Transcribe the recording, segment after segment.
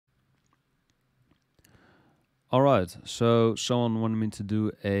Alright, so someone wanted me to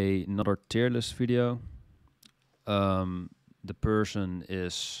do another tier list video. Um, the person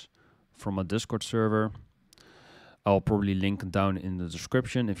is from a Discord server. I'll probably link it down in the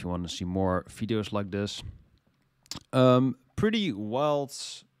description if you want to see more videos like this. Pretty wild,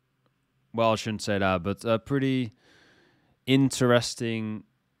 well, I shouldn't say that, but a pretty interesting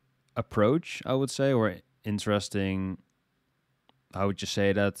approach, I would say, or interesting, how would you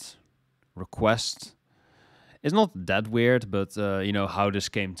say that, request. It's not that weird, but how this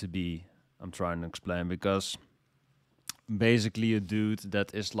came to be, I'm trying to explain, because basically a dude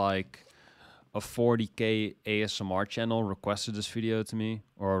that is like a 40k ASMR channel requested this video to me,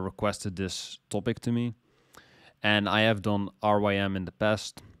 or requested this topic to me. And I have done RYM in the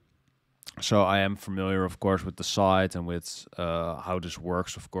past, so I am familiar, of course, with the site and with how this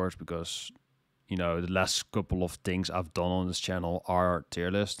works, of course, because the last couple of things I've done on this channel are tier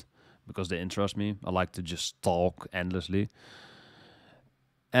list because they interest me. I like to just talk endlessly.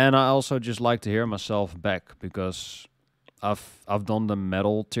 And I also just like to hear myself back because I've done the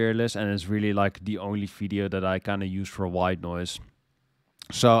metal tier list and it's really like the only video that I kind of use for white noise.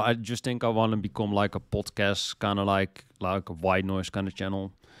 So I just think I want to become like a podcast, kind of like a white noise kind of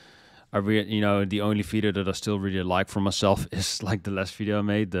channel. I really, the only video that I still really like for myself is like the last video I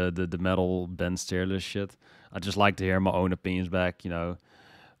made, the metal band tier list shit. I just like to hear my own opinions back,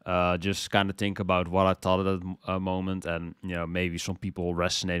 just kind of think about what I thought at that moment, and maybe some people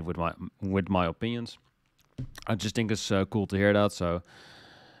resonate with my opinions. I just think it's cool to hear that. So,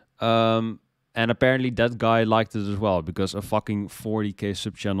 and apparently that guy liked it as well because a fucking 40k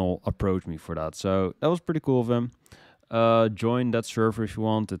sub channel approached me for that. So that was pretty cool of him. Join that server if you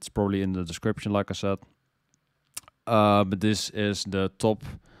want. It's probably in the description, like I said. But this is the top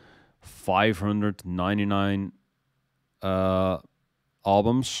 599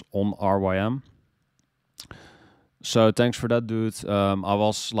 albums on RYM. So thanks for that, dude. I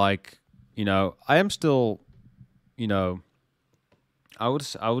was like, I am still, I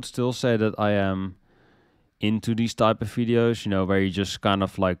would still say that I am into these type of videos, where you just kind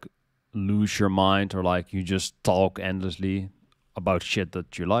of like lose your mind, or like you just talk endlessly about shit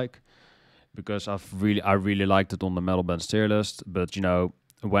that you like. Because I really liked it on the metal bands tier list, but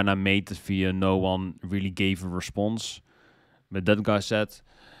when I made this video, no one really gave a response. But that guy said,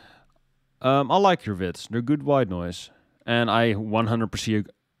 I like your vids. They're good white noise. And I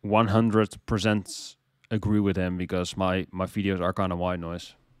 100% agree with him because my videos are kind of white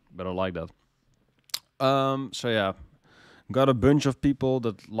noise. But I like that. So yeah, got a bunch of people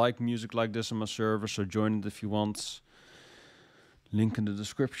that like music like this on my server. So join it if you want. Link in the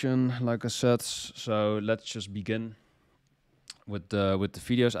description, like I said. So let's just begin with the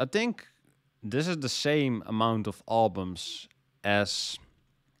videos. I think this is the same amount of albums as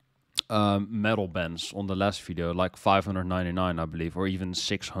metal bands on the last video, like 599, I believe, or even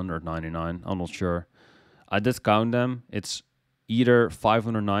 699. I'm not sure. I did count them. It's either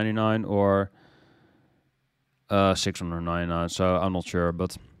 599 or 699. So I'm not sure,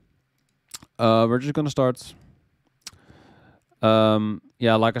 but we're just gonna start.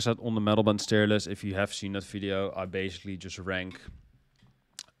 Yeah, like I said, on the metal band tier list, if you have seen that video, I basically just rank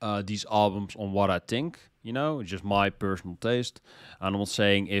these albums on what I think, just my personal taste. And I'm not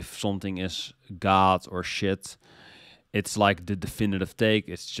saying if something is god or shit, it's like the definitive take.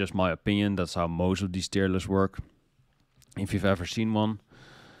 It's just my opinion. That's how most of these tier lists work, if you've ever seen one.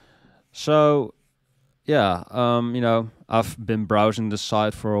 So, yeah, I've been browsing this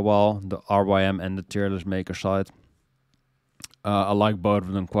site for a while, the RYM and the tier list maker site. I like both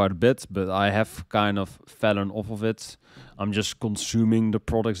of them quite a bit, but I have kind of fallen off of it. I'm just consuming the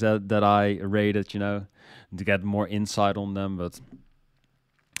products that I rated, to get more insight on them. But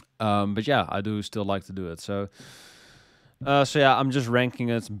yeah, I do still like to do it. So yeah, I'm just ranking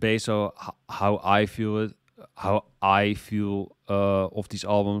it based on how I feel of these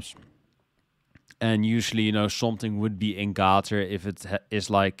albums. And usually, something would be in Gator if it is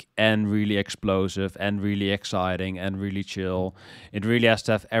like and really explosive and really exciting and really chill. It really has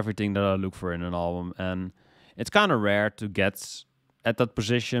to have everything that I look for in an album. And it's kind of rare to get at that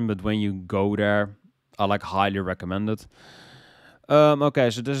position, but when you go there, I like highly recommend it.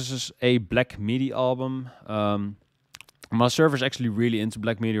 Okay, so this is a Black Midi album. My server is actually really into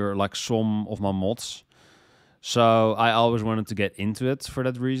Black Midi, or like some of my mods. So I always wanted to get into it for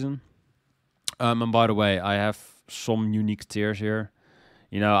that reason. And by the way, I have some unique tiers here.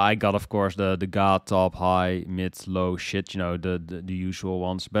 I got, of course, the God, top, high, mid, low shit, the usual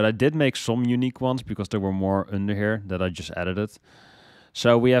ones. But I did make some unique ones because there were more under here that I just edited.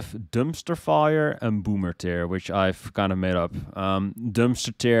 So we have Dumpster Fire and Boomer tier, which I've kind of made up.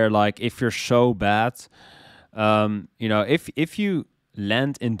 Dumpster tier, like if you're so bad, You know, if you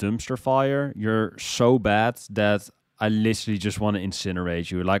land in dumpster fire, you're so bad that I literally just want to incinerate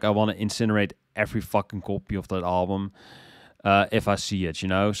you. Like I want to incinerate every fucking copy of that album if I see it. You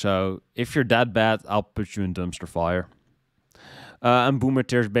know, so if you're that bad, I'll put you in dumpster fire. And Boomer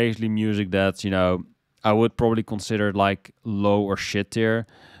tier is basically music that, you know, I would probably consider like low or shit tier,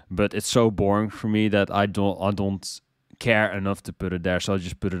 but it's so boring for me that I don't care enough to put it there. So I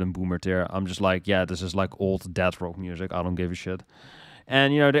just put it in Boomer tier. I'm just like, yeah, this is like old death rock music. I don't give a shit.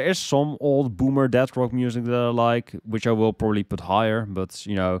 And you know, there is some old boomer death rock music that I like, which I will probably put higher. But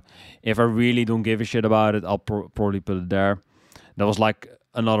you know, if I really don't give a shit about it, I'll probably put it there. There was like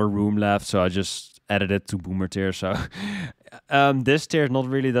another room left, so I just added it to boomer tier. So this tier is not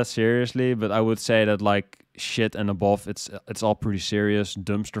really that seriously, but I would say that like shit and above, it's all pretty serious.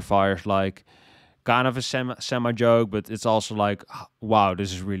 Dumpster fires like kind of a semi joke, but it's also like wow,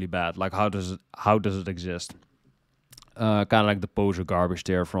 this is really bad. Like how does it exist? Kind of like the poser garbage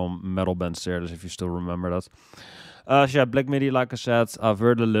tier from metal band tiers, if you still remember that. So yeah, Black Midi, like I said, I've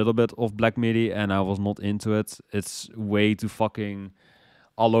heard a little bit of Black Midi and I was not into it. It's way too fucking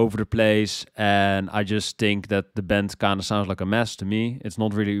all over the place, and I just think that the band kind of sounds like a mess to me. It's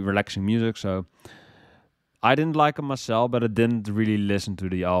not really relaxing music, so I didn't like it myself, but I didn't really listen to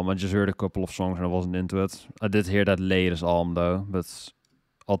the album. I just heard a couple of songs and I wasn't into it. I did hear that latest album though, but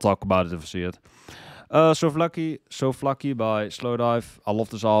I'll talk about it if I see it. So Flucky by Slowdive. I love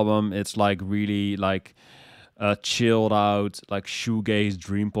this album. It's like really like chilled out, like shoegaze,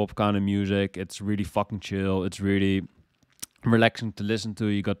 dream pop kind of music. It's really fucking chill. It's really relaxing to listen to.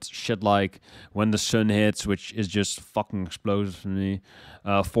 You got shit like When the Sun Hits, which is just fucking explosive for me.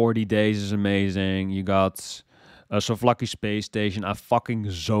 40 Days is amazing. You got So Flucky Space Station. I fucking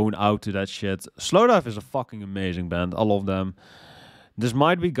zone out to that shit. Slowdive is a fucking amazing band. I love them. This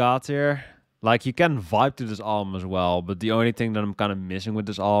might be God tier. Like, you can vibe to this album as well, but the only thing that I'm kind of missing with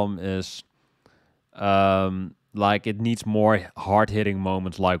this album is, like, it needs more hard-hitting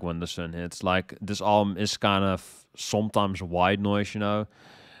moments like When the Sun Hits. Like, this album is kind of sometimes white noise, you know,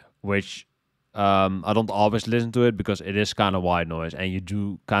 which I don't always listen to it because it is kind of white noise, and you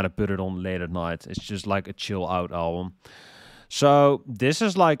do kind of put it on late at night. It's just like a chill-out album. So, this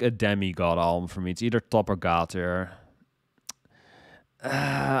is like a demigod album for me. It's either top or god tier.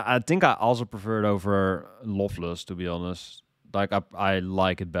 I think I also prefer it over Loveless, to be honest. Like I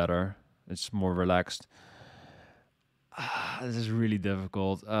like it better. It's more relaxed. This is really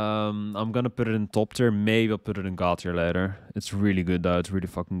difficult. I'm gonna put it in top tier. Maybe I'll put it in god tier later. It's really good though. It's really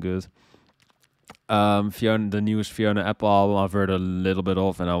fucking good. Fiona, the newest Fiona Apple album, I've heard a little bit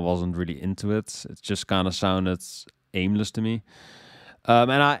of, and I wasn't really into it. It just kind of sounded aimless to me.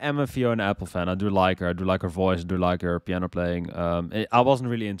 And I am a Fiona Apple fan. I do like her. I do like her voice. I do like her piano playing. I wasn't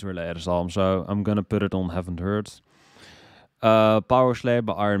really into her latest album, so I'm gonna put it on Haven't Heard. Power Slave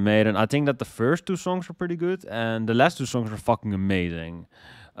by Iron Maiden. I think that the first two songs are pretty good, and the last two songs are fucking amazing.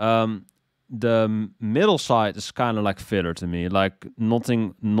 The middle side is kind of like filler to me. Like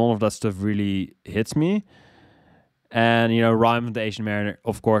none of that stuff really hits me. And you know, Rhyme of the Asian Mariner,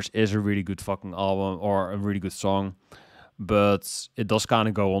 of course, is a really good fucking album or a really good song. But it does kind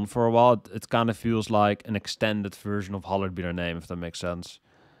of go on for a while. It kind of feels like an extended version of Hallowed Be Their Name, if that makes sense.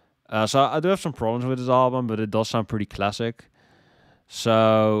 So I do have some problems with this album, but it does sound pretty classic.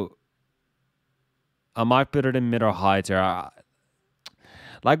 So I might put it in mid or high tier.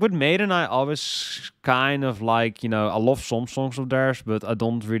 Like with Maiden, I always kind of like, you know, I love some songs of theirs, but I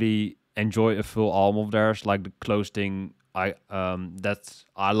don't really enjoy a full album of theirs. Like the close thing that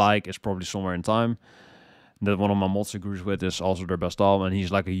I like is probably Somewhere in Time. That one of my mods agrees with is also their best album, and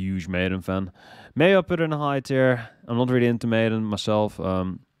he's like a huge Maiden fan. Maybe I'll put it in a high tier. I'm not really into Maiden myself.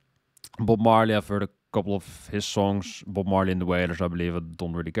 Bob Marley, I've heard a couple of his songs. Bob Marley and the Wailers, I believe. I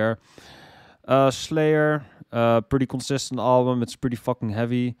don't really care. Slayer, pretty consistent album. It's pretty fucking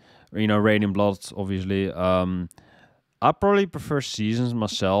heavy. You know, Rain in Blood, obviously. I probably prefer Seasons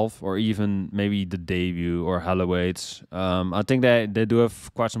myself, or even maybe the debut or Halloween. I think they do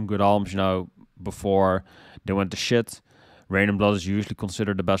have quite some good albums, you know, before they went to shit. Rain in Blood is usually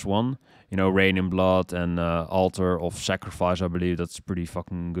considered the best one. You know, Rain in Blood and Altar of Sacrifice, I believe. That's pretty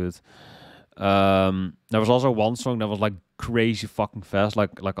fucking good. There was also one song that was like crazy fucking fast,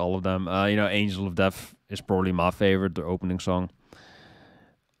 like all of them. You know, Angel of Death is probably my favorite, the opening song.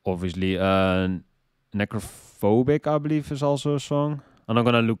 Obviously, Necrophobic, I believe, is also a song. I'm not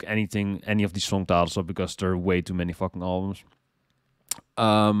gonna look any of these song titles up because there are way too many fucking albums.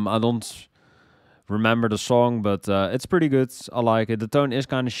 I don't remember the song, but it's pretty good. I like it. The tone is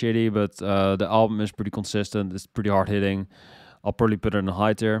kind of shitty, but the album is pretty consistent. It's pretty hard hitting. I'll probably put it in a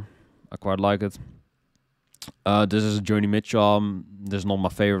high tier. I quite like it. This is a Joni Mitchell album. This is not my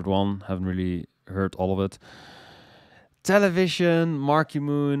favorite one. Haven't really heard all of it. Television, Marky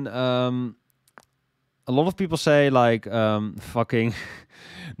Moon. A lot of people say like fucking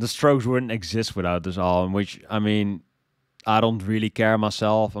the Strokes wouldn't exist without this album, which I mean I don't really care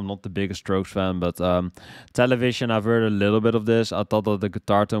myself. I'm not the biggest Strokes fan, but Television, I've heard a little bit of this. I thought that the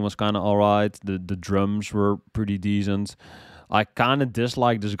guitar tone was kind of alright. The drums were pretty decent. I kind of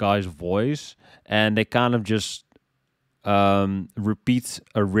dislike this guy's voice, and they kind of just repeat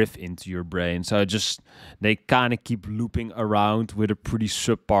a riff into your brain. So they kind of keep looping around with a pretty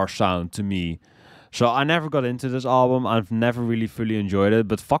subpar sound to me. So I never got into this album. I've never really fully enjoyed it.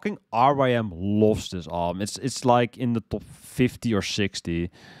 But fucking RYM loves this album. It's like in the top 50 or 60.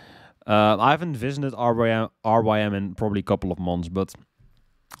 I haven't visited RYM in probably a couple of months, but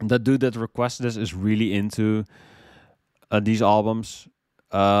the dude that requested this is really into these albums.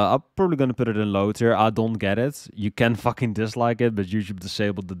 I'm probably gonna put it in low tier. I don't get it. You can fucking dislike it, but YouTube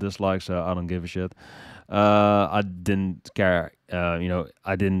disabled the dislike, so I don't give a shit. I didn't care.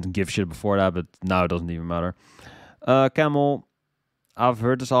 I didn't give shit before that, but now it doesn't even matter. Camel, I've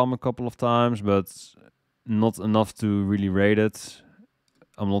heard this album a couple of times, but not enough to really rate it.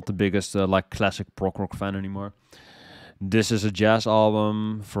 I'm not the biggest like classic prog rock fan anymore. This is a jazz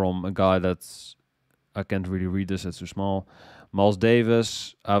album from a guy that's I can't really read this; it's too small. Miles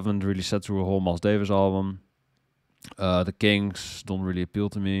Davis, I haven't really sat through a whole Miles Davis album. The Kings don't really appeal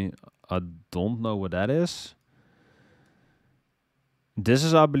to me. I don't know what that is. This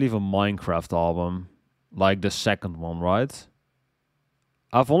is, I believe, a Minecraft album, like the second one, right?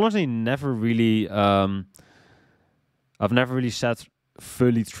 I've honestly never really, I've never really sat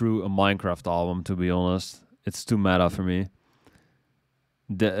fully through a Minecraft album. To be honest, it's too meta for me.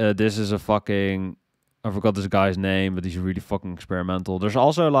 This is a fucking, I forgot this guy's name, but he's really fucking experimental. There's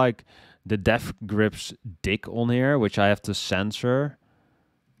also like the Death Grips dick on here, which I have to censor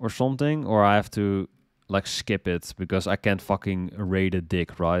or something, or I have to like skip it because I can't fucking rate a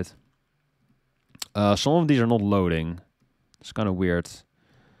dick, right? Some of these are not loading. It's kind of weird.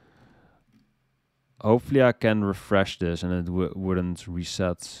 Hopefully I can refresh this and it wouldn't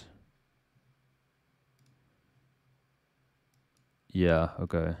reset. Yeah,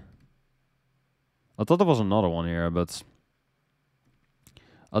 okay. I thought there was another one here, but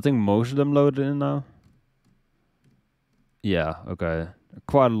I think most of them loaded in now. Yeah, okay.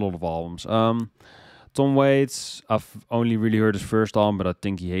 Quite a lot of albums. Tom Waits, I've only really heard his first album, but I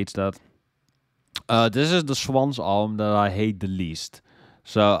think he hates that. This is the Swans album that I hate the least.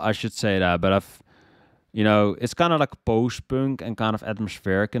 So I should say that, but it's kind of like post-punk and kind of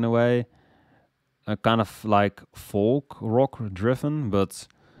atmospheric in a way. Kind of like folk rock driven, but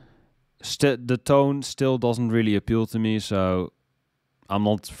the tone still doesn't really appeal to me, so I'm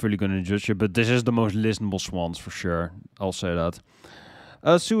not fully going to judge it, but this is the most listenable Swans for sure. I'll say that.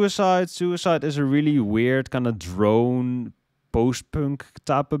 Suicide is a really weird kind of drone post-punk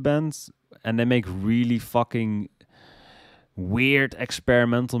type of band, and they make really fucking weird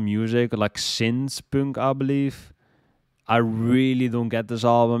experimental music, like synth punk, I believe. I really don't get this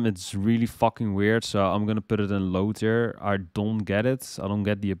album. It's really fucking weird, so I'm gonna put it in low tier. I don't get it. I don't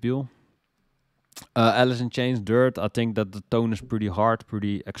get the appeal. Alice in Chains, Dirt. I think that the tone is pretty hard,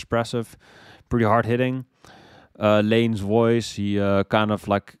 pretty expressive, pretty hard hitting. Lane's voice, he kind of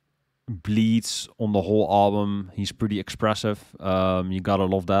like bleeds on the whole album. He's pretty expressive. You gotta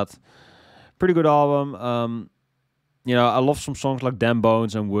love that. Pretty good album. I love some songs like Damn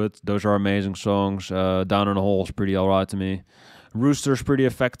Bones and Wood. Those are amazing songs. Down in the Hole is pretty alright to me. Rooster's pretty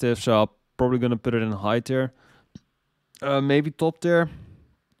effective, so I'm probably gonna put it in high tier. Maybe top tier.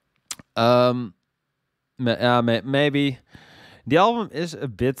 Maybe. The album is a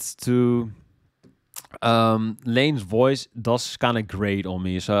bit too... Lane's voice does kind of grate on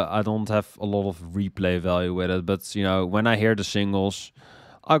me, so I don't have a lot of replay value with it. But, when I hear the singles,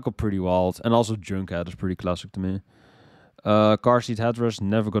 I go pretty wild. And also Junkhead is pretty classic to me. Car Seat Headrest,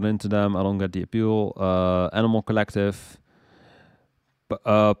 never got into them. I don't get the appeal. Animal Collective.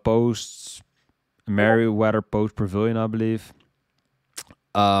 Post Merryweather Post Pavilion, I believe.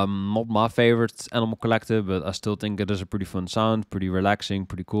 Not my favorite Animal Collective, but I still think it is a pretty fun sound, pretty relaxing,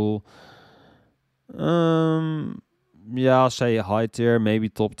 pretty cool. I'll say high tier, maybe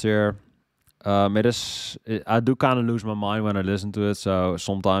top tier. I do kind of lose my mind when I listen to it, so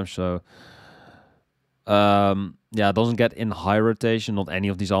sometimes, it doesn't get in high rotation, not any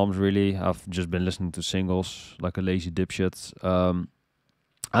of these albums really. I've just been listening to singles like a lazy dipshit.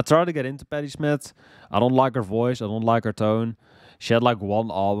 I try to get into Patti Smith. I don't like her voice, I don't like her tone. She had like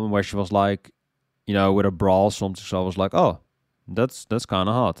one album where she was like, with a bra or something, so I was like, oh, that's kind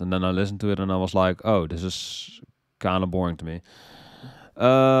of hot. And then I listened to it and I was like, oh, this is kind of boring to me.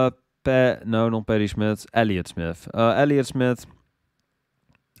 No, not Patti Smith. Elliott Smith. Elliott Smith.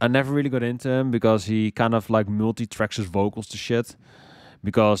 I never really got into him because he kind of like multi-tracks his vocals to shit.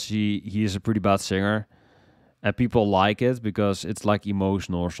 Because he is a pretty bad singer, and people like it because it's like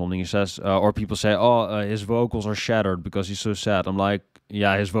emotional or something. He says, or people say, oh, his vocals are shattered because he's so sad. I'm like,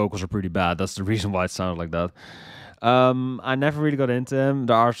 yeah, his vocals are pretty bad. That's the reason why it sounds like that. I never really got into him.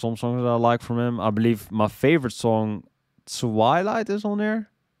 There are some songs that I like from him. I believe my favorite song, Twilight, is on there.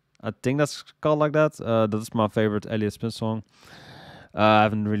 I think that's called like that. That's my favorite Elliott Smith song. I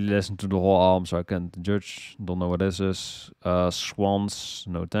haven't really listened to the whole album, so I can't judge. Don't know what this is. Swans,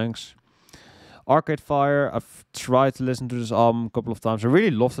 no thanks. Arcade Fire, I've tried to listen to this album a couple of times. I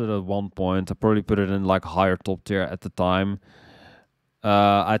really loved it at one point. I probably put it in like higher top tier at the time.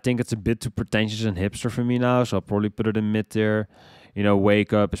 I think it's a bit too pretentious and hipster for me now, so I'll probably put it in mid tier. You know,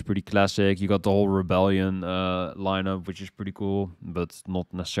 Wake Up is pretty classic. You got the whole Rebellion lineup, which is pretty cool, but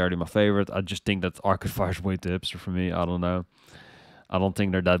not necessarily my favorite. I just think that Arcade Fire is way too hipster for me. I don't know. I don't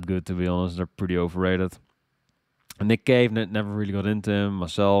think they're that good, to be honest. They're pretty overrated. Nick Cave, never really got into him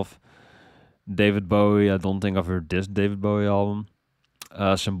myself. David Bowie, I don't think I've heard this David Bowie album.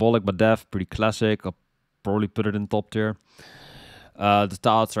 Symbolic by Def, pretty classic. I'll probably put it in top tier. The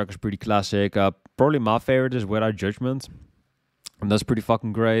title track is pretty classic. Probably my favorite is Without Judgment. And that's pretty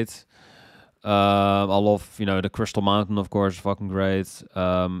fucking great. I love, the Crystal Mountain, of course, fucking great.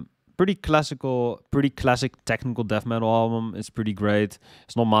 Pretty classic technical death metal album. It's pretty great.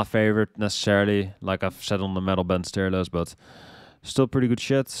 It's not my favorite necessarily, like I've said on the Metal Band tier list, but still pretty good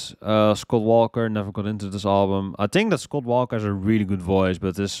shit. Scott Walker, never got into this album. I think that Scott Walker has a really good voice,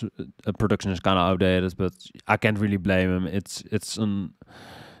 but this production is kind of outdated, but I can't really blame him.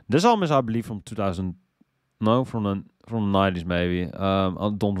 This album is, I believe, from 2000, no, from the 90s maybe.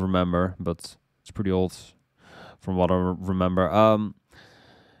 I don't remember, but it's pretty old from what I remember.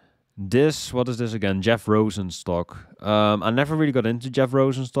 What is this again? Jeff Rosenstock. I never really got into Jeff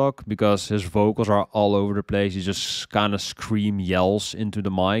Rosenstock because his vocals are all over the place. He just kind of yells into the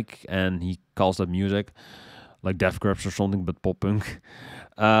mic, and he calls that music, like Death Grips or something, but pop punk.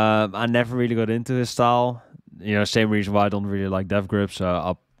 I never really got into his style. Same reason why I don't really like Death Grips.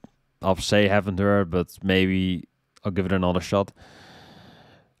 I'll say haven't heard, but maybe I'll give it another shot.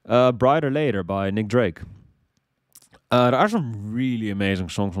 Brighter Later by Nick Drake. There are some really amazing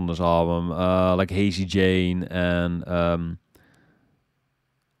songs on this album, like Hazy Jane and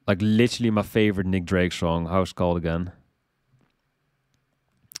like literally my favorite Nick Drake song. How's it called again?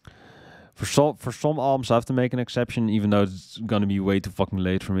 For some albums, I have to make an exception, even though it's gonna be way too fucking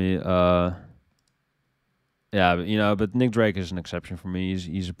late for me. But Nick Drake is an exception for me.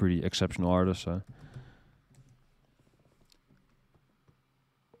 He's a pretty exceptional artist. So.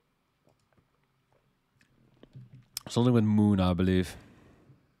 Something with Moon, I believe.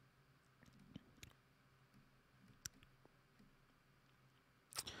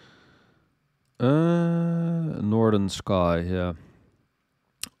 Northern Sky, yeah.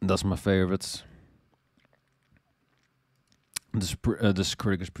 That's my favorite. This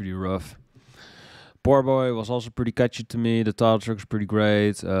critic is pretty rough. Poor Boy was also pretty catchy to me. The title track is pretty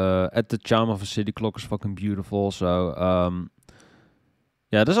great. At the Charm of a City Clock is fucking beautiful. So,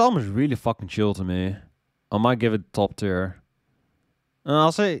 this album is really fucking chill to me. I might give it top tier.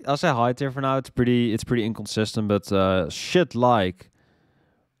 I'll say high tier for now. It's pretty inconsistent, but shit like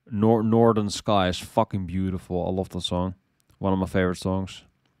Northern Sky is fucking beautiful. I love that song. One of my favorite songs.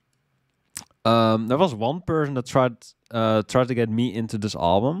 There was one person that tried to get me into this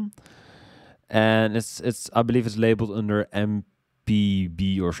album, and it's I believe it's labeled under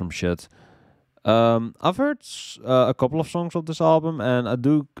MPB or some shit. I've heard a couple of songs of this album, and I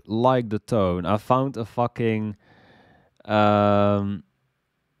do like the tone. I found a fucking how's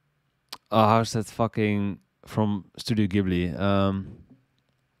that fucking from Studio Ghibli?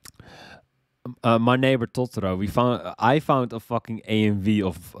 My Neighbor Totoro. I found a fucking AMV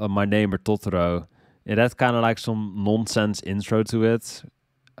of My Neighbor Totoro. It had kind of like some nonsense intro to it.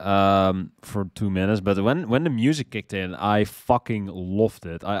 For 2 minutes, but when the music kicked in, I fucking loved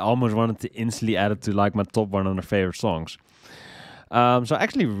it. I almost wanted to instantly add it to like my top 100 favorite songs. So I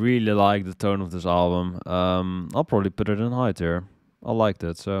actually really like the tone of this album. I'll probably put it in high tier. I liked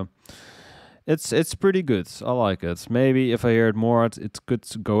it, so it's pretty good. I like it. Maybe if I hear it more, it could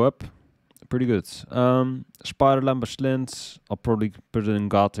go up. Pretty good. Spiderland by Slint, I'll probably put it in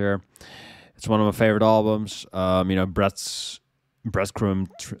God tier. It's one of my favorite albums. Breadcrumb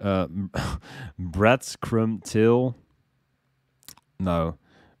Till. No.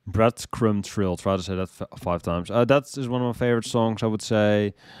 Breadcrumb Trill. Try to say that 5 times. That is one of my favorite songs, I would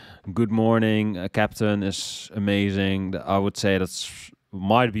say. Good Morning, Captain is amazing. I would say that's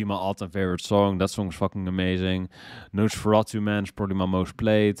might be my all-time favorite song. That song's fucking amazing. Nosferatu Man is probably my most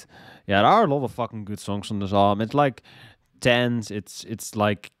played. Yeah, there are a lot of fucking good songs on this album. It's like tense. It's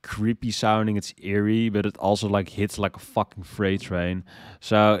like creepy sounding. It's eerie, but it also like hits like a fucking freight train.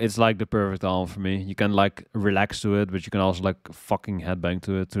 So it's like the perfect album for me. You can like relax to it, but you can also like fucking headbang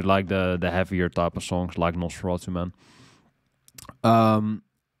to it. To like the heavier type of songs like Nosferatu Man. Um,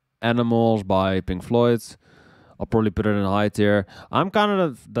 Animals by Pink Floyd. I'll probably put it in high tier. I'm kind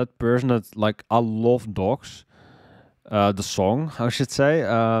of that person that like I love Dogs. The song, I should say.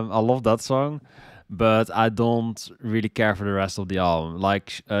 I love that song, but I don't really care for the rest of the album.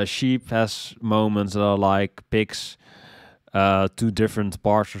 Like Sheep has moments that are like pigs, two different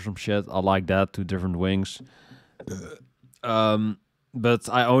parts or some shit. I like that, two different wings. Um, but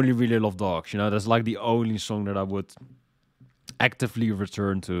I only really love Dogs. You know, that's like the only song that I would actively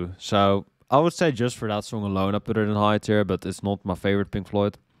return to. So I would say just for that song alone, I put it in high tier, but it's not my favorite Pink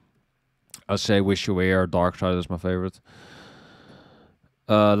Floyd. I'd say Wish You Were Here, Dark Side is my favorite.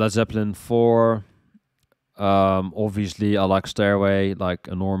 Led Zeppelin 4. Obviously, I like Stairway, like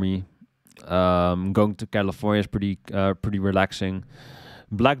a normie. Going to California is pretty relaxing.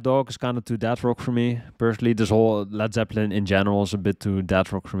 Black Dog is kind of too death rock for me. Personally, this whole Led Zeppelin in general is a bit too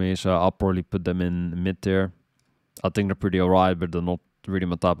death rock for me, so I'll probably put them in mid tier. I think they're pretty alright, but they're not really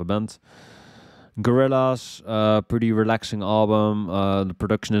my type of band. Gorillaz, pretty relaxing album. The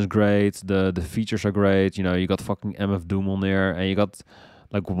production is great. The features are great. You know, you got fucking MF Doom on there, and you got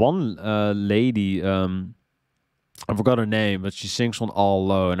like one lady. I forgot her name, but she sings on All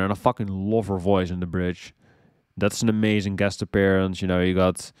Alone, and I fucking love her voice in the bridge. That's an amazing guest appearance. You know, you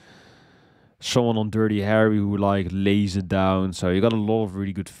got someone on Dirty Harry who like lays it down. So you got a lot of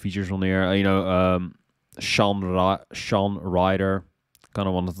really good features on there. Sean Ryder. Kind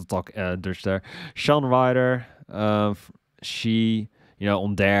of wanted to talk Dutch there. Sean Ryder, she, you know,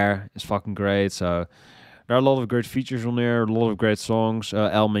 on there is fucking great. So there are a lot of great features on there, a lot of great songs.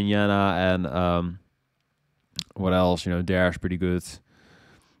 El Mañana and what else? You know, there is pretty good.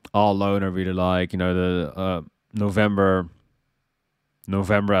 All Alone I really like. You know, the November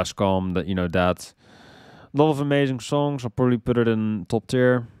has come. That, you know, that. A lot of amazing songs. I'll probably put it in top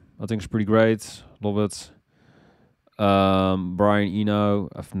tier. I think it's pretty great. Love it. Brian Eno,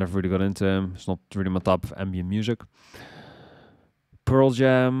 I've never really got into him. It's not really my type of ambient music. Pearl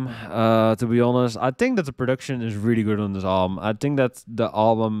Jam, to be honest, I think that the production is really good on this album. I think that the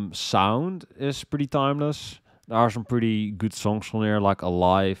album sound is pretty timeless. There are some pretty good songs on there, like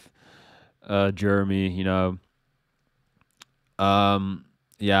Alive, Jeremy, you know.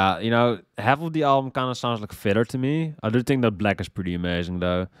 Yeah, you know, half of the album kind of sounds like filler to me. I do think that Black is pretty amazing,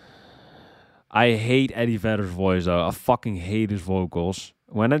 though. I hate Eddie Vedder's voice though. I fucking hate his vocals.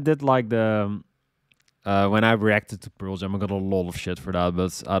 When I did like when I reacted to Pearl Jam, I got a lot of shit for that,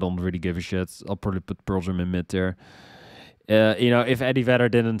 but I don't really give a shit. I'll probably put Pearl Jam in mid tier. You know, if Eddie Vedder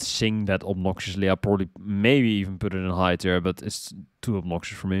didn't sing that obnoxiously, I'll probably maybe even put it in high tier, but it's too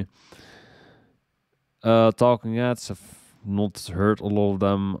obnoxious for me. Talking Heads, I've not heard a lot of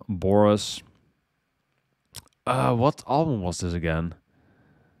them. Boris. What album was this again?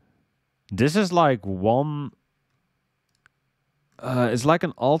 This is like one. It's like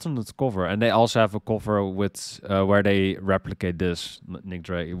an alternate cover, and they also have a cover with where they replicate this Nick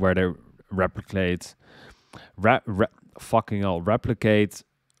Drake, where they replicate, fucking hell, replicate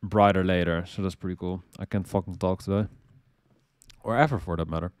Brighter Later. So that's pretty cool. I can't fucking talk today, or ever for that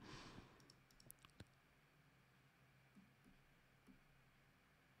matter.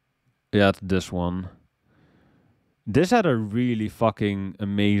 Yeah, it's this one. This had a really fucking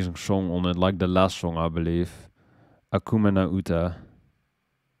amazing song on it, like the last song, I believe. Akuma na Uta.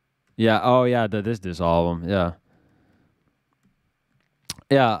 Yeah, oh yeah, that is this album, yeah.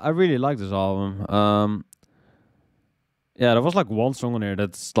 Yeah, I really like this album. Yeah, there was like one song on here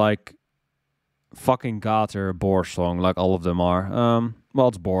that's like fucking Gator Boars song, like all of them are. Well,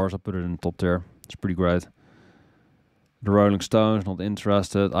 it's Boars, I put it in top tier. It's pretty great. The Rolling Stones, not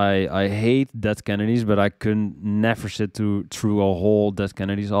interested. I hate Dead Kennedys, but I couldn't never sit through a whole Dead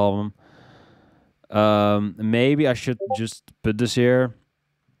Kennedys album. Maybe I should just put this here.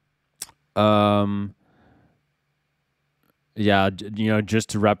 Yeah, you know, just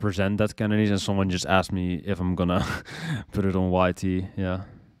to represent Dead Kennedys, and someone just asked me if I'm gonna put it on YT. Yeah,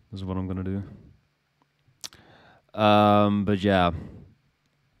 this is what I'm gonna do. But yeah,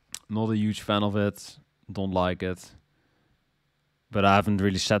 not a huge fan of it. Don't like it. But I haven't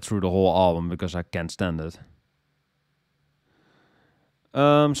really sat through the whole album because I can't stand it.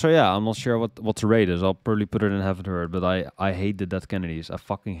 So yeah, I'm not sure what the rate is. I'll probably put it in haven't heard, but I hate the Dead Kennedys. I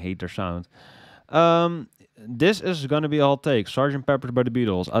fucking hate their sound. This is gonna be a hot take. Sergeant Pepper's by the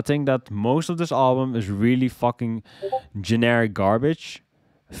Beatles. I think that most of this album is really fucking generic garbage,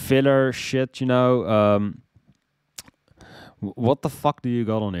 filler shit. What the fuck do you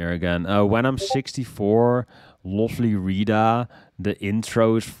got on here again? When I'm 64, Lovely Rita. The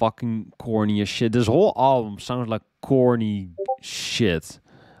intro is fucking corny as shit. This whole album sounds like corny shit.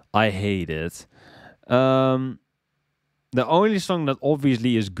 I hate it. Um, the only song that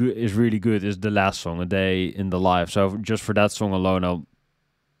obviously is really good is the last song, "A Day in the Life." So just for that song alone, I'll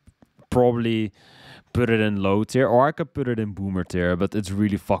probably put it in low tier, or I could put it in boomer tier. But it's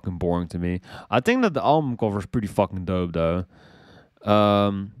really fucking boring to me. I think that the album cover is pretty fucking dope though.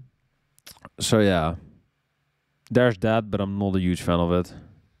 Um, so yeah, there's that, but I'm not a huge fan of it.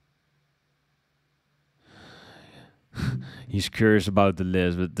 He's curious about the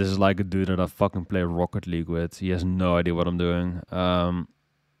list, but this is like a dude that I fucking play Rocket League with. He has no idea what I'm doing. I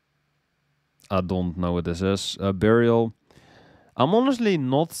don't know what this is. Burial. I'm honestly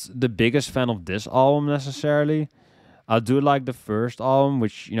not the biggest fan of this album necessarily. I do like the first album,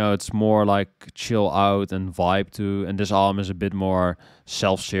 which it's more like chill out and vibe to, and this album is a bit more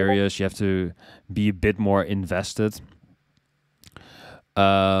self-serious. You have to be a bit more invested.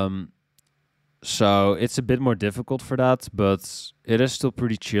 Um, so it's a bit more difficult for that, but it is still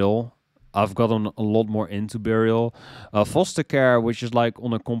pretty chill. I've gotten a lot more into Burial. Foster Care, which is like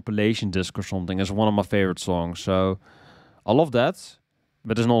on a compilation disc or something, is one of my favorite songs. So I love that,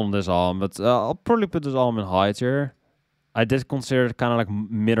 but it's not on this album. But I'll probably put this album in high tier. I did consider it kind of like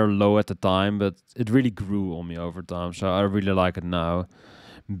mid or low at the time, but it really grew on me over time. So I really like it now.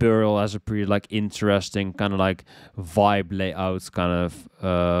 Burial has a pretty like interesting kind of like vibe layout kind of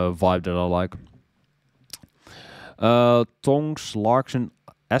vibe that I like. Tongs Larkson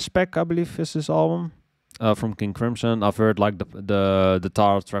Aspect, I believe, is this album from King Crimson. I've heard like the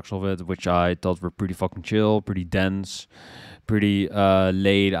title tracks of it, which I thought were pretty fucking chill, pretty dense, pretty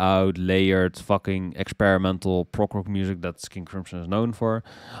laid out, layered, fucking experimental prog rock music that King Crimson is known for.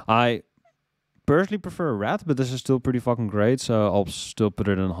 I personally prefer Rat, but this is still pretty fucking great, so I'll still put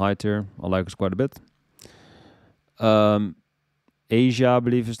it in high tier. I like it quite a bit. Asia, I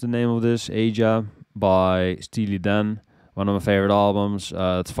believe, is the name of this. Asia by Steely Dan. One of my favorite albums.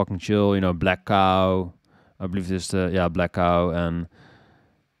 It's fucking chill. Black Cow. I believe this is Black Cow, and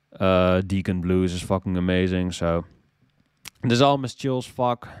Deacon Blues is fucking amazing. So this album is chill as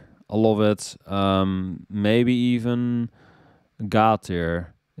fuck. I love it. Maybe even God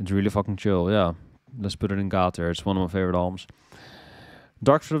tier. It's really fucking chill. Yeah, let's put it in God tier. It's one of my favorite albums.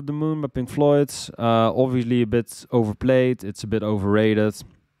 Dark Side of the Moon by Pink Floyd. Obviously a bit overplayed. It's a bit overrated.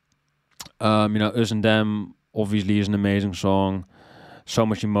 Us and Them obviously is an amazing song. So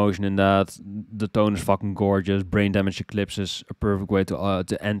much emotion in that. The tone is fucking gorgeous. Brain Damage Eclipse is a perfect way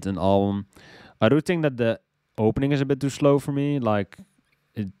to end an album. I do think that the opening is a bit too slow for me. I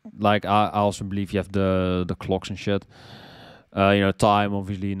also believe you have the clocks and shit. Time,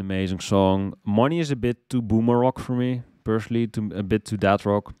 obviously an amazing song. Money is a bit too boomer rock for me, personally, a bit too that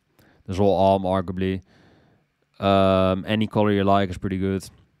rock. This whole album, arguably. Any Color You Like is pretty good.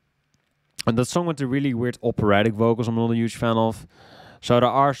 And that song with the really weird operatic vocals, I'm not a huge fan of. So there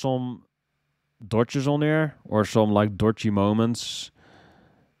are some dodges on there, or some like dodgy moments.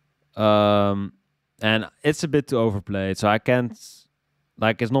 And it's a bit too overplayed, so I can't,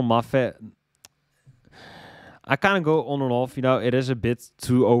 it's not my I kind of go on and off, it is a bit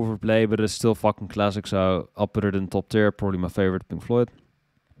too overplayed, but it's still fucking classic, so I'll put it in top tier, probably my favorite Pink Floyd.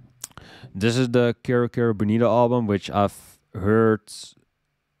 This is the Kero Kero Bonita album, which I've heard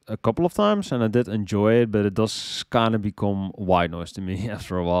a couple of times, and I did enjoy it, but it does kind of become white noise to me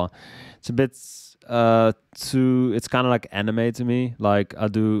after a while. It's a bit it's kind of like anime to me. Like, I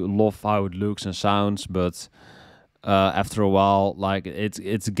do love how it looks and sounds, but after a while, like,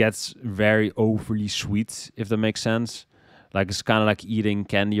 it gets very overly sweet, if that makes sense. Like, it's kind of like eating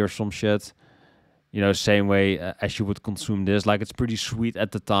candy or some shit. Same way as you would consume this. Like, it's pretty sweet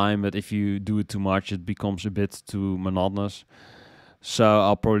at the time, but if you do it too much, it becomes a bit too monotonous. So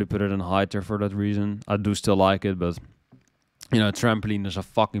I'll probably put it in high tier for that reason. I do still like it, but Trampoline is a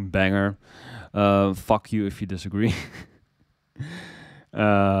fucking banger. Fuck you if you disagree.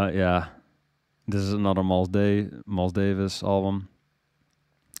 Yeah. This is another Miles Davis album.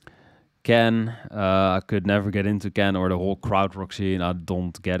 Ken, I could never get into Ken or the whole krautrock scene. I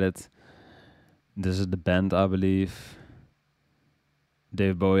don't get it. This is the band, I believe.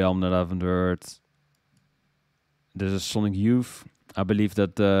 Dave Bowie album that I haven't heard. This is Sonic Youth. I believe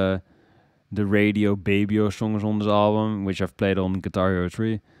that the the Radio Baby-O songs on this album, which I've played on Guitar Hero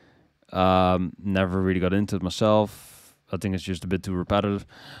 3. Never really got into it myself. I think it's just a bit too repetitive.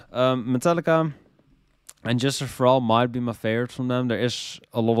 Metallica and Justice for All might be my favorite from them. There is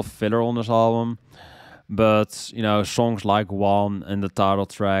a lot of filler on this album, but you know, songs like One and the title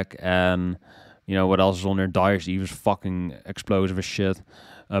track, and you know what else is on there? Dyer's Eve is fucking explosive as shit.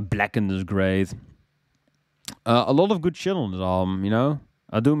 Blackened is great. A lot of good shit on this album, you know.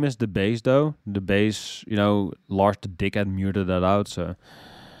 I do miss the bass though. The bass, you know, Lars the Dickhead muted that out, so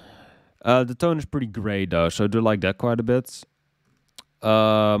the tone is pretty great though, so I do like that quite a bit.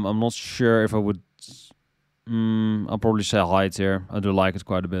 I'm not sure if I would. I'll probably say high tier. I do like it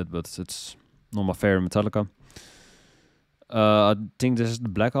quite a bit, but it's not my favorite Metallica. I think this is the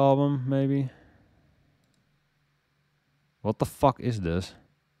Black Album, maybe. What the fuck is this?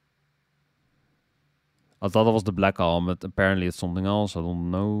 I thought it was the Black Album, but apparently it's something else. I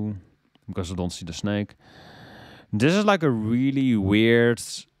don't know, because I don't see the snake. This is like a really weird,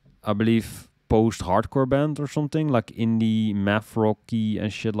 I believe, post-hardcore band or something, like indie, math rocky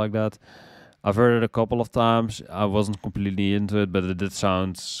and shit like that. I've heard it a couple of times. I wasn't completely into it, but it did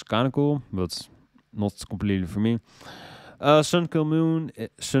sound kind of cool, but not completely for me. Sun Kill Moon.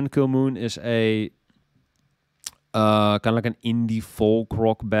 Sun Kill Moon is a kind of like an indie folk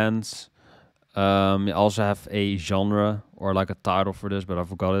rock band. You also have a genre or like a title for this, but I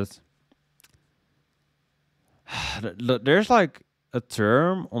forgot it. There's like a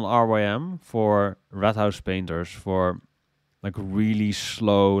term on RYM for Red House Painters for like really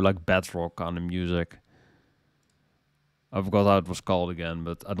slow, like bedrock kind of music. I forgot how it was called again,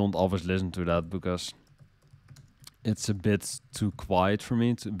 but I don't always listen to that because it's a bit too quiet for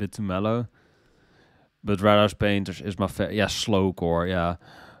me, a bit too mellow. But Red House Painters is my favorite. Yeah, slowcore, yeah.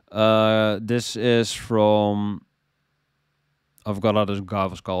 This is from... I forgot how this guy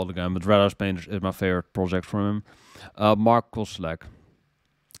was called again, but Red House Painters is my favorite project from him. Mark Koselleck.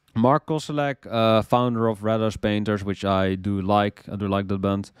 Mark Koselleck, founder of Red House Painters, which I do like. I do like that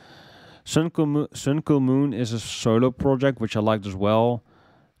band. Sun Kill Moon is a solo project, which I liked as well.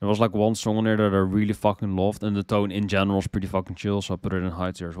 There was like one song on there that I really fucking loved, and the tone in general is pretty fucking chill, so I put it in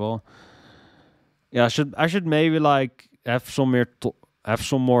high tier as well. Yeah, I should maybe like have some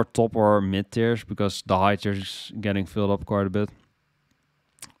more top or mid tiers, because the high tiers is getting filled up quite a bit.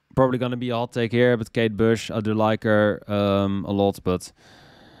 Probably gonna be a hot take here, but Kate Bush, I do like her a lot, but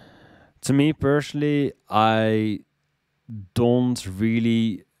to me personally, I don't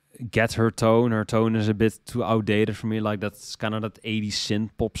really get her tone. Her tone is a bit too outdated for me. Like that's kind of that 80s synth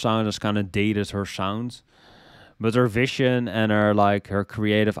pop sound that's kind of dated her sound. But her vision and her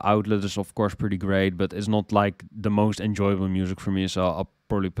creative outlet is of course pretty great, but it's not like the most enjoyable music for me, so I'll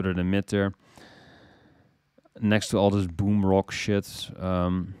probably put it in mid tier. Next to all this boom rock shit.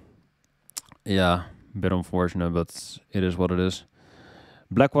 Yeah, a bit unfortunate, but it is what it is.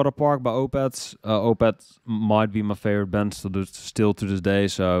 Blackwater Park by Opeth. Opeth might be my favorite band still to this day,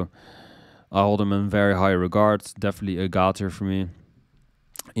 so I hold them in very high regard. Definitely a god tier for me.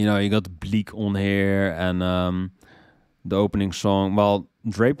 You know, you got Bleak on here, and the opening song. Well,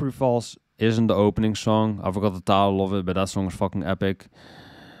 Drapery Falls isn't the opening song. I forgot the title of it, but that song is fucking epic.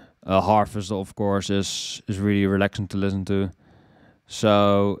 Harvest, of course, is really relaxing to listen to.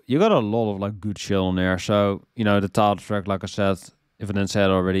 So you got a lot of like good shit on there. So, you know, the title track, like I said, if I didn't say it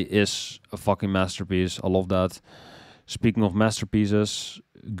already, is a fucking masterpiece. I love that. Speaking of masterpieces,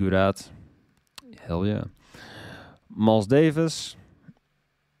 good at. Hell yeah. Miles Davis.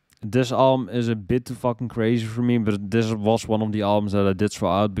 This album is a bit too fucking crazy for me, but this was one of the albums that I did throw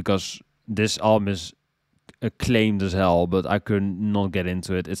out because this album is acclaimed as hell, but I could not get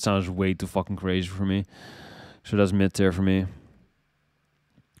into it. It sounds way too fucking crazy for me. So that's mid tier for me.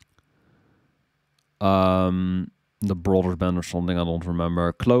 The Brothers Band or something, I don't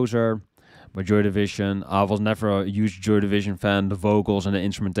remember. Closer by Joy Division. I was never a huge Joy Division fan. The vocals and the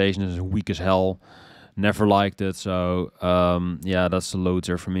instrumentation is weak as hell. Never liked it, so yeah, that's a low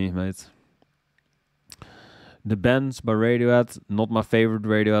tier for me, mate. The Bands by Radiohead, not my favorite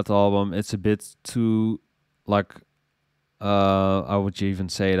Radiohead album. It's a bit too, like, how would you even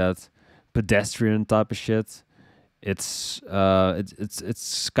say that? Pedestrian type of shit. It's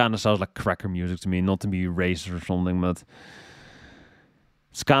kind of sounds like cracker music to me, not to be racist or something, but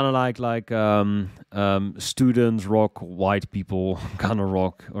it's kind of like student rock, white people kind of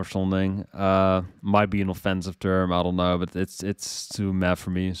rock or something. Might be an offensive term, I don't know, but it's too mad for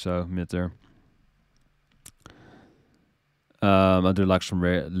me, so mid there. I do like some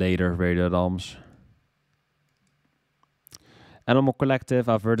later Radiohead albums. Animal Collective,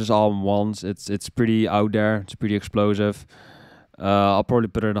 I've heard this album once. It's pretty out there. It's pretty explosive. I'll probably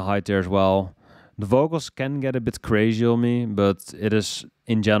put it in a high tier as well. The vocals can get a bit crazy on me, but it is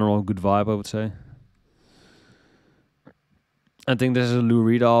in general a good vibe, I would say. I think this is a Lou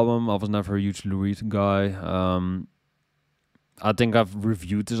Reed album. I was never a huge Lou Reed guy. I think I've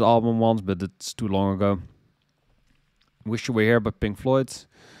reviewed this album once, but it's too long ago. Wish You Were Here by Pink Floyd.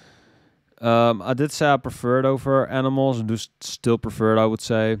 I did say I prefer it over Animals, and do still prefer it, I would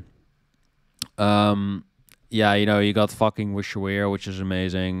say. Yeah, you know, you got fucking Wish You Were Here, which is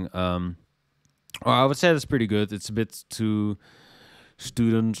amazing. Or I would say that's pretty good. It's a bit too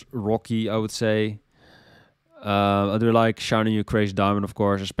student rocky, I would say. I do like Shining You Crazy Diamond, of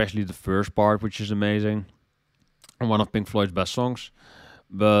course, especially the first part, which is amazing. And one of Pink Floyd's best songs.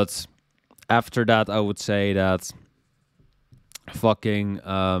 But after that, I would say that fucking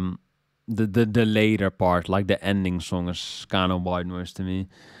the later part, like the ending song, is kind of white noise to me.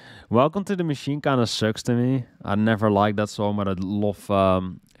 Welcome to the Machine kind of sucks to me. I never liked that song, but I love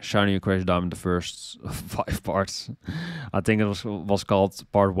Shiny You Crazy Diamond, the first 5 parts. I think it was called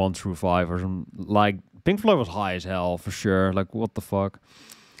part 1 through 5 or something. Like, Pink Floyd was high as hell, for sure. Like, what the fuck?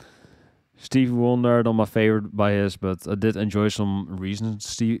 Stevie Wonder, not my favorite by his, but I did enjoy some recent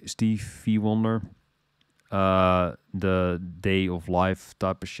Stevie Wonder. The Day of Life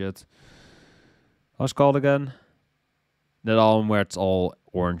type of shit. How's it called again? That album where it's all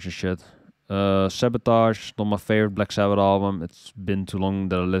orange and shit. Sabotage, not my favorite Black Sabbath album. It's been too long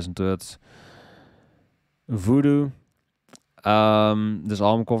that I listened to it. Voodoo. This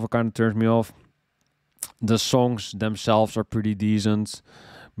album cover kind of turns me off. The songs themselves are pretty decent,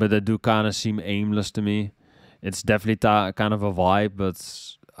 but they do kind of seem aimless to me. It's definitely kind of a vibe, but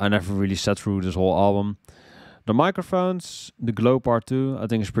I never really sat through this whole album. The Microphones, the Glow Part 2, I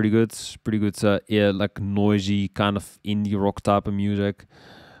think is pretty good. Pretty good, yeah, like noisy kind of indie rock type of music.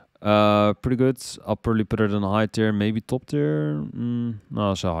 Pretty good. I'll probably put it in a high tier, maybe top tier.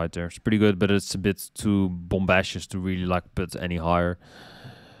 No, it's a high tier. It's pretty good, but it's a bit too bombastious to really like put any higher.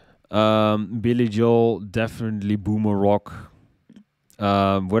 Billy Joel, definitely boomer rock.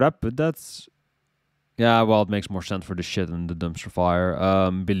 Would I put that? Yeah, well, it makes more sense for the shit and the dumpster fire.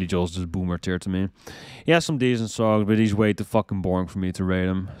 Billy Joel's just boomer tier to me. He has some decent songs, but he's way too fucking boring for me to rate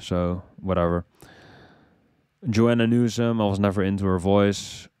him. So, whatever. Joanna Newsom, I was never into her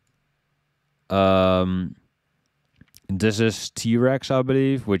voice. This is T-Rex, I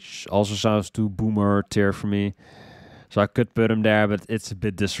believe, which also sounds too boomer tier for me. So I could put him there, but it's a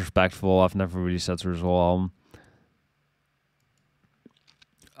bit disrespectful. I've never really sat through his whole album.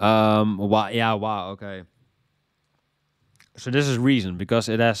 Wow, yeah, wow, okay. So this is reason, because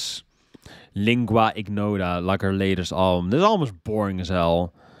it has Lingua Ignota, like her latest album. This album is boring as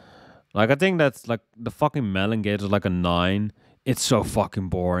hell. Like, I think that's, like, the fucking Melon Gate is like a 9. It's so fucking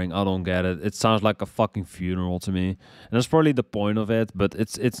boring. I don't get it. It sounds like a fucking funeral to me. And that's probably the point of it, but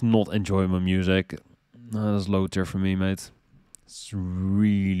it's not enjoyable music. That's low tier for me, mate. It's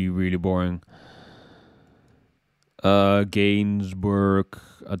really, really boring. Gainsbourg,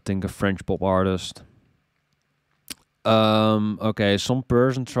 I think a French pop artist. Okay, some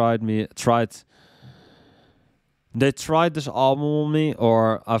person they tried this album on me,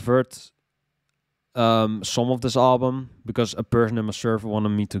 or I've heard some of this album because a person in my server wanted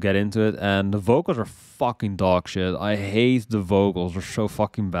me to get into it, and the vocals are fucking dog shit. I hate the vocals, they're so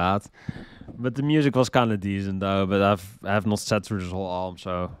fucking bad. But the music was kind of decent though, but I have not sat through this whole album,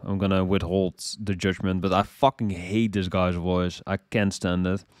 so I'm gonna withhold the judgment. But I fucking hate this guy's voice. I can't stand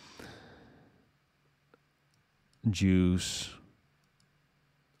it. Juice.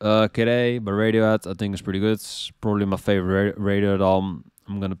 Kid A by Radiohead, I think is pretty good. It's probably my favorite Radiohead album.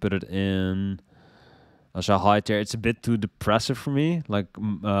 I'm gonna put it in as a high tier. It's a bit too depressive for me. Like,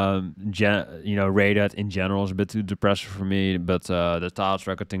 Radiohead in general is a bit too depressive for me. But the title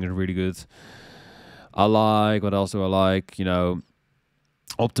track I think is really good. I like, what else do I like?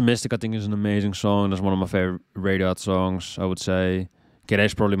 Optimistic I think is an amazing song. That's one of my favorite Radiohead songs, I would say. Kid A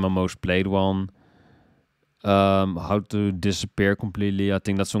is probably my most played one. How to Disappear Completely. I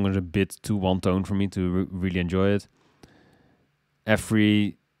think that song is a bit too one-tone for me to really enjoy it.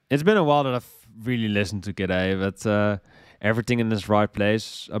 It's been a while that I've really listened to Kid A, but Everything in Its Right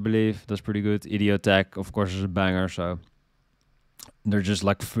Place, I believe, that's pretty good. Idiotech, of course, is a banger, so they're just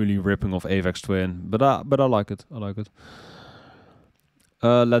like fully ripping off Avex Twin, but I like it.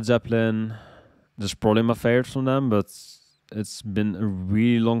 Led Zeppelin, that's probably my favorite from them, but it's been a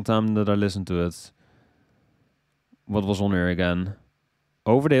really long time that I listened to it. What was on here again?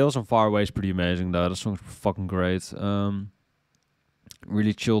 Over the Hills and Far Away is pretty amazing though. That song's fucking great.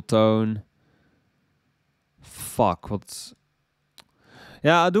 Really chill tone. Fuck, what's...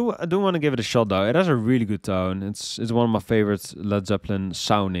 Yeah, I do want to give it a shot though. It has a really good tone. It's one of my favorite Led Zeppelin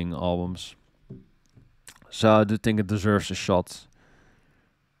sounding albums. So I do think it deserves a shot.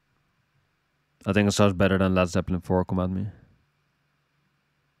 I think it sounds better than Led Zeppelin 4, Come At Me.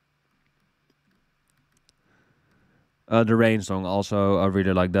 The Rain song also, I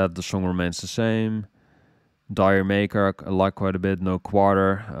really like that. The song remains the same. Dire Maker, I like quite a bit. No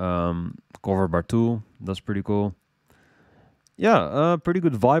Quarter, covered by Tool. That's pretty cool. Yeah, pretty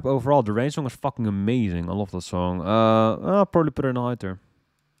good vibe overall. The Rain song is fucking amazing. I love that song. I'll probably put it in a high tier.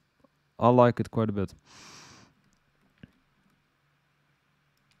 I like it quite a bit.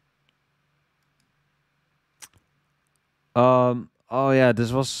 Oh yeah,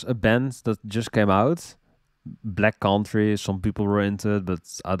 this was a band that just came out. Black Country. Some people were into it, but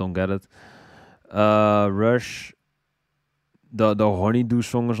I don't get it. Rush. The Honeydew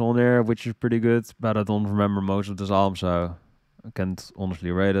song is on there, which is pretty good, but I don't remember most of this album, so I can't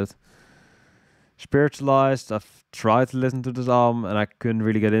honestly rate it. Spiritualized. I've tried to listen to this album and I couldn't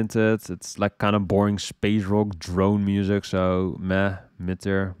really get into it. It's like kind of boring space rock drone music, so meh, mid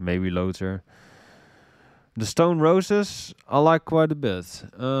tier, maybe low tier. The Stone Roses, I like quite a bit.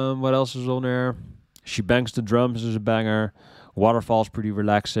 What else is on there? She Bangs the Drums is a banger. Waterfall's pretty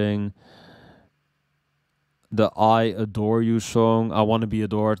relaxing. The I Adore You song, I Want to Be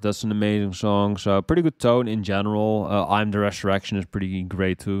Adored, that's an amazing song. So pretty good tone in general. I'm the Resurrection is pretty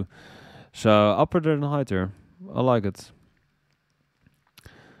great too. So I'll put it in a high tier. I like it.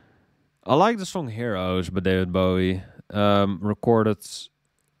 I like the song Heroes by David Bowie. Recorded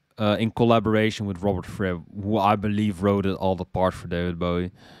in collaboration with Robert Fripp, who I believe wrote it all the parts for David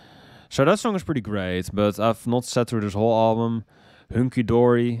Bowie. So that song is pretty great, but I've not sat through this whole album. Hunky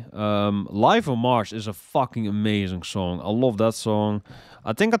Dory. Life on Mars is a fucking amazing song. I love that song.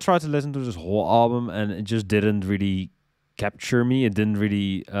 I think I tried to listen to this whole album and it just didn't really capture me. It didn't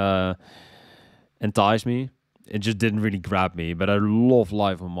really entice me. It just didn't really grab me. But I love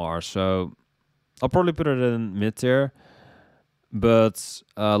Life on Mars, so I'll probably put it in mid tier. But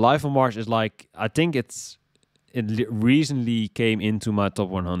Life on Mars is like, I think it recently came into my top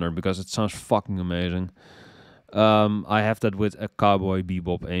 100 because it sounds fucking amazing. I have that with a Cowboy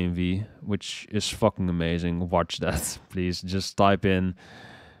Bebop AMV, which is fucking amazing. Watch that, please. Just type in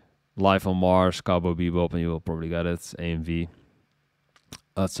Life on Mars, Cowboy Bebop, and you will probably get it. AMV.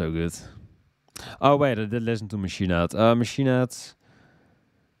 That's so good. Oh, wait, I did listen to Machine Head. Machine Head.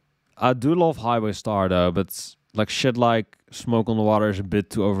 I do love Highway Star, though, but like shit like Smoke on the Water is a bit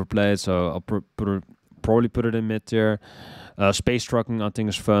too overplayed, so I'll probably put it in mid tier. Space Trucking, I think,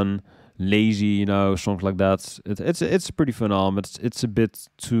 is fun. Lazy, you know, songs like that. It's a pretty fun album. It's a bit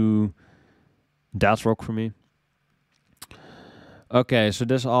too dance rock for me. Okay, so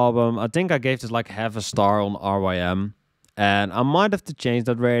this album, I think I gave this like half a star on RYM, and I might have to change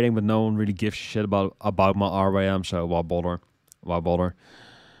that rating, but no one really gives a shit about my RYM, so why bother? Why bother?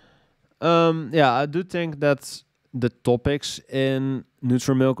 Yeah, I do think that the topics in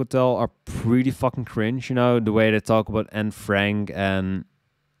Neutral Milk Hotel are pretty fucking cringe. You know, the way they talk about Anne Frank and.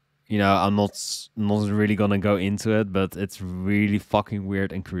 You know, I'm not really gonna go into it, but it's really fucking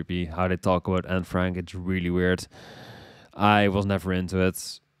weird and creepy how they talk about Anne Frank. It's really weird. I was never into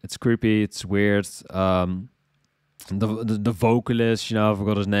it. It's creepy. It's weird. The vocalist, you know, I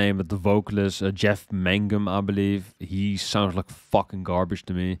forgot his name, but the vocalist, Jeff Mangum, I believe, he sounds like fucking garbage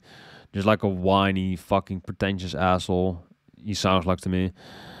to me. Just like a whiny, fucking pretentious asshole. He sounds like to me.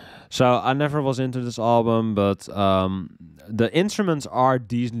 So I never was into this album, but the instruments are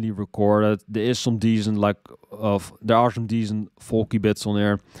decently recorded. There is some decent there are some decent folky bits on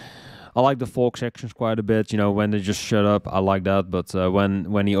there. I like the folk sections quite a bit. You know, when they just shut up, I like that. But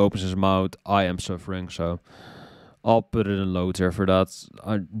when he opens his mouth, I am suffering. So I'll put it in low tier for that.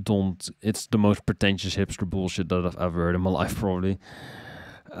 I don't. It's the most pretentious hipster bullshit that I've ever heard in my life, probably.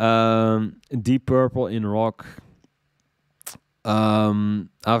 Deep Purple in rock.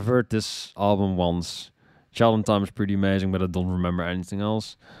 I've heard this album once. Child in Time is pretty amazing, but I don't remember anything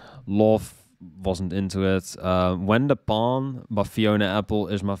else. Love wasn't into it. When the Pawn by Fiona Apple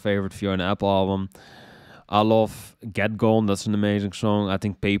is my favorite Fiona Apple album. I love Get Gone, that's an amazing song. I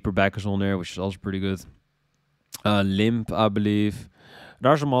think Paperback is on there, which is also pretty good. Limp, I believe.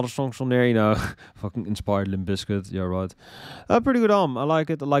 There are some other songs on there, you know, fucking inspired Limp Bizkit, yeah, right. Pretty good album, I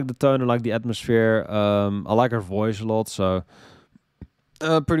like it, I like the tone, I like the atmosphere, I like her voice a lot, so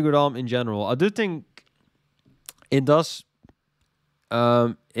pretty good album in general. I do think it does,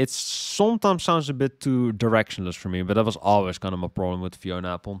 it sometimes sounds a bit too directionless for me, but that was always kind of my problem with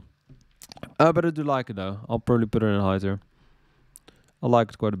Fiona Apple. But I do like it though, I'll probably put it in high tier. I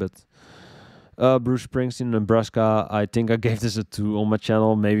like it quite a bit. Bruce Springsteen, Nebraska. I think I gave this a 2 on my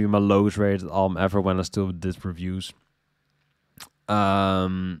channel. Maybe my lowest rated album ever when I still did reviews.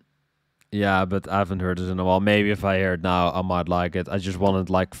 Yeah, but I haven't heard it in a while. Maybe if I hear it now, I might like it. I just wanted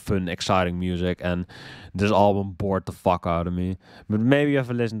like fun, exciting music, and this album bored the fuck out of me. But maybe if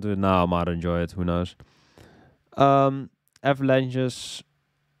I listen to it now, I might enjoy it. Who knows? Um, Avalanches,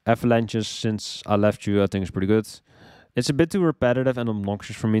 Avalanches. Since I left you, I think it's pretty good. It's a bit too repetitive and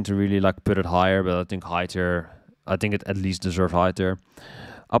obnoxious for me to really like put it higher, but I think high tier. I think it at least deserves high tier.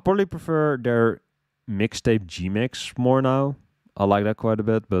 I probably prefer their mixtape G mix more now. I like that quite a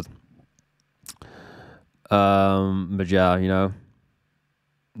bit, but yeah, you know,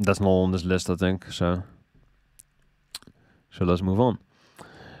 that's not on this list, I think. So let's move on.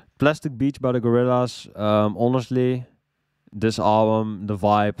 Plastic Beach by the Gorillaz. Honestly, this album, the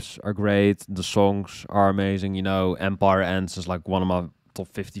vibes are great. The songs are amazing. You know, Empire Ends is like one of my top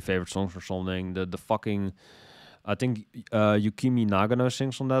 50 favorite songs or something. The fucking, I think Yukimi Nagano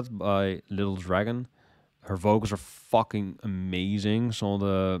sings on that by Little Dragon. Her vocals are fucking amazing. Some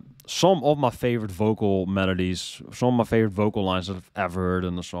of my favorite vocal melodies, some of my favorite vocal lines that I've ever heard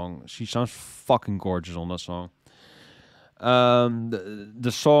in the song. She sounds fucking gorgeous on that song.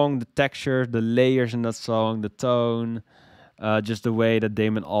 The song, the texture, the layers in that song, the tone, just the way that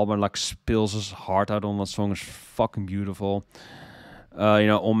Damon Albarn like spills his heart out on that song is fucking beautiful. You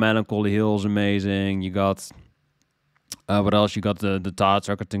know, On Melancholy Hill is amazing. You got what else? You got the Tats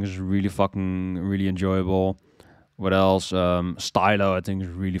I think is really enjoyable. What else? Stylo, I think is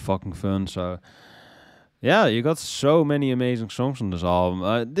really fucking fun. So yeah, you got so many amazing songs on this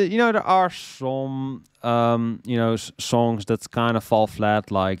album. You know, there are some you know, songs that kind of fall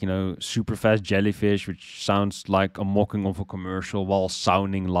flat, like, you know, Super Fast Jellyfish, which sounds like a mocking of a commercial while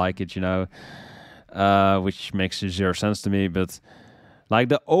sounding like it, you know, which makes zero sense to me. But like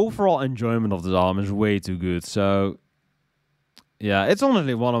the overall enjoyment of this album is way too good. So yeah, it's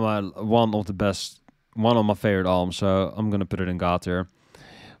honestly one of my favorite albums. So I'm gonna put it in God tier.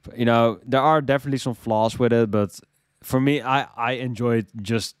 You know, there are definitely some flaws with it, but for me, I enjoy it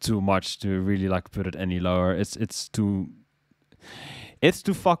just too much to really like put it any lower. It's too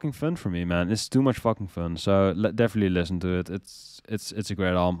fucking fun for me, man. It's too much fucking fun. So definitely listen to it. It's a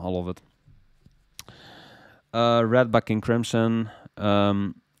great album. I love it. Red by King Crimson.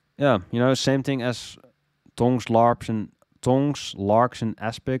 Yeah, you know, same thing as Tongs, Larks, and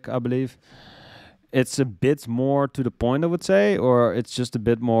Aspic, I believe. It's a bit more to the point, I would say, or it's just a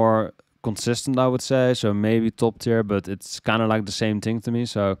bit more consistent, I would say. So maybe top tier, but it's kind of like the same thing to me.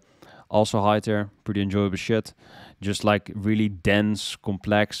 So also high tier, pretty enjoyable shit. Just like really dense,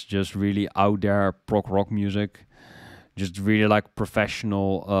 complex, just really out there prog rock music. Just really like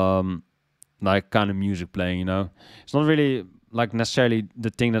professional, like kind of music playing, you know. It's not really like necessarily the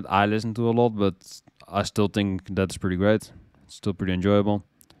thing that I listen to a lot, but I still think that's pretty great. It's still pretty enjoyable.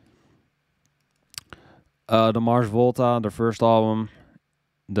 The Mars Volta, their first album,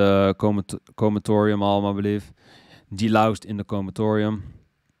 the Comatorium album, I believe. Deloused in the Comatorium.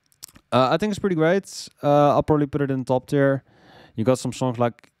 I think it's pretty great. I'll probably put it in top tier. You got some songs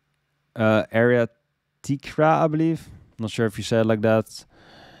like Area Tikra, I believe. Not sure if you say it like that.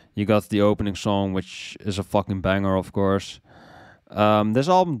 You got the opening song, which is a fucking banger, of course. This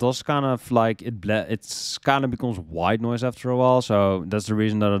album does kind of like it's kind of becomes white noise after a while, so that's the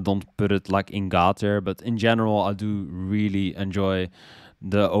reason that I don't put it like in God tier. But in general, I do really enjoy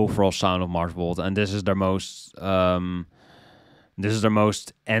the overall sound of Mars Volta, and this is their most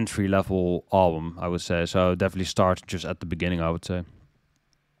entry level album, I would say. So definitely start just at the beginning, I would say.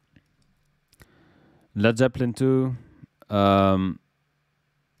 Led Zeppelin 2,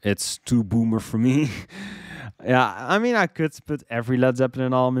 it's too boomer for me. Yeah, I mean, I could put every Led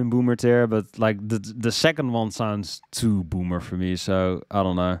Zeppelin album in boomer tier, but like the second one sounds too boomer for me. So I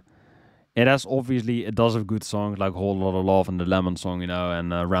don't know. It does have good songs like Whole Lot of Love and the Lemon Song, you know,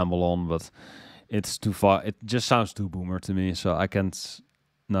 and Ramble On, but it's too far. It just sounds too boomer to me. So I can't.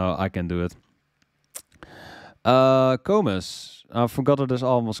 No, I can't do it. Comus. I forgot what this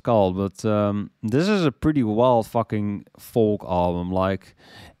album was called, but this is a pretty wild fucking folk album, like,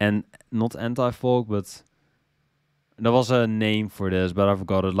 and not anti-folk, but there was a name for this, but I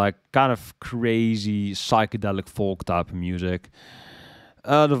forgot it. Like kind of crazy psychedelic folk type of music.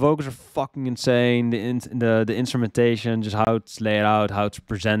 The vocals are fucking insane. The instrumentation, just how it's laid out, how it's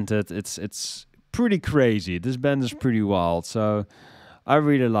presented, it's pretty crazy. This band is pretty wild, so I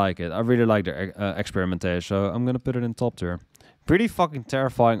really like it. I really like their experimentation, so I'm gonna put it in top tier. Pretty fucking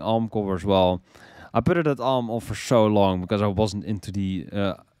terrifying album cover as well. I put it at album on for so long because I wasn't into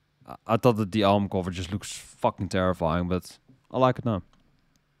the. I thought that the album cover just looks fucking terrifying, but I like it now.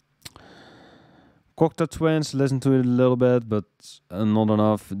 Cocteau Twins, listened to it a little bit, but not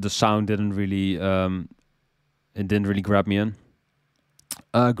enough. The sound didn't really, it didn't really grab me in.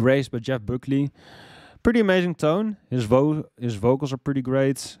 Grace by Jeff Buckley. Pretty amazing tone. His vocals are pretty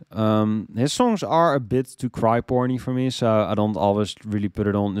great. His songs are a bit too cry porny for me, so I don't always really put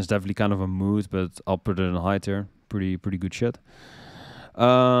it on. It's definitely kind of a mood, but I'll put it in high tier. Pretty good shit.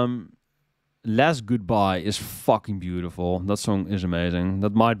 Last Goodbye is fucking beautiful. That song is amazing.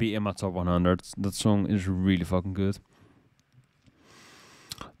 That might be in my top 100. That song is really fucking good.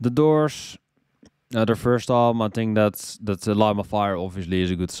 The Doors, their first album, I think that's Light My Fire obviously is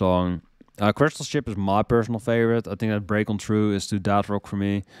a good song. Crystal Ship is my personal favorite. I think that Break On Through is too dad rock for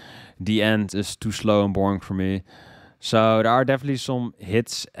me. The End is too slow and boring for me. So there are definitely some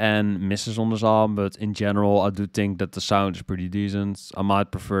hits and misses on this album, but in general, I do think that the sound is pretty decent. I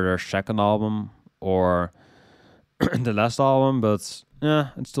might prefer their second album or the last album, but yeah,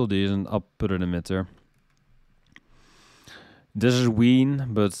 it's still decent. I'll put it in mid tier. This is Ween,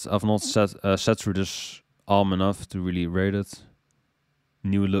 but I've not sat through this album enough to really rate it.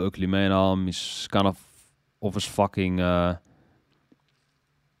 New Ugly Mane album is kind of his fucking kind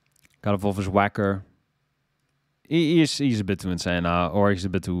of his whacker. He's a bit too insane now, or he's a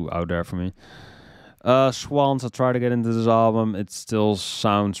bit too out there for me. Swans, I tried to get into this album. It still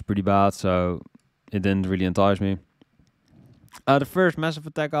sounds pretty bad, so it didn't really entice me. The first Massive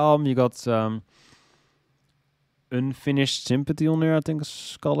Attack album, you got Unfinished Sympathy on there, I think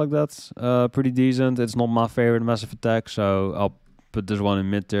it's called like that. Pretty decent. It's not my favorite Massive Attack, so I'll put this one in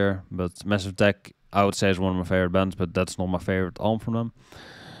mid tier. But Massive Attack, I would say, is one of my favorite bands, but that's not my favorite album from them.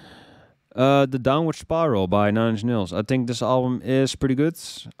 The Downward Spiral by 9 Inch Nails. I think this album is pretty good.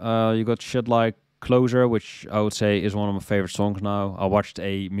 You got shit like Closer, which I would say is one of my favorite songs now. I watched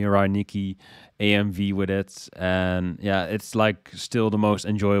a Mirai Nikki AMV with it, and yeah, it's like still the most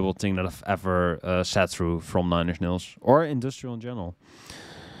enjoyable thing that I've ever sat through from 9 Inch Nails or industrial in general.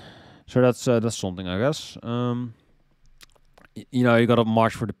 So that's something, I guess. You know, you got a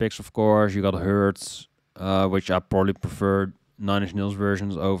March for the Pigs, of course. You got Hurt, which I probably prefer 9 Inch Nails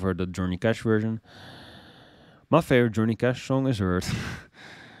versions over the Johnny Cash version. My favorite Johnny Cash song is Hurt.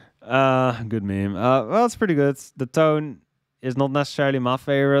 Good meme. Well, it's pretty good. The tone is not necessarily my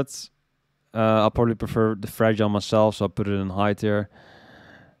favorite. I'll probably prefer the Fragile myself, so I'll put it in high tier.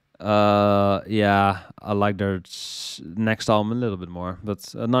 Yeah, I like their next album a little bit more,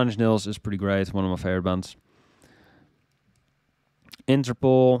 but 9 Inch Nails is pretty great. One of my favorite bands.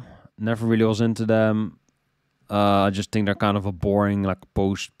 Interpol, never really was into them. I just think they're kind of a boring, like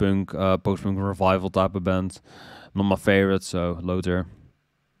post-punk revival type of band. Not my favorite, so low tier.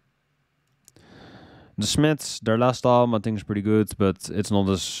 The Smiths, their last album, I think is pretty good, but it's not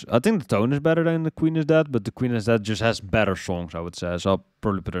as... I think the tone is better than The Queen Is Dead, but The Queen Is Dead just has better songs, I would say, so I'll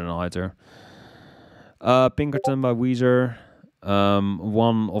probably put it in a high tier. Pinkerton by Weezer,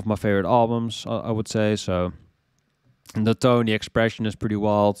 one of my favorite albums, I would say, so... The tone, the expression is pretty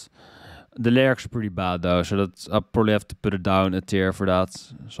wild. The lyrics are pretty bad, though, so I'll probably have to put it down a tier for that,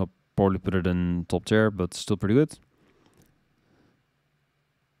 so I'll probably put it in top tier, but still pretty good.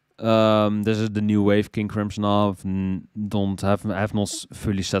 This is the new wave King Crimson album. I have not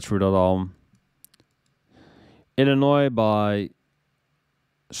fully sat through that album. Illinois by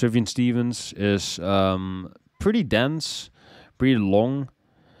Sufjan Stevens is pretty dense, pretty long,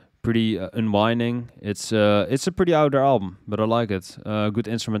 pretty unwinding. It's a pretty out there album, but I like it. Good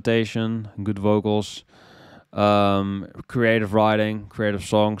instrumentation, good vocals, creative writing, creative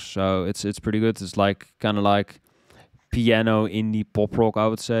songs. So it's pretty good. It's like kind of like piano indie pop rock, I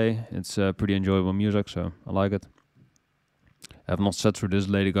would say. It's pretty enjoyable music, so I like it. I have not sat through this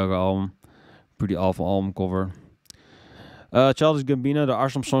Lady Gaga album. Pretty awful album cover. Childish Gambino, there are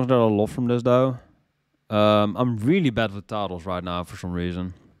some songs that I love from this though. I'm really bad with titles right now for some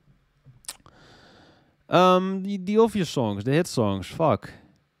reason. The obvious songs, the hit songs, fuck.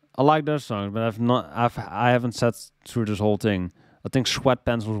 I like those songs, but I haven't sat through this whole thing. I think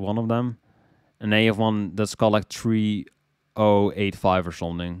Sweatpants was one of them. And they have one that's called like 3085 or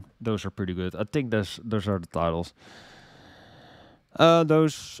something. Those are pretty good. I think those are the titles. I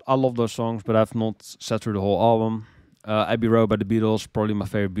love those songs, but I've not sat through the whole album. Abbey Road by the Beatles, probably my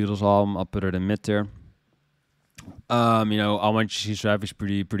favorite Beatles album. I'll put it in mid tier. You know, I Want You to See Savage is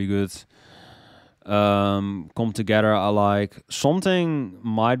pretty good. Come Together, I like. Something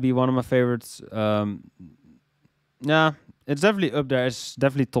might be one of my favorites. Yeah. It's definitely up there. It's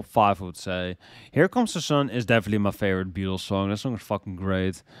definitely top 5, I would say. Here Comes the Sun is definitely my favorite Beatles song. That song is fucking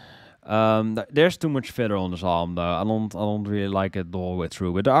great. There's too much filler on this album, though. I don't really like it the whole way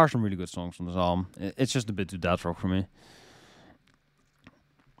through. But there are some really good songs on this album. It's just a bit too dad rock for me.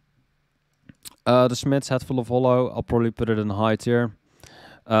 The Smiths Head Full of Hollow. I'll probably put it in high tier.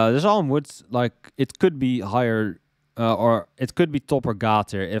 This album would like it could be higher, or it could be top or god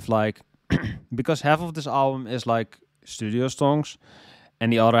tier if like because half of this album is like studio songs,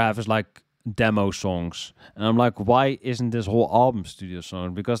 and the other half is like demo songs. And I'm like, why isn't this whole album studio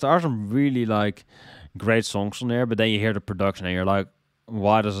songs? Because there are some really like great songs on there, but then you hear the production and you're like,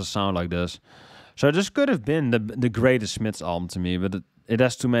 why does it sound like this? So this could have been the greatest Smiths album to me, but it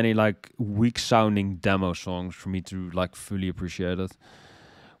has too many like weak sounding demo songs for me to like fully appreciate it,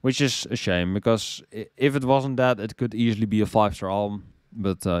 which is a shame because if it wasn't that, it could easily be a 5-star album.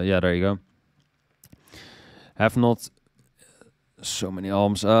 But yeah, there you go. Have not so many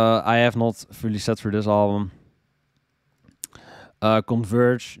albums. I have not fully set for this album.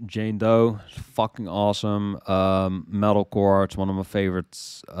 Converge, Jane Doe, fucking awesome. Metalcore, it's one of my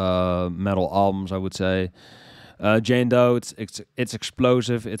favorites metal albums, I would say. Jane Doe, it's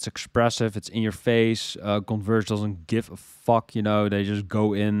explosive, it's expressive, it's in your face. Converge doesn't give a fuck, you know. They just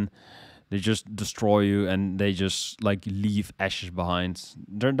go in, they just destroy you, and they just like leave ashes behind.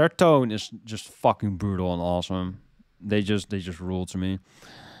 Their tone is just fucking brutal and awesome. They just rule to me.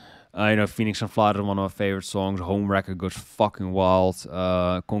 You know, Phoenix and Flight is one of my favorite songs. Home Record goes fucking wild.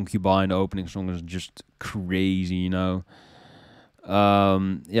 Concubine, the opening song, is just crazy, you know.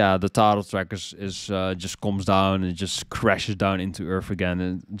 Yeah, the title track is just comes down and just crashes down into earth again.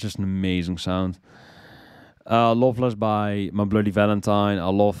 And just an amazing sound. Loveless by My Bloody Valentine. I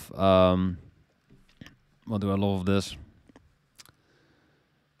love, what do I love of this?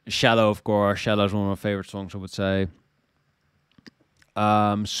 Shallow, of course. Shallow is one of my favorite songs, I would say.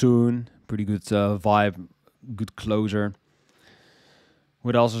 Soon, pretty good vibe, good closer.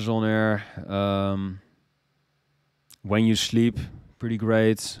 What else is on there? When You Sleep, pretty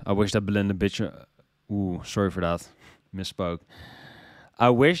great. I wish that Belinda Butcher. Ooh, sorry for that, misspoke. I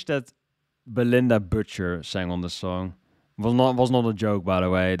wish that Belinda Butcher sang on this song. Was not a joke, by the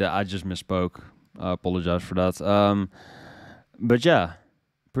way. That I just misspoke. I apologize for that. But yeah.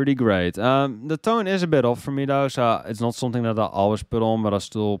 Pretty great. The tone is a bit off for me though, so it's not something that I always put on, but I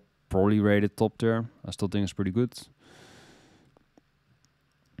still probably rate it top tier. I still think it's pretty good.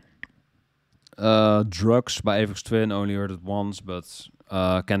 Drugs by Avex Twin, only heard it once, but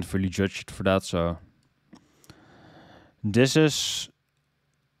can't fully judge it for that, so. This is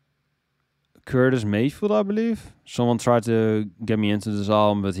Curtis Mayfield, I believe. Someone tried to get me into this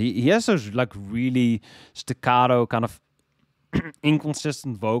album, but he has those like really staccato kind of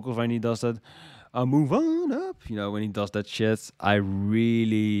inconsistent vocals when he does that. I move on up, you know, when he does that shit. I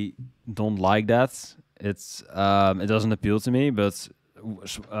really don't like that. It doesn't appeal to me, but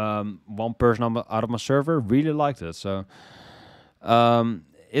one person out of my server really liked it. So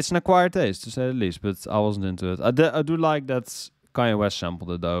it's an acquired taste, to say the least, but I wasn't into it. I do like that Kanye West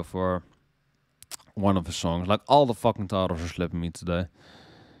sampled it though for one of his songs. Like all the fucking titles are slipping me today.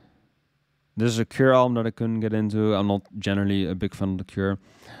 This is a Cure album that I couldn't get into. I'm not generally a big fan of The Cure.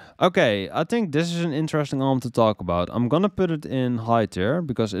 Okay, I think this is an interesting album to talk about. I'm gonna put it in high tier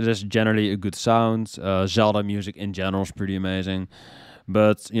because it is generally a good sound. Zelda music in general is pretty amazing.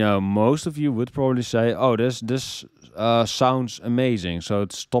 But, you know, most of you would probably say, oh, this sounds amazing. So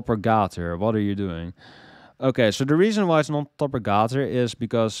it's top or god tier. What are you doing? Okay, so the reason why it's not top or god tier is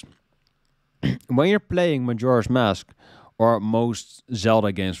because when you're playing Majora's Mask, or most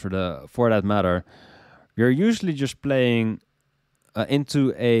Zelda games for that matter, you're usually just playing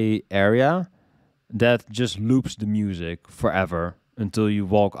into a area that just loops the music forever until you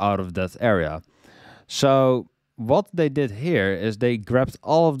walk out of that area. So what they did here is they grabbed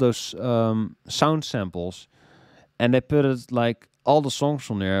all of those sound samples and they put it like all the songs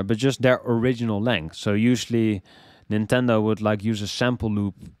on there, but just their original length. So usually Nintendo would like use a sample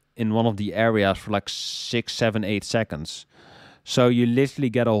loop in one of the areas for like 6, 7, 8 seconds. So you literally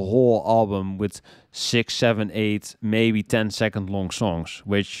get a whole album with 6, 7, 8, maybe 10-second long songs,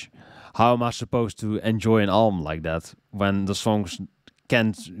 which how am I supposed to enjoy an album like that when the songs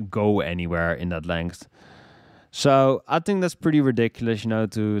can't go anywhere in that length? So I think that's pretty ridiculous, you know,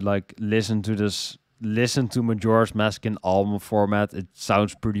 to like listen to Majora's Mask in album format. It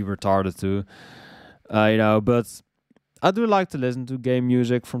sounds pretty retarded too, you know, but I do like to listen to game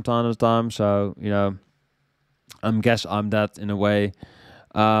music from time to time, so, you know, guess I'm that in a way.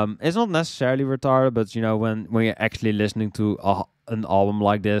 It's not necessarily retarded, but you know, when you're actually listening to an album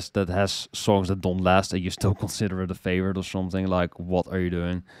like this that has songs that don't last and you still consider it a favorite or something, like, what are you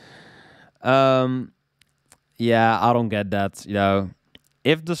doing? Yeah, I don't get that. You know,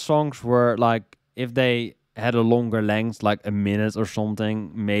 if the songs were like, if they had a longer length, like a minute or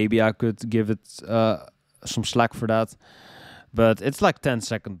something, maybe I could give it some slack for that. But it's like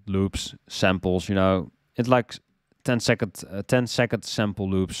 10-second loops, samples, you know. It's like 10-second sample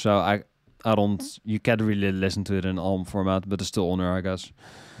loops. So I don't, you can't really listen to it in album format, but it's still on there, I guess.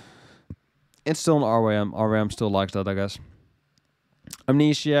 It's still on RWM. RWM still likes that, I guess.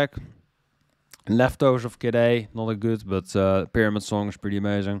 Amnesiac, Leftovers of Kid A, not a good, but Pyramid Song is pretty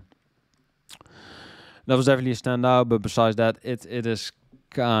amazing. That was definitely a standout, but besides that, it is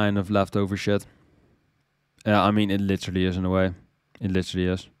kind of leftover shit. Yeah, I mean, it literally is in a way. It literally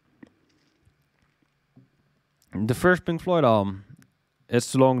is. The first Pink Floyd album,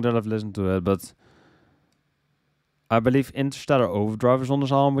 it's too long that I've listened to it, but I believe Interstellar Overdrive is on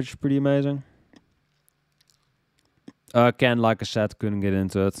this album, which is pretty amazing. Ken, like I said, couldn't get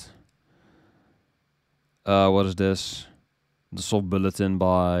into it. What is this? The Soft Bulletin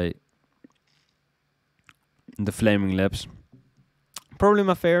by The Flaming Lips. Probably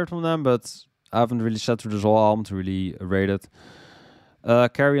my favorite from them, but I haven't really sat through this whole album to really rate it.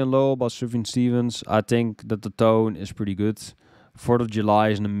 Carrie and Lowell by Sufjan Stevens. I think that the tone is pretty good. 4th of July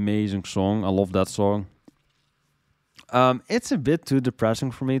is an amazing song. I love that song. It's a bit too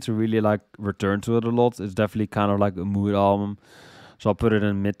depressing for me to really like return to it a lot. It's definitely kind of like a mood album. So I'll put it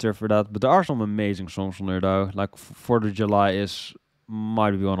in mid-tier for that. But there are some amazing songs on there though. Like 4th of July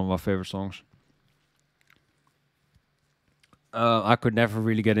might be one of my favorite songs. I could never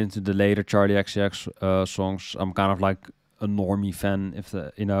really get into the later Charlie XCX songs. I'm kind of like a normie fan, if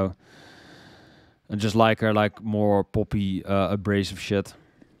the, you know, I just like her like more poppy, abrasive shit.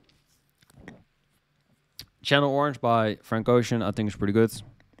 Channel Orange by Frank Ocean, I think it's pretty good.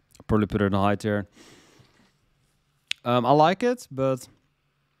 I'll probably put it in a high tier. I like it, but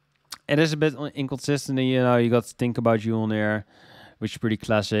it is a bit inconsistent. You know, you got to Think About You on there, which is pretty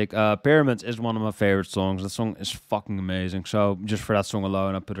classic. Pyramids is one of my favorite songs. That song is fucking amazing. So just for that song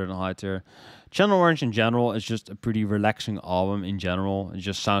alone, I put it in a high tier. Channel Orange in general is just a pretty relaxing album in general. It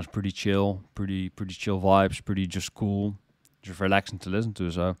just sounds pretty chill, pretty chill vibes, pretty just cool, just relaxing to listen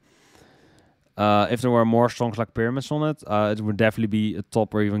to. So if there were more songs like Pyramids on it, it would definitely be a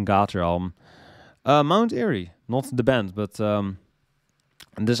top or even Gator album. Mount Eerie, not the band, but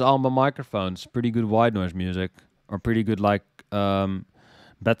this album by Microphones, pretty good white noise music, or pretty good like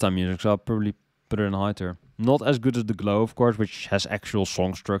bedtime music, so I'll probably put it in high tier. Not as good as The Glow, of course, which has actual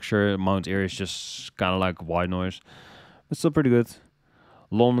song structure. Mount Eerie is just kind of like white noise, but still pretty good.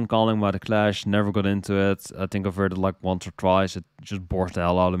 London Calling by The Clash, never got into it. I think I've heard it like once or twice. It just bores the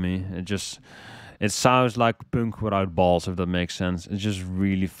hell out of me. It sounds like punk without balls, if that makes sense. It's just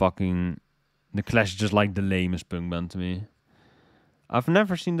really fucking... The Clash is just like the lamest punk band to me. I've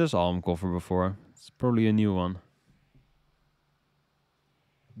never seen this album cover before. It's probably a new one.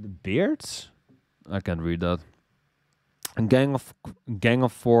 The Beards? I can't read that. A gang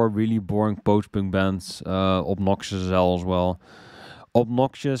of four really boring post-punk bands. Obnoxious as well.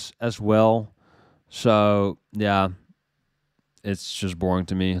 Obnoxious as well. So, yeah. It's just boring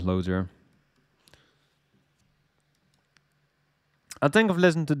to me. Loader. I think I've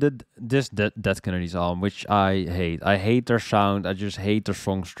listened to this Dead Kennedys album, which I hate. I hate their sound. I just hate their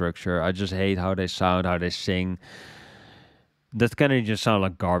song structure. I just hate how they sound, how they sing. Dead Kennedy just sound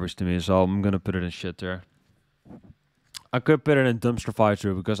like garbage to me, so I'm gonna put it in shit there. I could put it in dumpster fire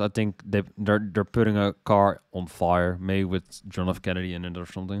too, because I think they're putting a car on fire, maybe with John F. Kennedy in it or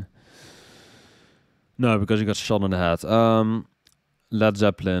something. No, because he got shot in the head. Led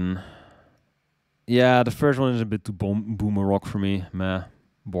Zeppelin. Yeah, the first one is a bit too boomer rock for me. Meh,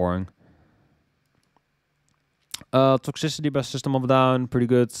 boring. Toxicity by System of a Down, pretty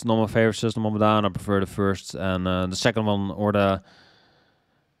good. Not my favorite System of a Down. I prefer the first and the second one, or the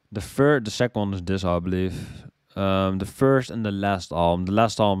second one is this, I believe. The first and the last album. The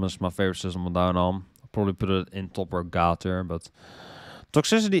last album is my favorite System of a Down album. I'll probably put it in top or Gator, but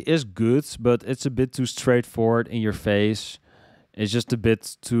Toxicity is good, but it's a bit too straightforward in your face. It's just a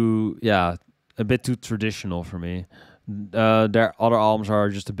bit too, a bit too traditional for me. Their other albums are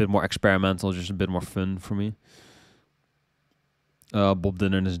just a bit more experimental, just a bit more fun for me. Bob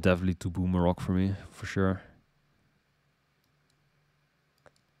Dylan is definitely too boomer rock for me, for sure.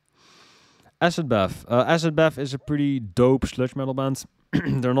 Acid Bath. Acid Bath is a pretty dope sludge metal band.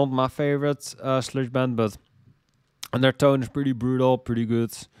 They're not my favorite sludge band, but and their tone is pretty brutal, pretty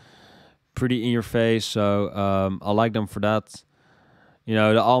good, pretty in your face. So I like them for that. You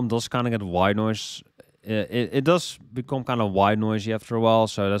know, the album does kind of get white noise. It does become kind of white noisy after a while,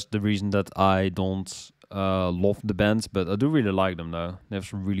 so that's the reason that I don't love the band, but I do really like them though. They have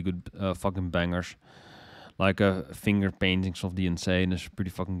some really good fucking bangers. Like Finger Paintings of the Insane is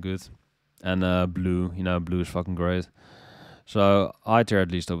pretty fucking good. And Blue, Blue is fucking great. So I tier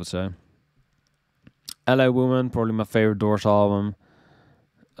at least, I would say. LA Woman, probably my favorite Doors album.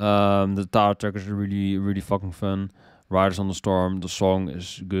 The title track is really, really fucking fun. Riders on the Storm, the song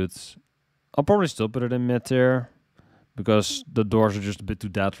is good. I'll probably still put it in mid tier because the Doors are just a bit too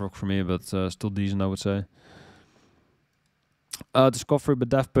dead rock for me, but still decent, I would say. Discovery by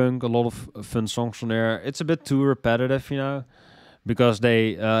Daft Punk, a lot of fun songs on there. It's a bit too repetitive, because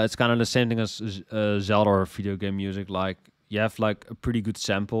it's kind of the same thing as Zelda or video game music. Like you have like a pretty good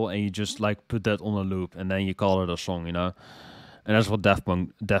sample and you just like put that on a loop and then you call it a song. And that's what Daft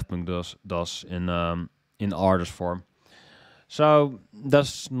Punk does in artist form. So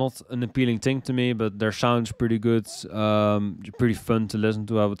that's not an appealing thing to me, but their sound's pretty good, pretty fun to listen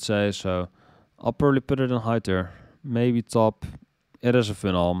to, I would say. So I'll probably put it in high tier, maybe top. It is a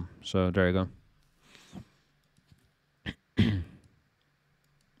fun album, so there you go.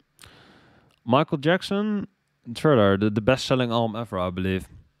 Michael Jackson, Thriller, the best-selling album ever, I believe.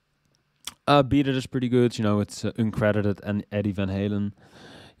 Beat It is pretty good, it's uncredited and Eddie Van Halen.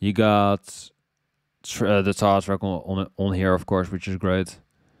 You got the title track on here, of course, which is great.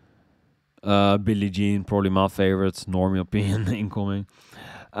 Billie Jean, probably my favorite. Normie opinion incoming.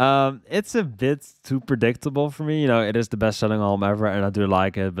 It's a bit too predictable for me. It is the best-selling album ever, and I do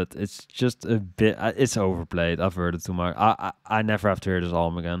like it, but it's just a bit. It's overplayed. I've heard it too much. I never have to hear this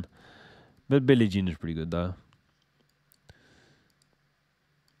album again. But Billie Jean is pretty good though.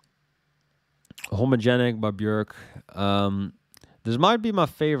 Homogenic by Björk. This might be my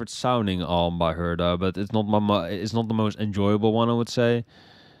favorite sounding album by her though, but it's not it's not the most enjoyable one, I would say,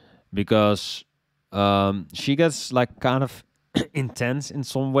 because she gets like kind of intense in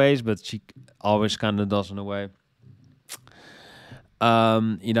some ways, but she always kind of does in a way.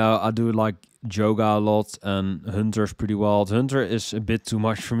 I do like Joga a lot and Hunter's pretty wild. Hunter is a bit too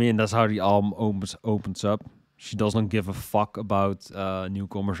much for me, and that's how the album opens up. She doesn't give a fuck about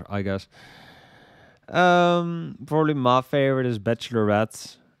newcomers, I guess. Probably my favorite is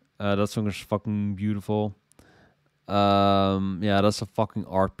Bachelorette. That song is fucking beautiful. Yeah, that's a fucking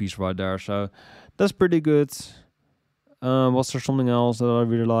art piece right there. So that's pretty good. Was there something else that I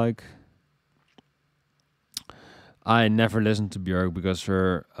really like? I never listened to Björk because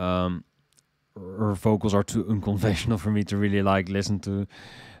her vocals are too unconventional for me to really like listen to,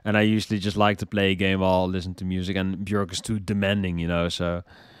 and I usually just like to play a game while I listen to music. And Björk is too demanding, so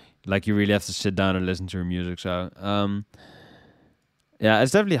like you really have to sit down and listen to her music. So yeah,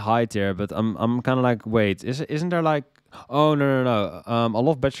 it's definitely high tier, but I'm kind of like, wait, isn't there like, oh no. I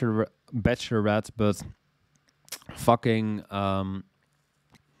love Bachelorette, but fucking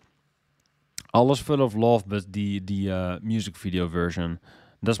All is Full of Love, but the music video version.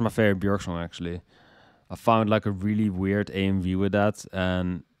 That's my favorite Björk song, actually. I found like a really weird AMV with that,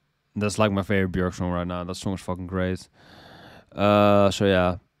 and that's like my favorite Björk song right now. That song is fucking great. So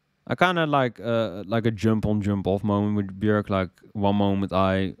yeah, I kind of like a jump on, jump off moment with Björk. Like one moment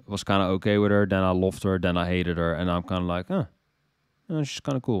I was kind of okay with her, then I loved her, then I hated her, and I'm kind of like, she's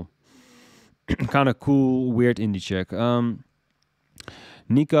kind of cool. Kind of cool, weird indie chick.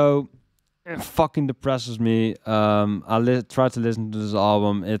 Nico, it fucking depresses me. I try to listen to this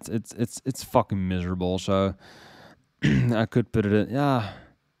album. It's fucking miserable. So I could put it in. Yeah,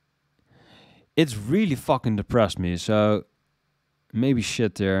 it's really fucking depressed me. So maybe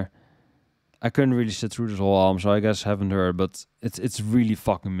shit there. I couldn't really sit through this whole album, so I guess haven't heard. But it's really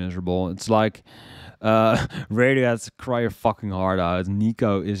fucking miserable. It's like Radiohead cry your fucking heart out.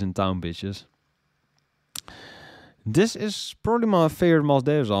 Nico is in town, bitches. This is probably my favorite Miles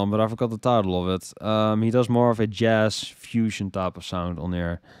Davis album, but I forgot the title of it. He does more of a jazz fusion type of sound on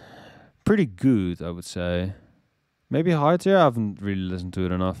there. Pretty good, I would say. Maybe high tier? I haven't really listened to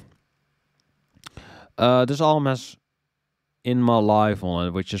it enough. This album has In My Life on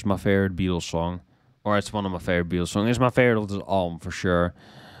it, which is my favorite Beatles song. Or it's one of my favorite Beatles songs. It's my favorite of this album, for sure.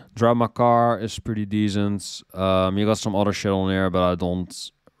 Drive My Car is pretty decent. You got some other shit on there, but I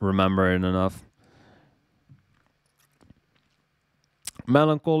don't remember it enough.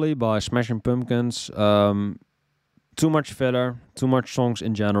 Melancholy by Smashing Pumpkins. Too much filler, too much songs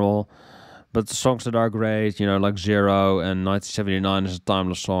in general. But the songs that are great, like Zero and 1979 is a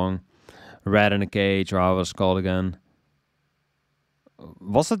timeless song. Rat in a Cage, or how it was called again.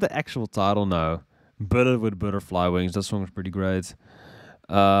 Was it the actual title? No. Butter with Butterfly Wings. That song is pretty great.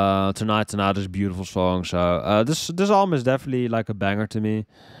 Tonight is a beautiful song. So this album is definitely like a banger to me.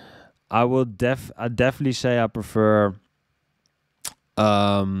 I definitely say I prefer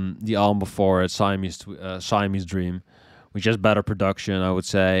the album before it, Siamese Dream, which has better production, I would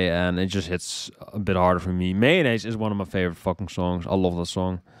say, and it just hits a bit harder for me. Mayonnaise is one of my favorite fucking songs. I love that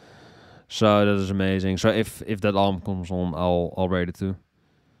song. So that is amazing. So if that album comes on, I'll rate it too.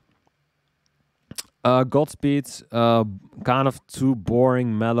 Godspeed, kind of too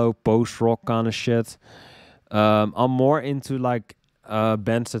boring, mellow post rock kind of shit. I'm more into like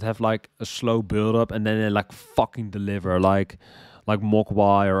bands that have like a slow build up and then they like fucking deliver, like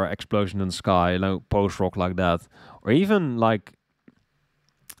Mogwai or Explosion in the Sky, like post rock like that, or even like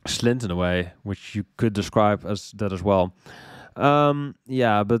Slint in a way, which you could describe as that as well.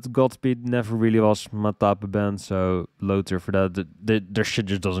 Yeah, but Godspeed never really was my type of band, so low tier for that. Their shit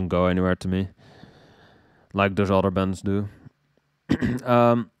just doesn't go anywhere to me, like those other bands do.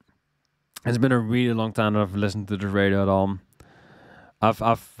 um, it's been a really long time that I've listened to this radio album. I've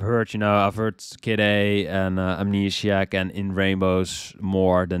heard, I've heard Kid A and Amnesiac and In Rainbows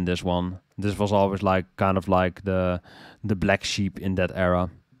more than this one. This was always like kind of like the black sheep in that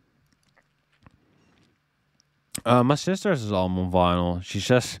era. My sister has this album on vinyl. She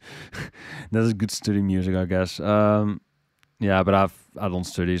says that is good study music, I guess. Yeah, but I don't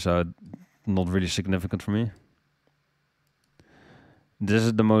study, so not really significant for me. This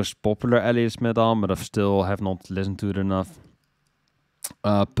is the most popular Elliott Smith album, but I still have not listened to it enough.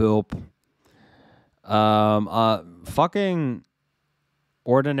 Pulp. Fucking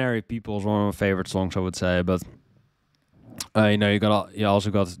Ordinary People is one of my favorite songs, I would say. But you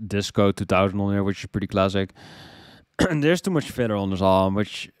also got Disco 2000 on here, which is pretty classic. And there's too much filler on this album,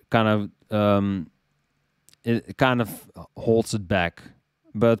 which it kind of holds it back.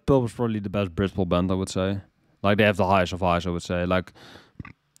 But Pulp is probably the best Britpop band, I would say. Like they have the highest of highs, I would say. Like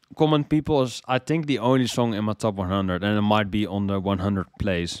Common People is, I think, the only song in my top 100, and it might be on the 100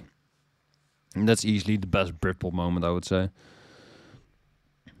 plays. And that's easily the best Britpop moment, I would say.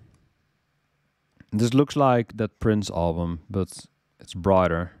 This looks like that Prince album, but it's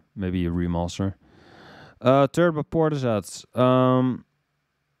brighter. Maybe a remaster. Third by Portishead.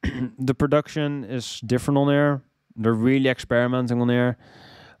 The production is different on there. They're really experimenting on there.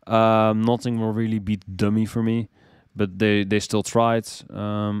 Nothing will really beat Dummy for me, but they still tried.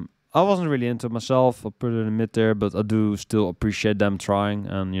 I wasn't really into it myself. I'll put it in mid there, but I do still appreciate them trying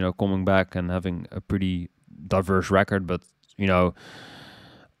and coming back and having a pretty diverse record. But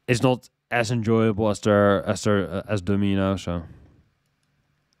it's not as enjoyable as as Dummy, So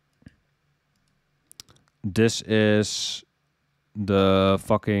this is the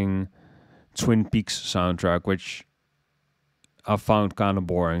fucking Twin Peaks soundtrack, which I found kind of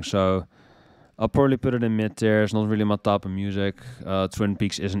boring. So I'll probably put it in mid tier. It's not really my type of music. Twin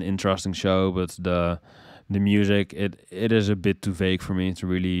Peaks is an interesting show, but the music it is a bit too vague for me to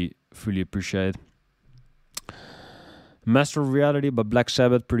really fully appreciate. Master of Reality by Black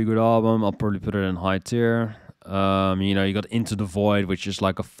Sabbath, pretty good album. I'll probably put it in high tier. You got Into the Void, which is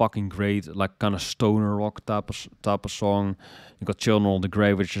like a fucking great, like kind of stoner rock type of song. You got Children of the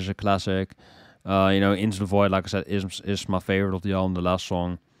Grave, which is a classic. Into the Void, like I said, is my favorite of the album. The last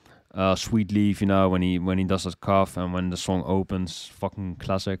song, Sweet Leaf. When he does that cough and when the song opens, fucking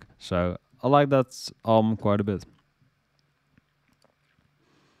classic. So I like that album quite a bit.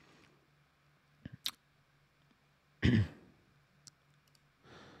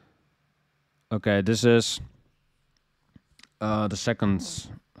 Okay, this is the second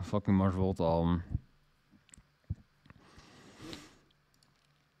fucking Mars Volta album.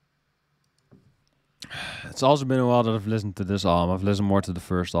 It's also been a while that I've listened to this album. I've listened more to the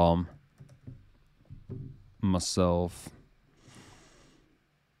first album myself.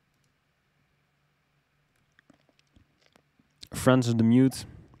 Friends of the Mute,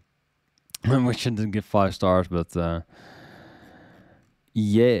 which I didn't give 5 stars, but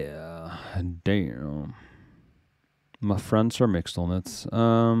yeah, damn. My friends are mixed on it.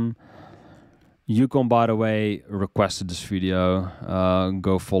 Yukon, by the way, requested this video.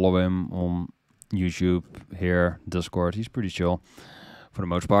 Go follow him on YouTube, here, Discord. He's pretty chill for the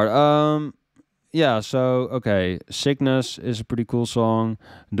most part. Yeah, so, okay. Sickness is a pretty cool song.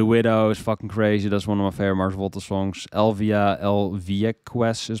 The Widow is fucking crazy. That's one of my favorite Mars Volta songs. Elvia El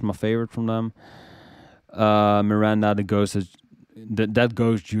Vieques is my favorite from them. Miranda, the Ghost is... That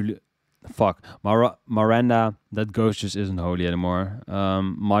Ghost, Julia... Fuck. Miranda, That Ghost just isn't holy anymore.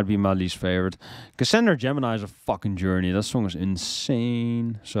 Might be my least favorite. Cassandra Gemini is a fucking journey. That song is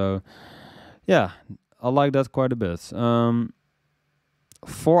insane. So, yeah, I like that quite a bit.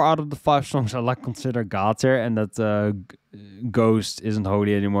 4 out of the 5 songs I like consider God tier, and that Ghost isn't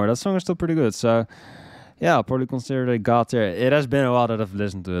holy anymore. That song is still pretty good. So, yeah, I'll probably consider it God tier. It has been a while that I've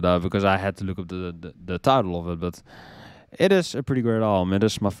listened to it because I had to look up the title of it, but it is a pretty great album. It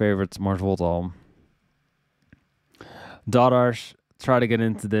is my favorite Mars Volta album. Daughters, try to get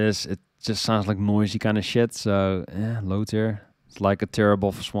into this. It just sounds like noisy kind of shit, so low tier. It's like a tier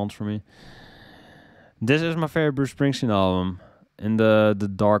above Swans for me. This is my favorite Bruce Springsteen album. in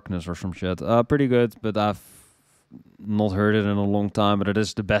the darkness or some shit. Pretty good, but I've not heard it in a long time. But it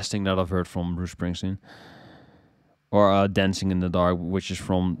is the best thing that I've heard from Bruce Springsteen. Or Dancing in the Dark, which is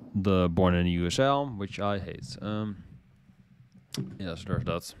from the Born in the USA album, which I hate. Yes, there's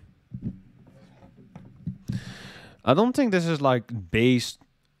that. I don't think this is like based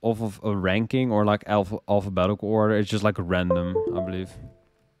off of a ranking or like alphabetical order. It's just like random, I believe.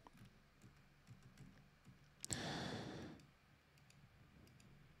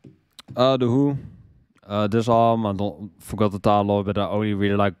 The Who. This album, I don't forgot the title of it, but I only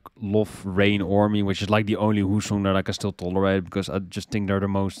really like Love, Rain, or Me, which is like the only Who song that I can still tolerate because I just think they're the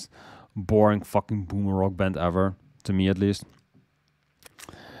most boring fucking boomer rock band ever, to me at least.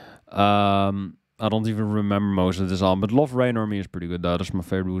 I don't even remember most of this album, but Love, Rain, or Me is pretty good though. That's my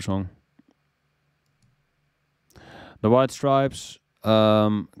favorite Who song. The White Stripes,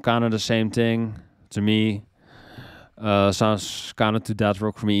 kind of the same thing to me. Sounds kind of too death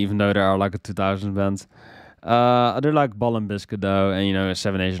rock for me, even though they are like a 2000s band. I do like Ball and Biscuit though, and you know,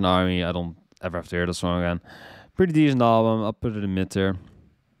 Seven Nation Army. I don't ever have to hear that song again. Pretty decent album. I'll put it in mid tier.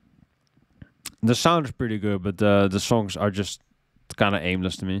 The sound is pretty good, but the songs are just kind of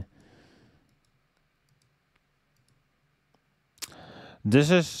aimless to me.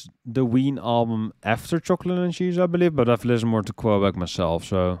 This is the Ween album after Chocolate and Cheese, I believe, but I've listened more to Quebec myself,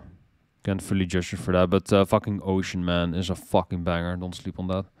 so can't fully judge you for that. But fucking Ocean Man is a fucking banger. Don't sleep on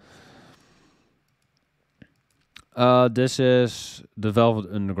that. This is the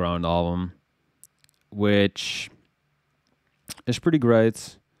Velvet Underground album, which is pretty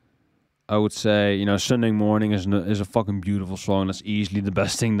great. I would say, you know, Sunday Morning is a fucking beautiful song. That's easily the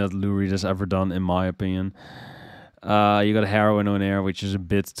best thing that Lou Reed has ever done, in my opinion. You got Heroin on Air, which is a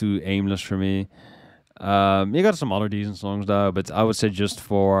bit too aimless for me. You got some other decent songs though, but I would say just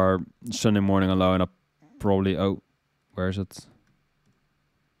for Sunday Morning alone, I'll probably where is it?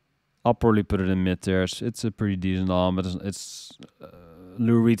 I'll probably put it in mid tier. It's a pretty decent album, but it's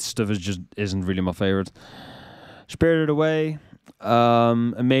Lou Reed's stuff isn't really my favorite. Spirited Away,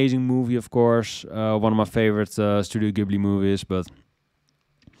 amazing movie, of course. One of my favorite Studio Ghibli movies, but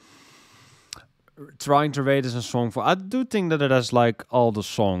trying to rate as a song for, I do think that it has like all the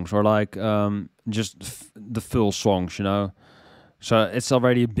songs or like just the full songs, you know. So it's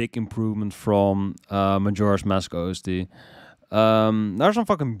already a big improvement from Majora's Mask OST. There's some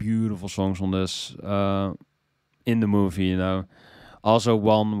fucking beautiful songs on this in the movie, you know. Also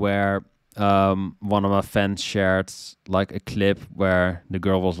one where one of my fans shared like a clip where the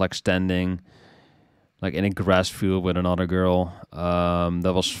girl was like standing like in a grass field with another girl.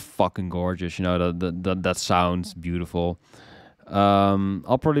 That was fucking gorgeous, you know. That sounds beautiful.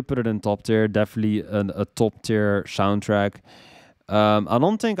 I'll probably put it in top tier. Definitely a top tier soundtrack. I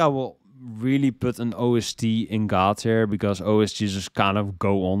don't think I will really put an OST in God tier because OSTs just kind of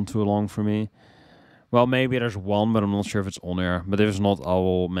go on too long for me. Well, maybe there's one, but I'm not sure if it's on there. But if it's not, I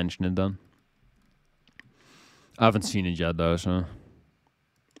will mention it then. I haven't seen it yet though, so.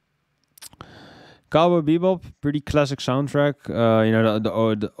 Cowboy Bebop, pretty classic soundtrack. You know,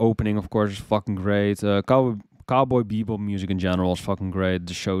 the opening, of course, is fucking great. Cowboy Bebop music in general is fucking great.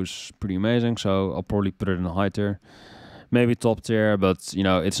 The show's pretty amazing, so I'll probably put it in a high tier. Maybe top tier, but, you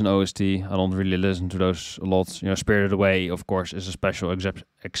know, it's an OST. I don't really listen to those a lot. You know, Spirited Away, of course, is a special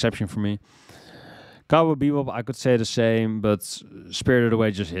exception for me. Cowboy Bebop, I could say the same, but Spirited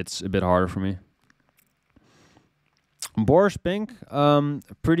Away just hits a bit harder for me. Boris Pink,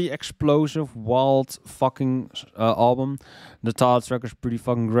 pretty explosive, wild fucking album. The title track is pretty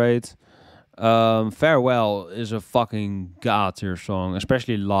fucking great. Farewell is a fucking god tier song,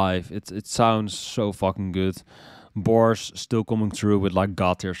 especially live. It sounds so fucking good. Boris still coming through with like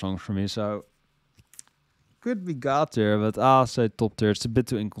god tier songs for me, so could be god tier, but I'll say top tier. It's a bit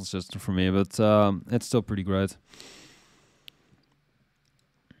too inconsistent for me, but it's still pretty great.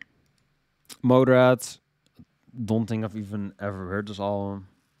 Motorhead. Don't think I've even ever heard this album.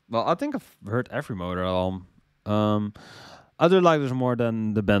 Well, I think I've heard every Motorhead album. I do like this more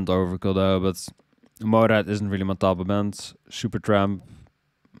than the band Overkill though, but Motorhead isn't really my type of band. Supertramp,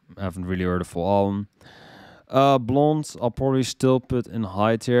 I haven't really heard a full album. Blonde, I'll probably still put in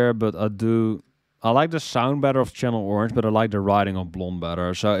high tier, but I like the sound better of Channel Orange, but I like the writing of Blonde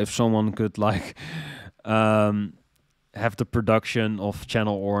better. So if someone could like have the production of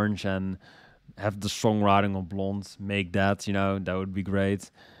Channel Orange and have the songwriting of Blonde, make that, you know, that would be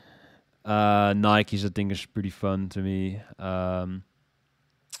great. Nike's, I think, is pretty fun to me.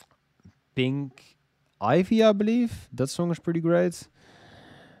 Pink Ivy, I believe. That song is pretty great.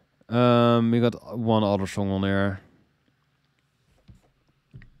 We got one other song on there.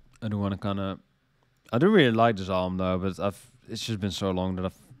 I do want to kind of... I do really like this album though, but it's just been so long that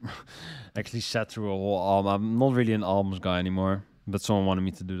I've actually sat through a whole album. I'm not really an albums guy anymore, but someone wanted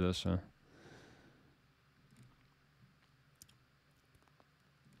me to do this. So.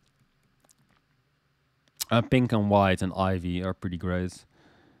 Pink and White and Ivy are pretty great.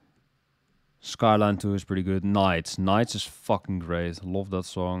 Skyline 2 is pretty good. Nights is fucking great. Love that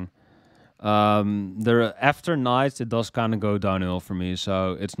song. There after Nights, it does kind of go downhill for me,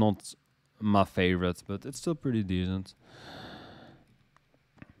 so it's not my favorite, but it's still pretty decent.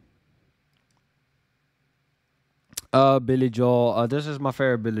 Billy Joel. This is my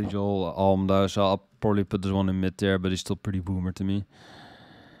favorite Billy Joel album though, so I'll probably put this one in mid tier, but he's still pretty boomer to me.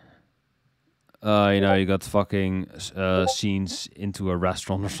 You got fucking scenes into a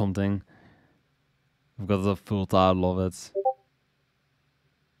restaurant or something. I've got the full title of it.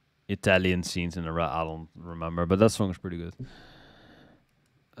 Italian scenes in I don't remember, but that song is pretty good.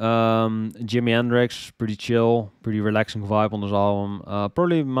 Jimi Hendrix, pretty chill, pretty relaxing vibe on this album.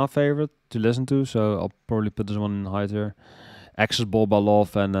 Probably my favorite to listen to, so I'll probably put this one in high tier. Access Ball by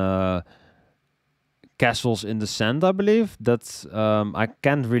Love and Castles in the Sand, I believe. That's I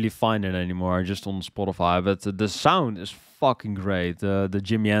can't really find it anymore, just on Spotify. But the sound is fucking great. The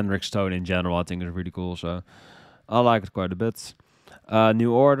Jimi Hendrix tone in general, I think, is really cool. So I like it quite a bit.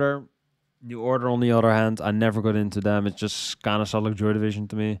 New Order. New Order, on the other hand, I never got into them. It just kind of sounds like Joy Division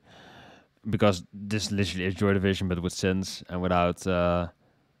to me, because this literally is Joy Division, but with synths and without the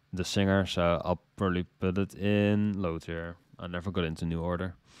singer. So I'll probably put it in low tier. I never got into New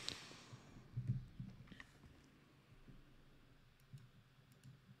Order.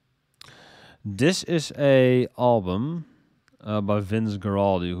 This is a album by Vince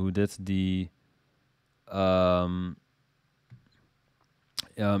Guaraldi, who did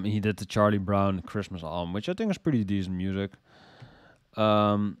he did the Charlie Brown Christmas album, which I think is pretty decent music.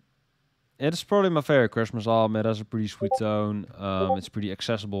 It's probably my favorite Christmas album. It has a pretty sweet tone. It's pretty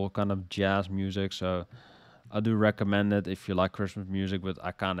accessible, kind of jazz music. So I do recommend it if you like Christmas music, but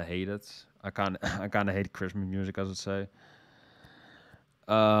I kind of hate it. I kind of hate Christmas music, I would say.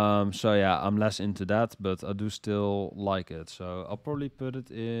 So yeah, I'm less into that, but I do still like it. So I'll probably put it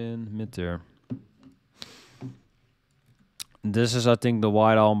in mid tier. This is, I think, the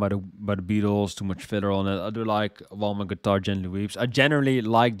White Album by the Beatles. Too much fiddle on it. I do like While My Guitar Gently Weeps. I generally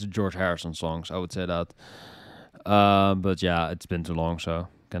like the George Harrison songs. I would say that. But yeah, it's been too long, so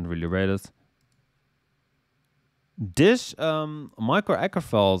can't really rate it. This Michael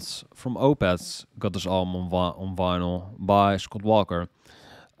Eckerfeld from Opeth got this album on vinyl by Scott Walker.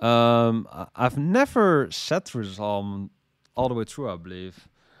 I've never sat through this album all the way through, I believe,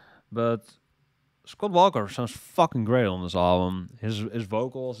 but Scott Walker sounds fucking great on this album. His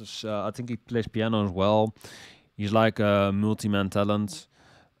vocals, I think he plays piano as well. He's like a multi-man talent.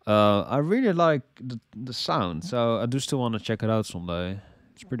 I really like the sound, so I do still want to check it out someday.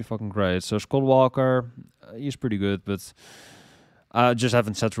 It's pretty fucking great. So Scott Walker, he's pretty good, but I just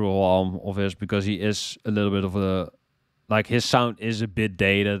haven't sat through a whole album of his because he is a little bit of a... Like, his sound is a bit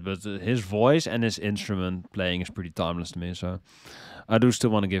dated, but his voice and his instrument playing is pretty timeless to me, so I do still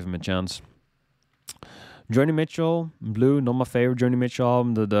want to give him a chance. Joni Mitchell, Blue, not my favorite Joni Mitchell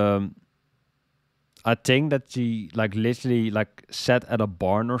album. I think that she literally sat at a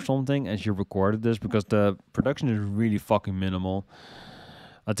barn or something and she recorded this because the production is really fucking minimal.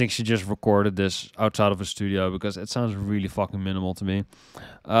 I think she just recorded this outside of a studio because it sounds really fucking minimal to me.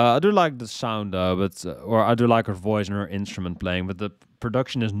 I do like the sound though, or I do like her voice and her instrument playing, but the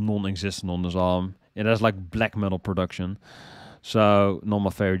production is non-existent on this album. It has black metal production, so not my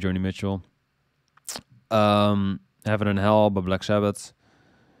favorite Joni Mitchell. Heaven and Hell by Black Sabbath,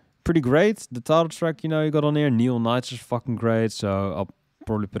 pretty great. The title track, you got on here, Neon Nights, is fucking great, so I'll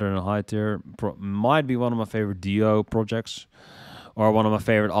probably put it in a high tier. Might be one of my favorite Dio projects, or one of my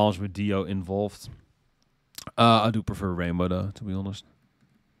favorite albums with Dio involved. I do prefer Rainbow though, to be honest.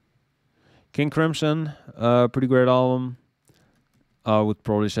 King Crimson, pretty great album. I would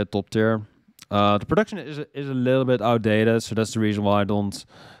probably say top tier. The production is a little bit outdated, so that's the reason why I don't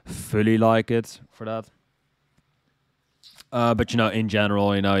fully like it for that. But in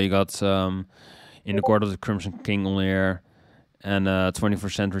general, you got In the Court of the Crimson King on here, and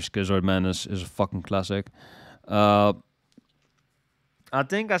 21st Century Schizoid Man is a fucking classic. I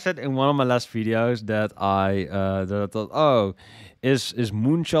think I said in one of my last videos that I thought, oh, is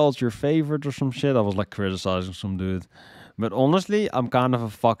Moonchild your favorite or some shit? I was criticizing some dude. But honestly, I'm kind of a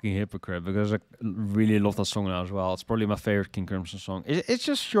fucking hypocrite because I really love that song now as well. It's probably my favorite King Crimson song. It's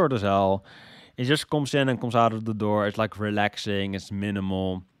just short as hell. It just comes in and comes out of the door. It's relaxing. It's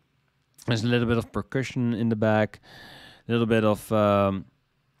minimal. There's a little bit of percussion in the back. A little bit of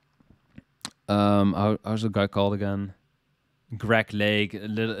How's the guy called again? Greg Lake. A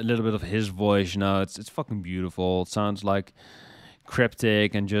little bit of his voice. It's fucking beautiful. It sounds like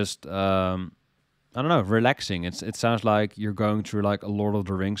cryptic and just I don't know, relaxing. It sounds like you're going through like a Lord of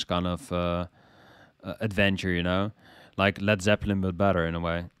the Rings kind of adventure. Like Led Zeppelin but better in a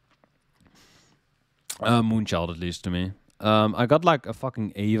way. Moonchild, at least to me. I got like a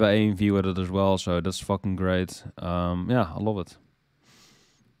fucking Ava AMV with it as well, so that's fucking great. Yeah, I love it.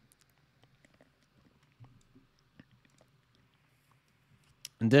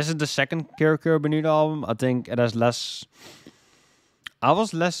 And this is the second Kira Benita album. I think it has less. I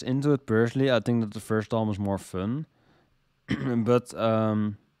was less into it personally. I think that the first album was more fun, but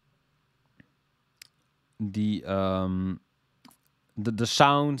the the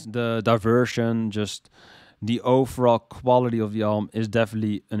sound, the diversion, just the overall quality of the album is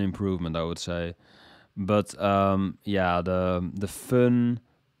definitely an improvement, I would say. But yeah, the fun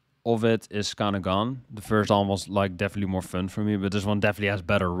of it is kind of gone. The first album was like definitely more fun for me, but this one definitely has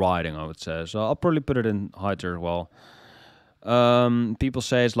better writing, I would say. So I'll probably put it in high tier as well. People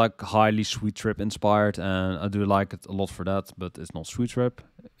say it's like highly Sweet Trip inspired, and I do like it a lot for that. But it's not Sweet Trip.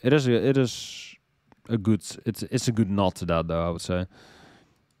 It is a good. It's a good nod to that, though. I would say.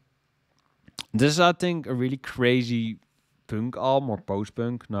 This is, I think, a really crazy punk album or post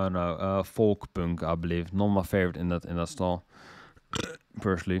punk. No, folk punk, I believe. Not my favorite in that style,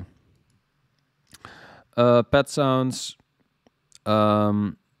 personally. Pet Sounds.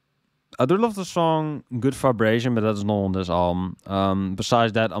 Um, I do love the song "Good Vibration," but that's not on this album.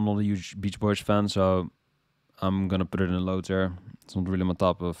 Besides that, I'm not a huge Beach Boys fan, so I'm gonna put it in low tier. It's not really my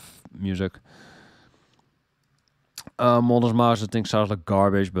type of music. Modest Mouse, I think, sounds like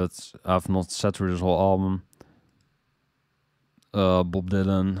garbage, but I've not sat through this whole album. Bob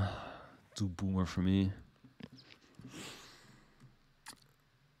Dylan, too boomer for me.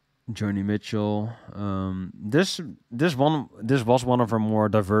 Joni Mitchell. This was one of her more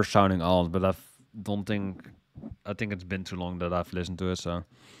diverse sounding albums, but don't think I think it's been too long that I've listened to it. So,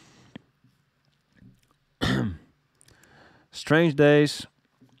 Strange Days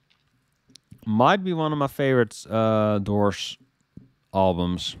might be one of my favorite Doors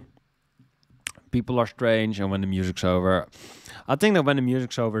albums. People Are Strange and When the Music's Over. I think that When the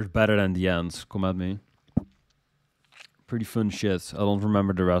Music's Over is better than the end. Come at me. Pretty fun shit. I don't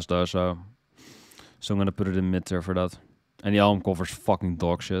remember the rest though, so I'm gonna put it in mid tier for that. And the album cover's fucking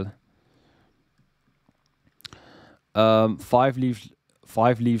dog shit. Five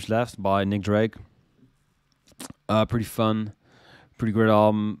Leaves Left by Nick Drake. Pretty fun, pretty great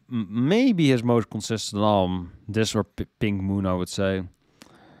album. Maybe his most consistent album. This or Pink Moon, I would say.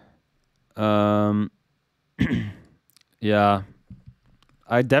 Yeah,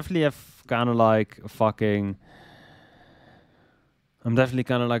 I definitely have kind of like a fucking. I'm definitely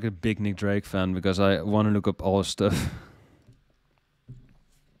kind of like a big Nick Drake fan because I want to look up all his stuff.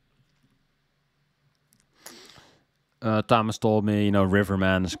 Thomas told me,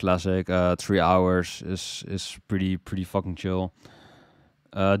 Riverman is classic. 3 hours is pretty fucking chill.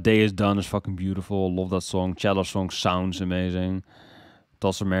 Day is Done is fucking beautiful. Love that song. Cello song sounds amazing.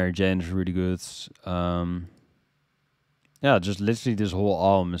 Toss of Mary Jane is really good. Yeah, just literally this whole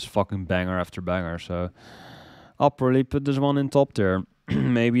album is fucking banger after banger. So I'll probably put this one in top tier.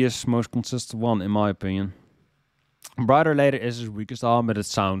 Maybe his most consistent one, in my opinion. Brighter Later is his weakest album, but it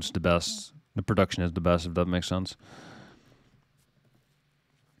sounds the best. The production is the best, if that makes sense.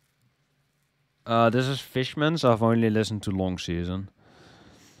 This is Fishman's. I've only listened to Long Season.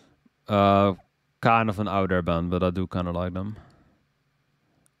 Kind of an out there band, but I do kind of like them.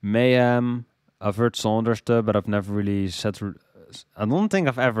 Mayhem. I've heard Saunders stuff, but I've never really sat through. I don't think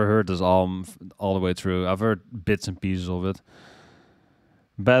I've ever heard this album all the way through. I've heard bits and pieces of it.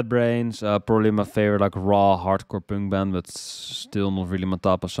 Bad Brains, probably my favorite, like raw hardcore punk band, but still not really my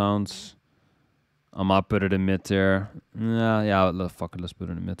type of sounds. I might put it in mid tier. Yeah, fuck it, let's put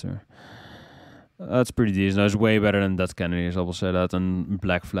it in mid tier. That's pretty decent. It's way better than Dead Kennedys, I will say that, and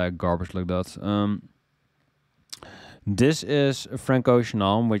Black Flag, garbage like that. This is a Frank Ocean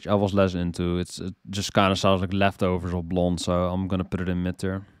album, which I was less into. It just kind of sounds like leftovers of Blonde, so I'm gonna put it in mid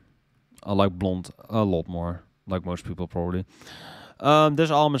tier. I like Blonde a lot more, like most people probably. This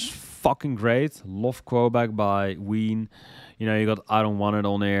album is fucking great. Love Quoback by Ween. You got I Don't Want It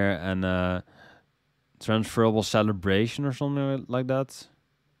on here and Transferable Celebration or something like that.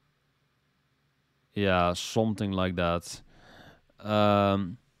 Yeah, something like that.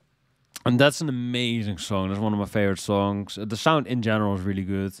 And that's an amazing song. That's one of my favorite songs. The sound in general is really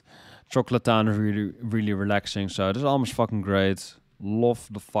good. Chocolate Town is really, really relaxing. So this album is fucking great. Love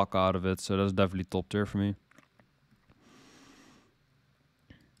the fuck out of it. So that's definitely top tier for me.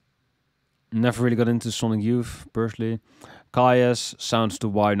 Never really got into Sonic Youth personally. Kaius sounds too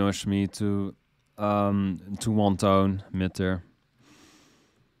white noise for me, too one tone, mid tier.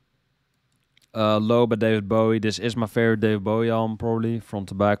 Low by David Bowie. This is my favorite David Bowie album, probably front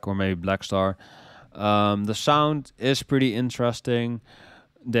to back, or maybe Black Star. The sound is pretty interesting.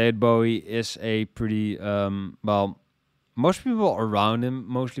 David Bowie is a pretty well. Most people around him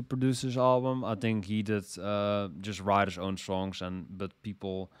mostly produce this album. I think he did just write his own songs, but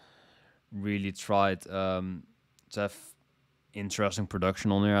people really tried to have interesting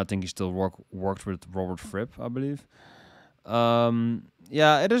production on there. I think he still worked with Robert Fripp, I believe.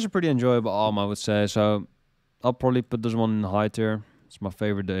 Yeah, it is a pretty enjoyable album, I would say. So I'll probably put this one in high tier. It's my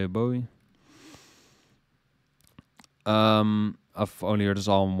favorite David Bowie. I've only heard this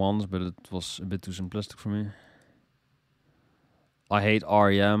album once, but it was a bit too simplistic for me. I hate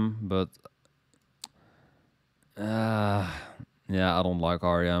REM, but yeah, I don't like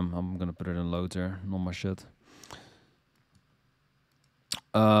REM. I'm gonna put it in low tier. Not my shit.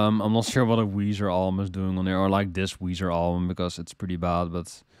 I'm not sure what a Weezer album is doing on there, or like this Weezer album, because it's pretty bad,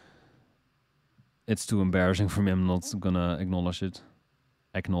 but it's too embarrassing for me. I'm not gonna acknowledge it.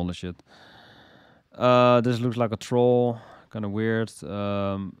 This looks like a troll, kind of weird.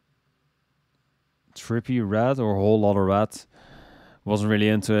 Trippy Red or Whole Lotta Red. Wasn't really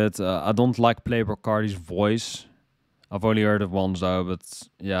into it. I don't like Playboi Carti's voice. I've only heard it once though, but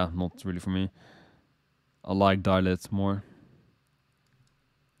yeah, not really for me. I like Dial It more.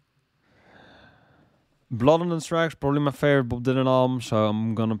 Blood on the Tracks, probably my favorite Bob Dylan album, so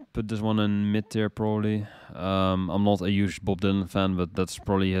I'm gonna put this one in mid tier probably. I'm not a huge Bob Dylan fan, but that's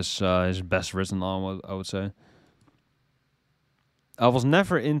probably his best written album, I would say. I was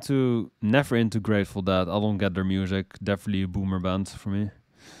never into Grateful Dead. I don't get their music. Definitely a boomer band for me.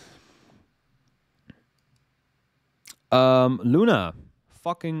 Luna,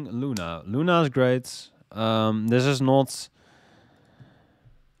 fucking Luna. Luna is great. This is not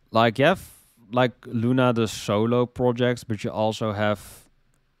like you have like Luna the solo projects, but you also have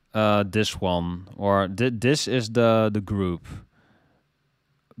this one, or this is the group.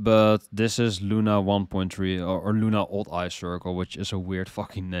 But this is Luna 1.3 or Luna Odd Eye Circle, which is a weird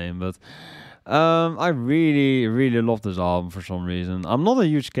fucking name. But I really, really love this album for some reason. I'm not a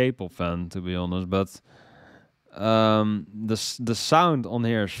huge K-pop fan, to be honest, but the sound on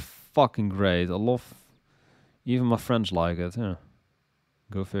here is fucking great. I love. Even my friends like it. Yeah,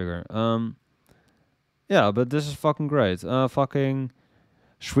 go figure. Yeah, but this is fucking great. Fucking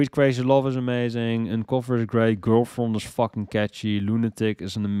Sweet Crazy Love is amazing. Uncover is great. Girlfriend is fucking catchy. Lunatic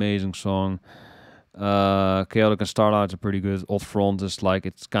is an amazing song. Chaotic and Starlight are pretty good. Odd Front is like,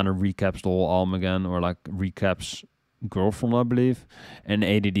 it kind of recaps the whole album again, or like recaps Girlfriend, I believe. And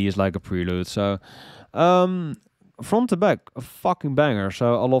ADD is like a prelude. So, front to back, a fucking banger.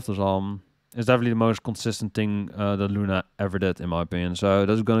 So I love this album. It's definitely the most consistent thing that Luna ever did, in my opinion. So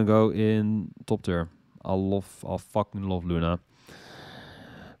that's gonna go in top tier. I fucking love Luna.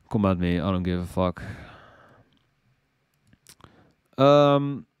 Come at me, I don't give a fuck.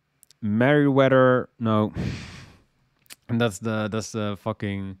 Merryweather, no. And that's the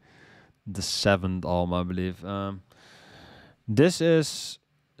fucking the 7th album, I believe. This is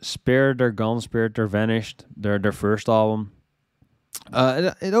Spirit They're Gone, Spirit They're Vanished, their first album.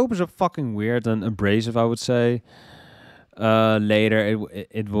 It opens up fucking weird and abrasive, I would say. Later,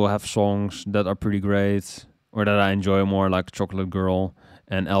 it will have songs that are pretty great, or that I enjoy more, like Chocolate Girl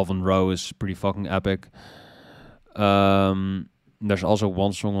and Elven Row is pretty fucking epic. There's also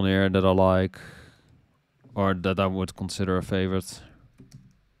one song on here that I like, or that I would consider a favorite.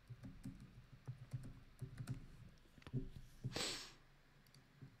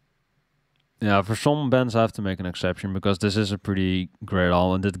 Yeah, for some bands I have to make an exception, because this is a pretty great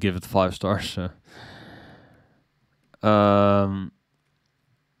album. I did give it 5 stars. So.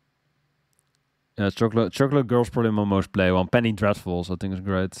 Yeah, Chocolate Girl's probably my most play one. Penny Dreadfuls, I think, is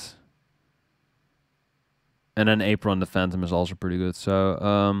great. And then April and the Phantom is also pretty good. So,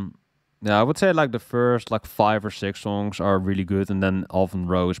 yeah, I would say like the first like 5 or 6 songs are really good, and then Elven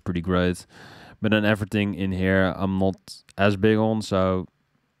Row is pretty great. But then everything in here I'm not as big on, so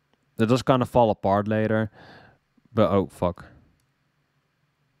it does kind of fall apart later. But oh fuck.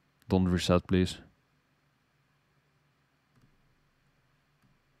 Don't reset, please.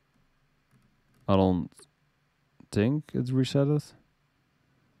 I don't think it's resetted.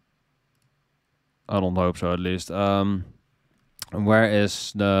 I don't hope so, at least. Where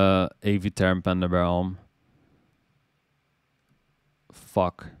is the AV Term Panda Bear album?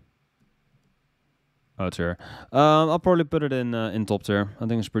 Fuck. Oh, tier. I'll probably put it in top tier. I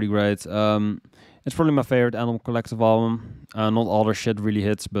think it's pretty great. It's probably my favorite Animal Collective album. Not all their shit really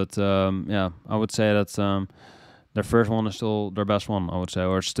hits, but yeah, I would say that their first one is still their best one. I would say,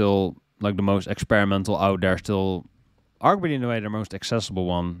 or it's still like the most experimental out there. Still, arguably in a way, their most accessible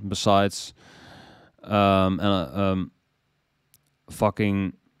one. Besides, fucking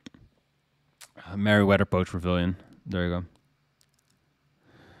Merryweather Post Pavilion. There you go.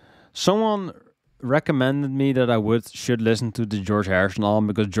 Someone recommended me that I should listen to the George Harrison album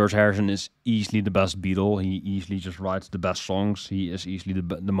because George Harrison is easily the best Beatle. He easily just writes the best songs. He is easily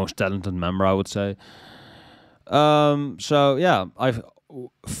the most talented member, I would say. So yeah, I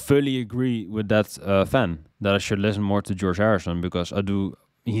fully agree with that fan that I should listen more to George Harrison because I do.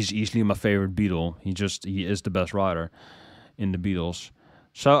 He's easily my favorite Beatle. He is the best writer in the Beatles.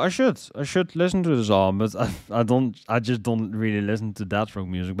 So I should listen to this album, but I just don't really listen to that rock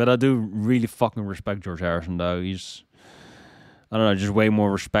music. But I do really fucking respect George Harrison though. He's, I don't know, just way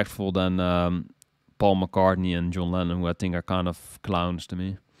more respectful than Paul McCartney and John Lennon, who I think are kind of clowns to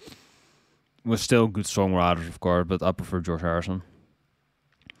me. We're still good songwriters, of course, but I prefer George Harrison.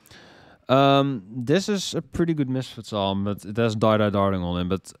 This is a pretty good Misfits album, but it has Die Die Darling on it,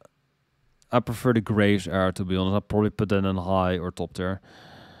 but I prefer the Graves era, to be honest. I'll probably put that in high or top tier.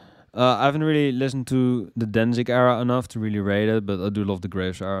 I haven't really listened to the Danzig era enough to really rate it, but I do love the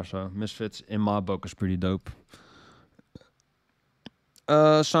Graves era, so Misfits in my book is pretty dope.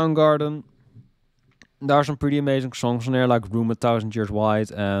 Soundgarden. There are some pretty amazing songs on there, like Room 1,000 Years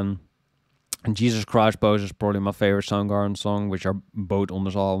Wide and Jesus Christ Pose is probably my favorite Soundgarden song, which are both on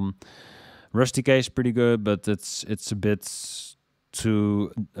this album. Rusty Case is pretty good, but it's a bit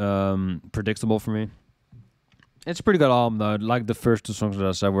too predictable for me. It's a pretty good album though. Like the first two songs that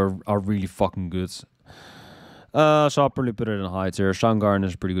I said are really fucking good. So I'll probably put it in high tier. Soundgarden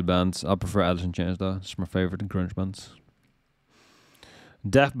is a pretty good band. I prefer Alice in Chains though. It's my favorite grunge band.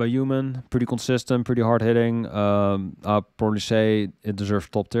 Death by Human, pretty consistent, pretty hard hitting. I'll probably say it deserves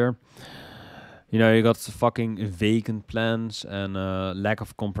top tier. You know, you got fucking vacant plans and lack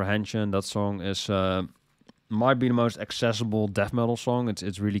of comprehension. That song is might be the most accessible death metal song.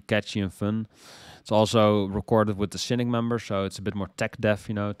 It's really catchy and fun. It's also recorded with the Cynic members, so it's a bit more tech death,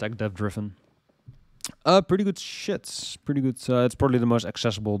 you know, tech death driven. Pretty good shit. Pretty good. It's probably the most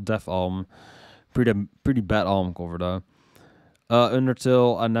accessible death album. Pretty bad album cover though.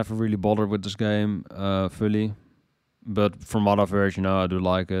 Undertale, I never really bothered with this game fully. But from what I've heard, you know, I do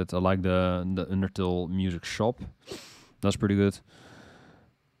like it. I like the Undertale music shop. That's pretty good.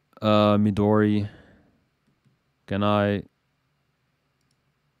 Midori. It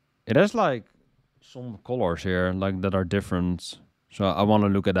has like some colors here, like that are different. So I want to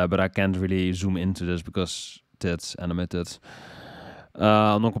look at that, but I can't really zoom into this because it's animated.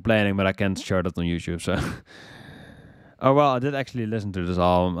 I'm not complaining, but I can't share that on YouTube, so... Oh, well, I did actually listen to this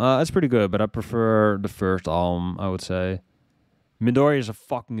album. It's pretty good, but I prefer the first album, I would say. Midori is a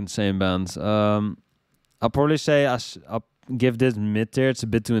fucking insane band. I'll probably say I'll give this mid-tier. It's a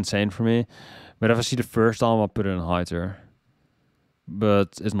bit too insane for me. But if I see the first album, I'll put it in high tier.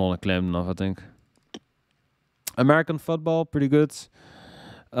 But it's not acclaimed enough, I think. American Football, pretty good.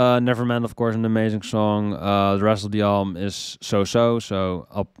 Nevermind, of course, an amazing song. The rest of the album is so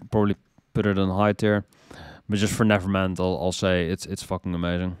I'll probably put it in high tier. But just for Nevermind, I'll say it's fucking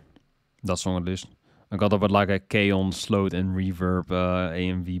amazing. That song at least. I got it with like a K-on slowed and reverb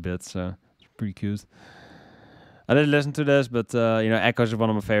AMV bit, so it's pretty cute. I didn't listen to this, but you know, Echoes is one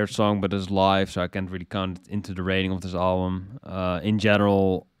of my favorite songs, but it's live, so I can't really count it into the rating of this album. In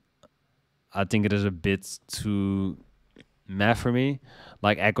general, I think it is a bit too meh for me.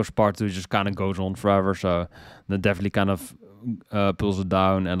 Like Echoes Part 2 just kind of goes on forever, so that definitely kind of pulls it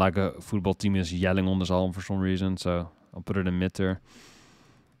down, and like a football team is yelling on this album for some reason, so I'll put it in mid tier.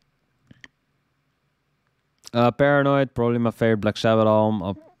 Paranoid, probably my favorite Black Sabbath album.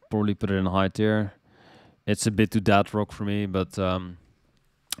 I'll probably put it in high tier. It's a bit too death rock for me, but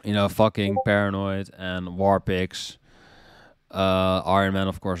you know, fucking Paranoid and Warpigs. Iron Man,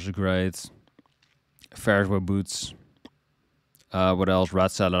 of course, is great. Ferris Wheel Boots. What else?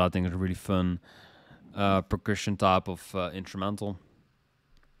 Rat Salad, I think, is really fun. Percussion type of instrumental.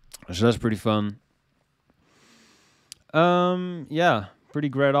 So that's pretty fun. Yeah, pretty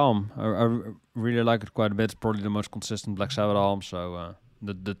great album. I really like it quite a bit. It's probably the most consistent Black Sabbath album, so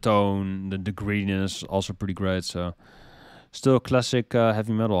the tone, the greediness, also pretty great. So still a classic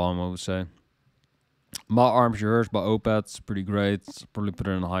heavy metal album, I would say. My Arms Yours by Opeth, pretty great. Probably put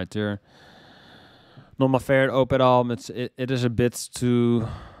it in a high tier. Not my favorite Opeth album. It is a bit too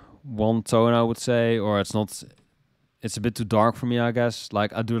one tone, I would say, or it's not it's a bit too dark for me, I guess.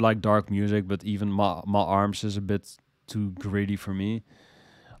 Like I do like dark music, but even my arms is a bit too gritty for me.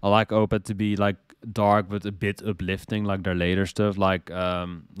 I like Opeth to be like dark but a bit uplifting, like their later stuff, like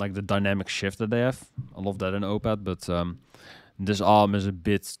the dynamic shift that they have. I love that in Opeth, but this album is a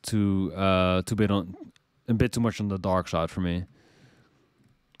bit too bit on a bit too much on the dark side for me.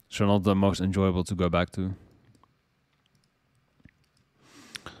 So not the most enjoyable to go back to.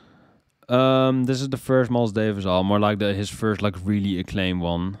 This is the first Miles Davis album, more like his first like really acclaimed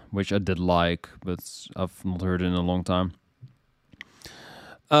one, which I did like, but I've not heard it in a long time.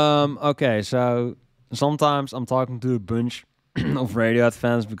 Okay, so sometimes I'm talking to a bunch of Radiohead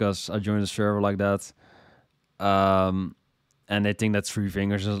fans because I joined a server like that. And they think that Three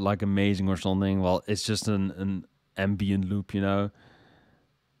Fingers is like amazing or something. Well, it's just an ambient loop, you know.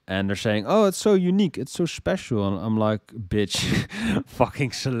 And they're saying, "Oh, it's so unique, it's so special," and I'm like, "Bitch,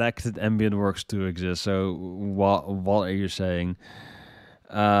 fucking selected ambient works do exist. So what are you saying?"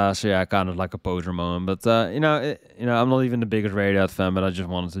 So yeah, kind of like a poser moment, but I'm not even the biggest Radiohead fan, but I just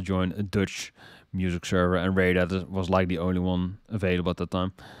wanted to join a Dutch music server, and Radiohead was like the only one available at the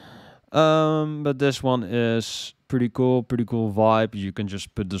time. But this one is pretty cool vibe. You can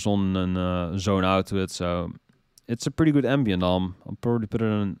just put this on and zone out to it. So it's a pretty good ambient album. I'll probably put it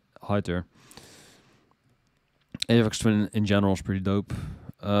in high tier. Avex Twin in general is pretty dope.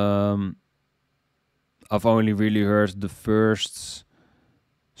 I've only really heard the first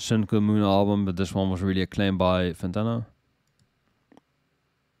Sun Kil Moon album, but this one was really acclaimed by Fantano.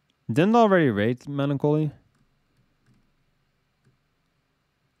 Didn't I already rate Melancholy?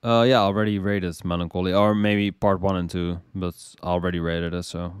 Yeah, I already rated Melancholy, or maybe part 1 and 2, but I already rated it,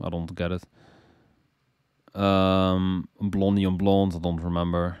 so I don't get it. Blondie on Blonde, I don't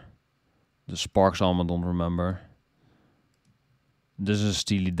remember. The Sparks album, I don't remember. This is a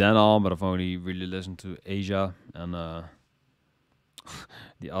Steely Dan album, but I've only really listened to Asia, and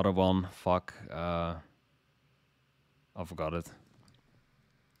the other one, fuck, I forgot it.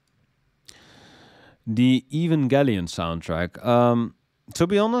 The Evangelion soundtrack. To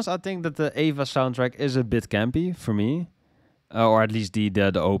be honest, I think that the Eva soundtrack is a bit campy for me, or at least the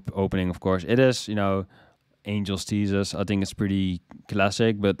opening. Of course, it is. You know, Angels Teases. I think it's pretty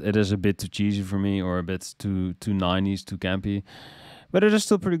classic, but it is a bit too cheesy for me, or a bit too 90s, too campy. But it is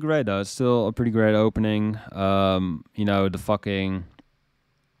still pretty great though. It's still a pretty great opening. The fucking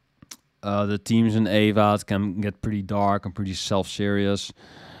the themes in Eva can get pretty dark and pretty self-serious.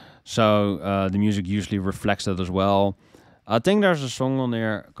 So the music usually reflects that as well. I think there's a song on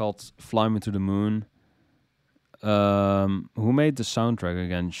there called "Fly Me to the Moon." Who made the soundtrack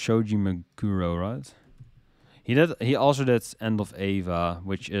again? Shoji Meguro, right? He also did "End of Eva,"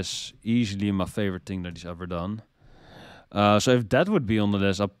 which is easily my favorite thing that he's ever done. So if that would be on the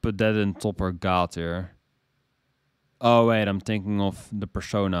list, I'll put that in top or God tier. Oh wait, I'm thinking of the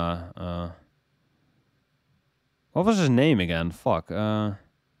Persona. What was his name again? Fuck. End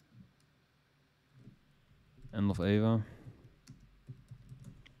of Eva.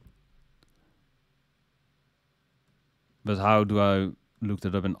 But how do I look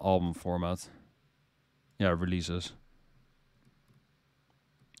that up in album format? Yeah, releases.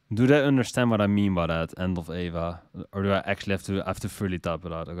 Do they understand what I mean by that? End of Eva, or do I actually have to fully type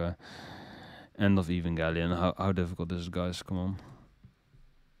it out? Okay. End of Evangelion. How difficult is it, guys? Come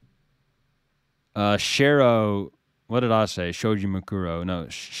on. Shiro. What did I say? Shoji Makuro. No,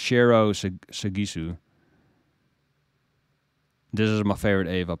 Shiro Sagisu. This is my favorite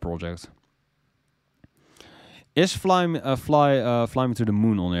Eva project. Is Fly Me to the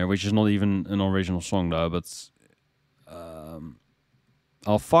Moon on there, which is not even an original song though, but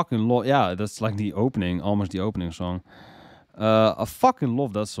I fucking love. Yeah, that's like the opening, almost the opening song. I fucking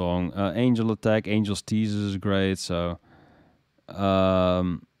love that song. Angel Attack, Angels Teases is great. So, yeah,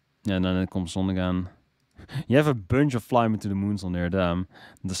 and then it comes on again. You have a bunch of Fly Me to the Moons on there. Damn,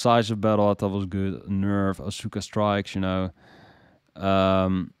 the Size of Battle I thought was good. Nerve, Asuka Strikes. You know.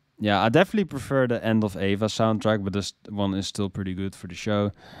 Yeah, I definitely prefer the End of Eva soundtrack, but this one is still pretty good for the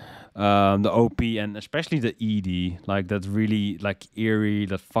show. The OP and especially the ED, like that really like eerie,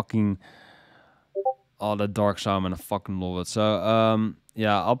 that fucking all that dark sound, and I fucking love it. So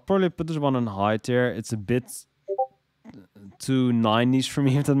yeah, I'll probably put this one in high tier. It's a bit too 90s for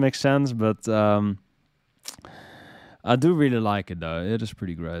me, if that makes sense, but I do really like it though. It is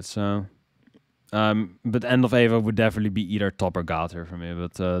pretty great. So. But End of Eva would definitely be either top or God tier for me.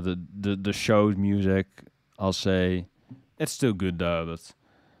 But the show's music, I'll say, it's still good though. But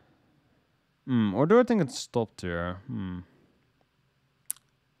or do I think it's top tier?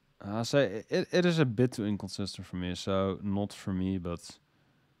 I'll say it is a bit too inconsistent for me. So not for me, but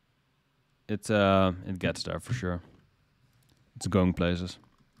it gets there for sure. It's going places.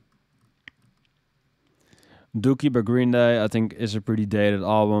 Dookie by Green Day, I think, is a pretty dated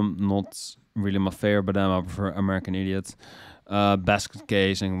album. Not really my favorite, but then I prefer American Idiot. Basket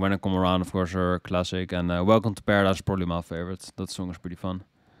Case and When I Come Around, of course, are a classic. And Welcome to Paradise is probably my favorite. That song is pretty fun.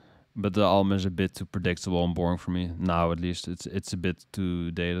 But the album is a bit too predictable and boring for me. Now, at least. It's a bit too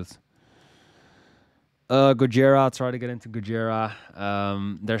dated. Gojira, try to get into Gojira.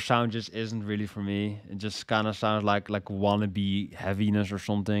 Their sound just isn't really for me. It just kind of sounds like wannabe heaviness or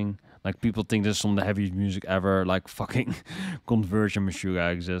something. Like people think this is some of the heaviest music ever. Like fucking Conversion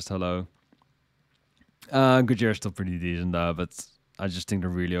Meshuggah exists. Hello. Gojira's still pretty decent though, but I just think they're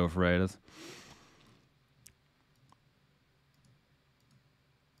really overrated.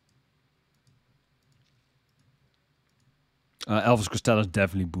 Elvis Costello's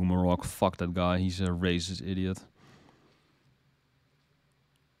definitely boomer rock. Fuck that guy. He's a racist idiot.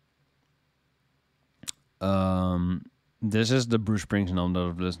 This is the Bruce Springsteen album that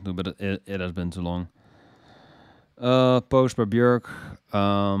I've listened to, but it has been too long. Post by Björk.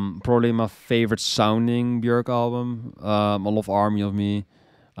 Probably my favorite sounding Björk album. I love Army of Me.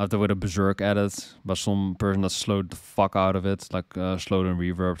 After with a Berserk edit by some person that slowed the fuck out of it, like slowed and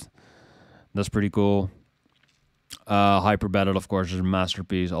reverbed. That's pretty cool. Hyper Battle, of course, is a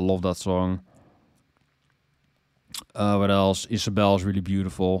masterpiece. I love that song. What else? Isabel is really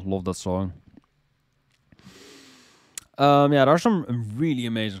beautiful. Love that song. Yeah, there are some really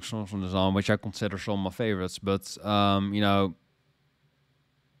amazing songs from this album, which I consider some of my favorites. But you know,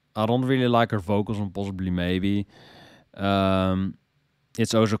 I don't really like her vocals on Possibly Maybe.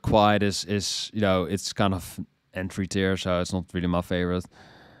 It's Also Quiet is you know, it's kind of entry tier, so it's not really my favorite.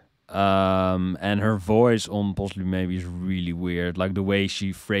 And her voice on Possibly Maybe is really weird. Like the way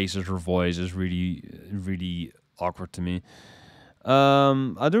she phrases her voice is really awkward to me.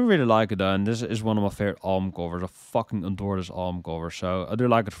 I do really like it though, and this is one of my favorite album covers. I fucking adore this album cover, so I do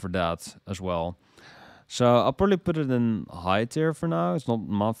like it for that as well. So I'll probably put it in high tier for now. It's not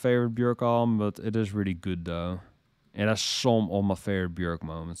my favorite Björk album, but it is really good though. It has some of my favorite Björk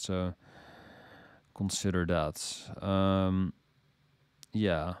moments, so consider that.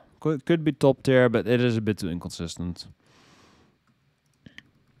 Yeah, could be top tier, but it is a bit too inconsistent.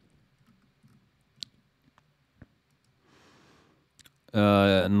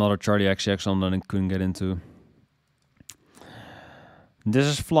 Another Charlie XCX song that I couldn't get into. This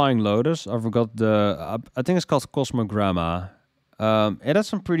is Flying Lotus. I forgot I think it's called Cosmogramma. It has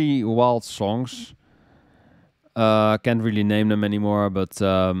some pretty wild songs. I can't really name them anymore, but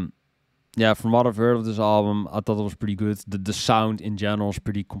yeah, from what I've heard of this album, I thought it was pretty good. The sound in general is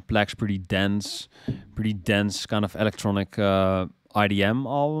pretty complex, pretty dense kind of electronic IDM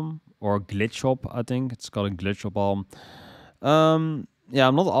album or glitch hop. I think it's called a glitch hop album. Yeah,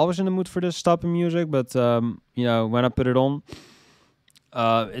 I'm not always in the mood for this type of music, but you know, when I put it on,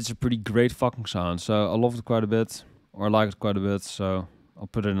 it's a pretty great fucking sound. So I love it quite a bit, or I like it quite a bit. So I'll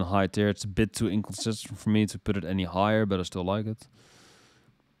put it in a high tier. It's a bit too inconsistent for me to put it any higher, but I still like it.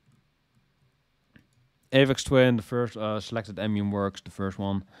 Avex Twin, the first selected ambient works, the first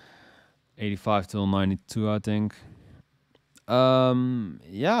one, 85 till 92, I think.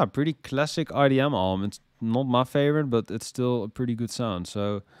 Yeah, pretty classic IDM album. It's not my favorite, but it's still a pretty good sound.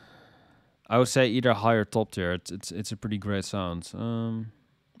 So I would say either high or top tier. It's a pretty great sound.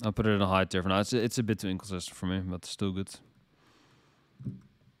 I'll put it in a high tier for now. It's a bit too inconsistent for me, but still good.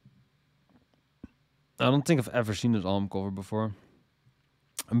 I don't think I've ever seen this album cover before.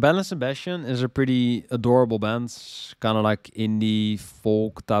 Belle and Sebastian is a pretty adorable band, kind of like indie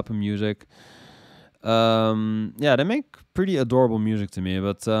folk type of music. Yeah, they make pretty adorable music to me,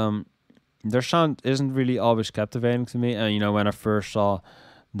 but their sound isn't really always captivating to me. And you know, when I first saw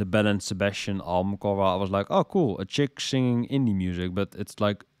the Belle and Sebastian album cover, I was like, oh cool, a chick singing indie music, but it's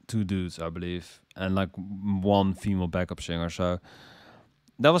like two dudes, I believe, and like one female backup singer. So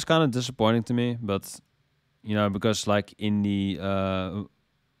that was kind of disappointing to me, but you know, because like indie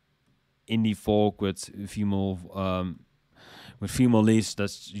folk with female leads,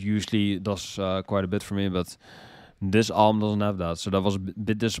 that's usually does quite a bit for me, but this album doesn't have that, so that was a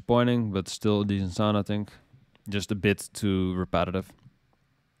bit disappointing, but still a decent sound, I think. Just a bit too repetitive.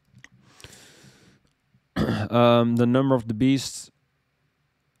 The Number of the Beast,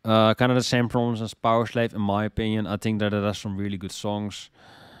 kind of the same problems as Power Slave, in my opinion. I think that it has some really good songs,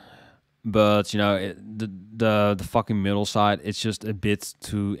 but you know, the fucking middle side, it's just a bit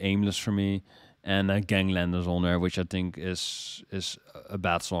too aimless for me. And Gangland is on there, which I think is a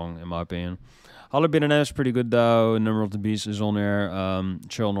bad song in my opinion. Hollow Bin is pretty good though. Number of the Beast is on there.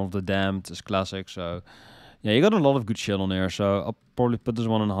 Children of the Damned is classic. So yeah, you got a lot of good shit on there. So I'll probably put this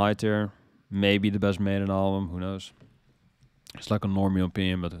one in high tier. Maybe the best Maiden album. Who knows? It's like a normie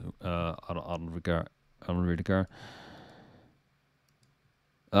opinion, but I don't really care. I don't really care.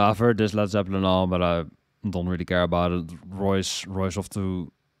 I've heard this Led Zeppelin album, but I don't really care about it. Roy's off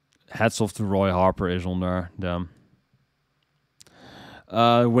to Hats off to Roy Harper is on there. Damn.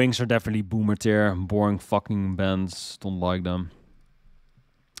 Wings are definitely boomer tier. Boring fucking bands. Don't like them.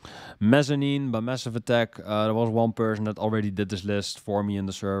 Mezzanine by Massive Attack. There was one person that already did this list for me in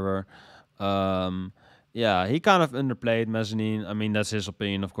the server. Um, yeah, he kind of underplayed Mezzanine. I mean, that's his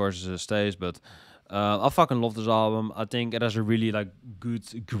opinion, of course, it stays, but I fucking love this album. I think it has a really like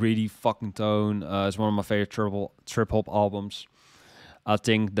good, gritty fucking tone. It's one of my favorite trip hop albums. I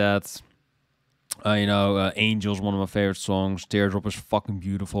think that Angel's one of my favorite songs. Teardrop is fucking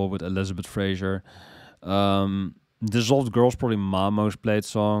beautiful with Elizabeth Fraser. Dissolved Girl's probably my most played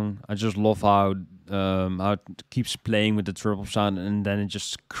song. I just love how it keeps playing with the triple sound and then it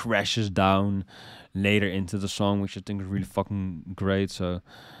just crashes down later into the song, which I think is really fucking great. So,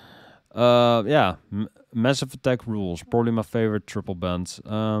 yeah, Massive Attack rules. Probably my favorite triple band.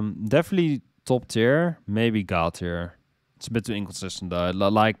 Definitely top tier, maybe God tier. It's a bit too inconsistent though.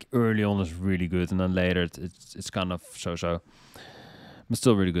 Like early on is really good, and then later it's kind of so. But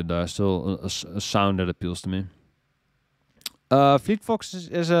still really good though. Still a sound that appeals to me. Fleet Fox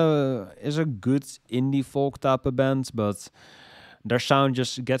is a good indie folk type of band, but their sound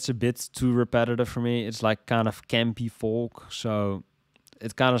just gets a bit too repetitive for me. It's like kind of campy folk, so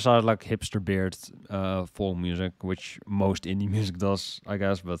it kind of sounds like hipster beard folk music, which most indie music does, I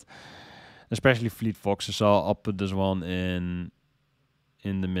guess. But especially Fleet Foxes. So I'll put this one in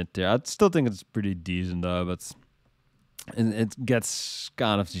the mid tier. I still think it's pretty decent though, but it gets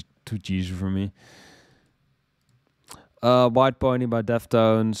kind of too cheesy for me. White Pony by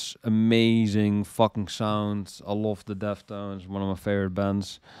Deftones, amazing fucking sound. I love the Deftones, one of my favorite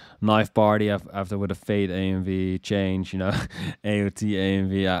bands. Knife Party after with a Fade AMV change, AOT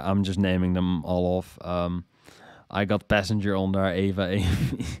AMV. I'm just naming them all off. I got Passenger on there, Ava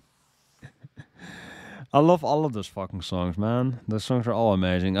AMV. I love all of those fucking songs, man. Those songs are all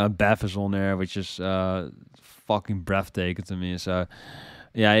amazing. Beth is on there, which is fucking breathtaking to me. So,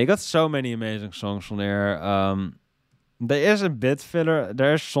 yeah, you got so many amazing songs on there. There is a bit filler.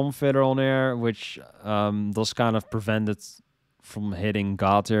 There's some filler on there, which does kind of prevent it from hitting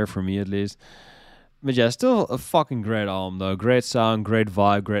God tier, for me at least. But yeah, still a fucking great album, though. Great sound, great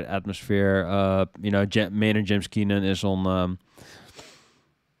vibe, great atmosphere. Maynard James Keenan is on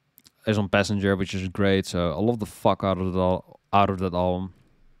Passenger, which is great. So I love the fuck out of that album.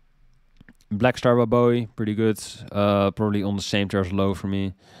 Black Star by Bowie, pretty good. Probably on the same tier as Low for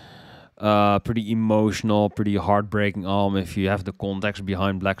me. Pretty emotional, pretty heartbreaking album if you have the context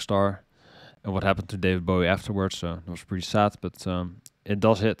behind Black Star and what happened to David Bowie afterwards. So it was pretty sad, but it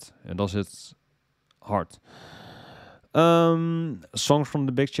does hit. It does hit hard. Songs from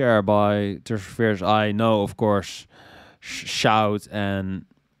the Big Chair by Tears for Fears. I know, of course, Shout and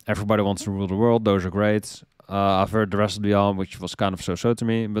Everybody Wants to Rule the World. Those are great. I've heard the rest of the album, which was kind of so to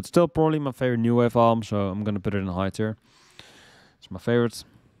me, but still probably my favorite new wave album, so I'm going to put it in high tier. It's my favorite.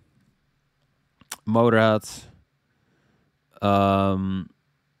 Motorhead.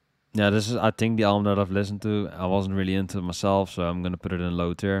 Yeah, this is, I think, the album that I've listened to. I wasn't really into it myself, so I'm going to put it in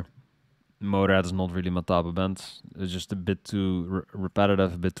low tier. Motorhead is not really my type of band. It's just a bit too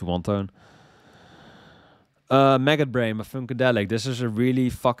repetitive, a bit too one-tone. Maggot Brain by Funkadelic. This is a really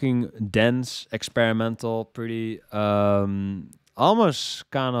fucking dense, experimental, pretty almost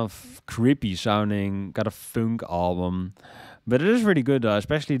kind of creepy sounding kind of funk album. But it is really good though,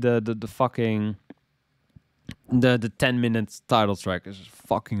 especially the fucking the 10-minute title track is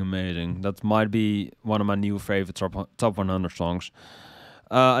fucking amazing. That might be one of my new favorite top 100 songs.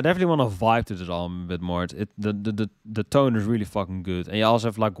 I definitely want to vibe to this album a bit more. The tone is really fucking good, and you also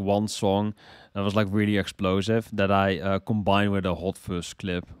have like one song that was like really explosive that I combined with a Hot Fuzz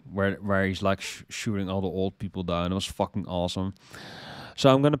clip where he's like shooting all the old people down. It was fucking awesome. So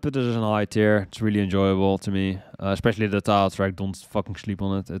I'm gonna put this in a high tier. It's really enjoyable to me, especially the title track. Don't fucking sleep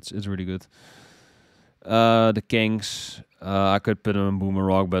on it. It's really good. The Kings. I could put them in Boomer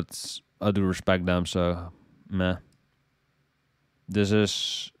Rock, but I do respect them. So meh. This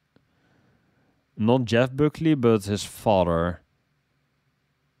is not Jeff Buckley, but his father.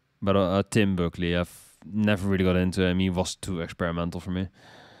 But Tim Buckley. I've never really got into him. He was too experimental for me.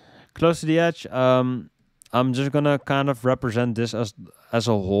 Close to the Edge. I'm just gonna kind of represent this as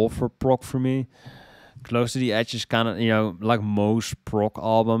a whole for prog for me. Close to the Edge is kind of, like most prog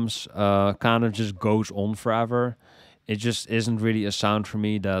albums, kind of just goes on forever. It just isn't really a sound for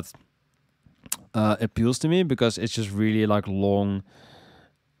me that appeals to me because it's just really like long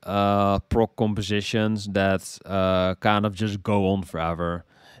prog compositions that kind of just go on forever,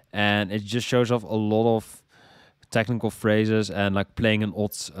 and it just shows off a lot of technical phrases and like playing in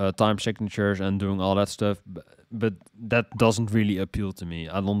odd time signatures and doing all that stuff. But that doesn't really appeal to me.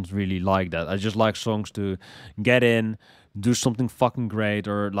 I don't really like that. I just like songs to get in, do something fucking great,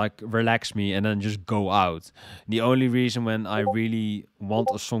 or like relax me, and then just go out. The only reason when I really want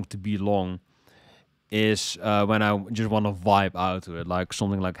a song to be long is when I just want to vibe out to it, like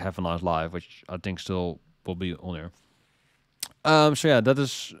something like "Have a Nice Life," which I think still will be on here. So yeah, that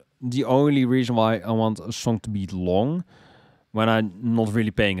is the only reason why I want a song to be long, when I'm not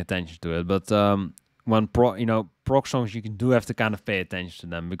really paying attention to it. But when prog songs, you can do have to kind of pay attention to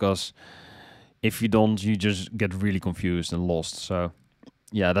them, because if you don't, you just get really confused and lost. So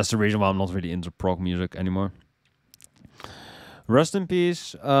yeah, that's the reason why I'm not really into prog music anymore. Rest in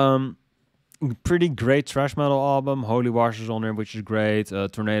peace. Pretty great thrash metal album. Holy Wars is on there, which is great.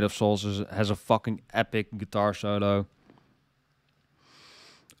 Tornado of Souls has a fucking epic guitar solo.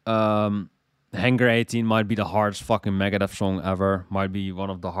 Hangar 18 might be the hardest fucking Megadeth song ever. Might be one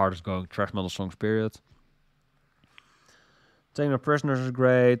of the hardest going thrash metal songs, period. Taking the Prisoners is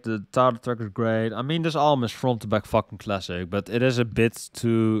great. The title track is great. I mean, this album is front to back fucking classic, but it is a bit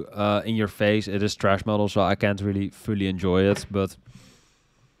too in your face. It is thrash metal, so I can't really fully enjoy it. But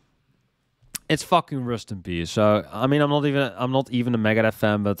it's fucking Rust in Peace. So I mean, I'm not even a Megadeth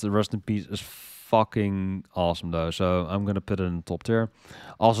fan, but Rust in Peace is fucking awesome though. So I'm gonna put it in the top tier.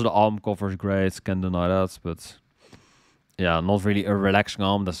 Also, the album cover is great. Can't deny that. But yeah, not really a relaxing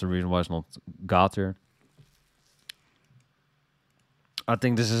album. That's the reason why it's not God tier. I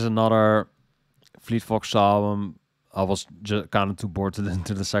think this is another Fleet Fox album. I was just kind of too bored to listen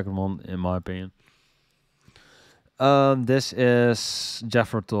to the second one, in my opinion. This is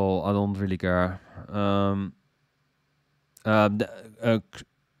Jethro Tull. I don't really care.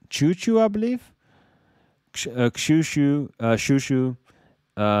 Choo Choo, I believe. Shushu, Shushu,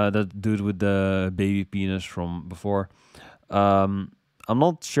 that dude with the baby penis from before. I'm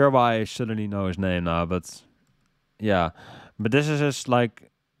not sure why I suddenly know his name now, but yeah. But this is just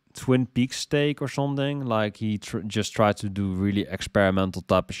like Twin Peaks take or something. Like he just tried to do really experimental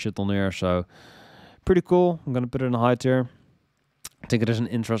type of shit on here. So pretty cool. I'm gonna put it in a high tier. I think it is an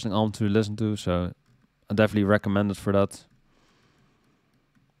interesting album to listen to. So I definitely recommend it for that.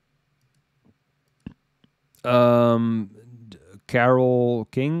 Carol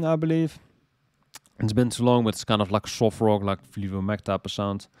King, I believe. It's been too long, but it's kind of like soft rock, like Fleetwood Mac type of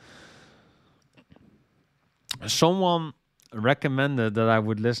sound. Someone recommended that I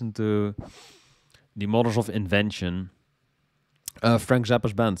would listen to the Mothers of Invention, Frank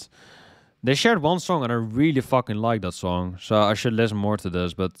Zappa's band. They shared one song and I really fucking like that song, so I should listen more to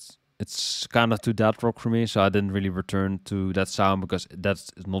this, but it's kind of too death rock for me, so I didn't really return to that sound because that's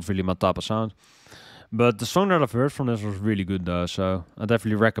not really my type of sound. But the song that I've heard from this was really good though, so I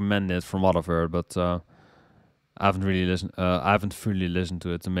definitely recommend it from what I've heard, but I haven't really listened. I haven't fully listened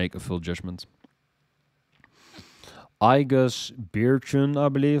to it to make a full judgment. Igus Beertune, I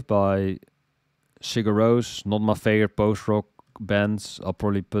believe, by Sigur Rós. Not my favorite post-rock bands. I'll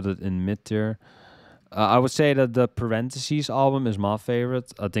probably put it in mid-tier. I would say that the Parentheses album is my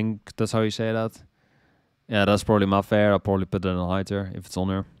favorite. I think that's how you say that. Yeah, that's probably my favorite. I'll probably put it in a high tier if it's on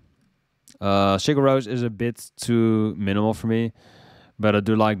there. Sigur Rós is a bit too minimal for me, but I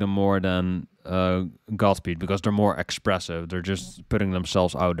do like them more than Godspeed because they're more expressive. They're just putting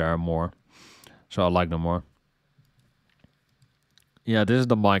themselves out there more. So I like them more. Yeah, this is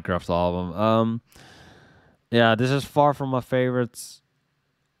the Minecraft album. Yeah, this is far from my favorite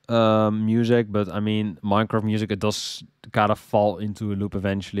music, but I mean, Minecraft music, it does kind of fall into a loop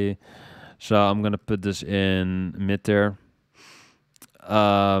eventually. So I'm gonna put this in mid tier.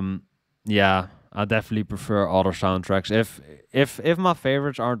 Yeah, I definitely prefer other soundtracks. If my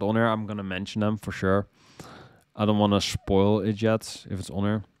favorites aren't on here, I'm gonna mention them for sure. I don't want to spoil it yet if it's on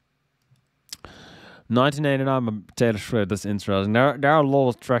here. 1989 by Taylor Swift, that's interesting. There are a lot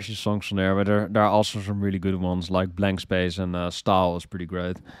of trashy songs on there, but there are also some really good ones, like Blank Space and Style is pretty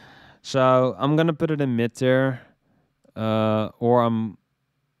great. So I'm gonna put it in mid tier, or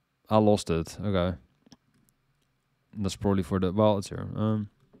I lost it. Okay, that's probably for the it's here.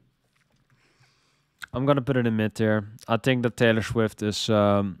 I'm gonna put it in mid tier. I think that Taylor Swift is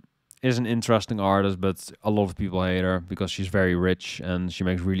an interesting artist, but a lot of people hate her because she's very rich and she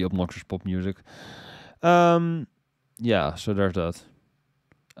makes really obnoxious pop music. Yeah, so there's that.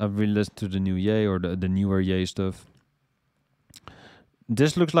 I've really listened to the new Ye or the newer Ye stuff.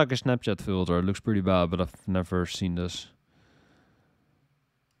 This looks like a Snapchat filter. It looks pretty bad, but I've never seen this.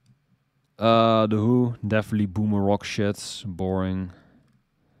 The Who, definitely boomer rock shit. Boring.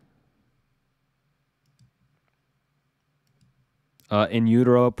 In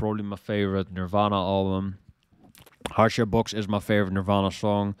Utero, probably my favorite Nirvana album. Hardshare Box is my favorite Nirvana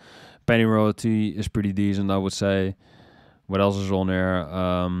song. Penny Royalty is pretty decent, I would say. What else is on there?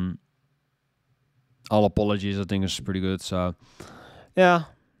 All Apologies, I think, is pretty good. So, yeah,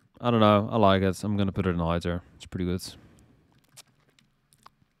 I don't know. I like it. I'm gonna put it in high tier. It's pretty good.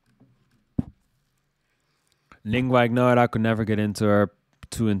 Lingua Ignite, I could never get into her.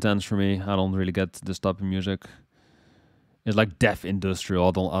 Too intense for me. I don't really get this type of music. It's like death industrial.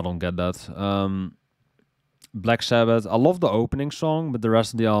 I don't get that. Black Sabbath. I love the opening song, but the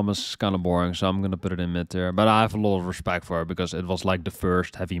rest of the album is kind of boring, so I'm gonna put it in mid tier. But I have a lot of respect for it because it was like the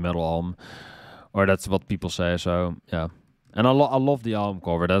first heavy metal album, or that's what people say. So yeah, and I love the album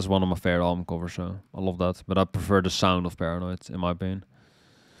cover. That's one of my favorite album covers. So I love that. But I prefer the sound of Paranoid, in my opinion.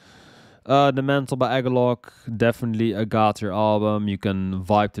 The Mantle by Agalog, definitely a god tier album. You can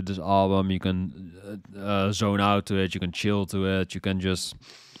vibe to this album. You can zone out to it. You can chill to it. You can just.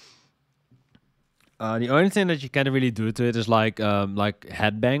 The only thing that you can't really do to it is like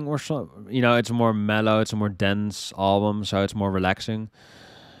headbang or so. You know, it's more mellow. It's a more dense album, so it's more relaxing.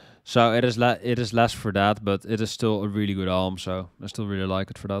 So it is less for that, but it is still a really good album. So I still really like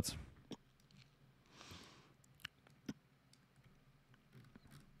it for that.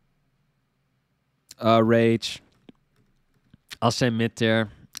 Rage. I'll say mid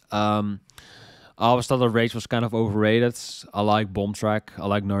tier. I always thought that Rage was kind of overrated. I like Bomb Track. I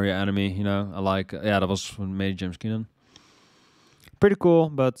like Know Your Enemy. You know, I like that was from made James Keenan. Pretty cool,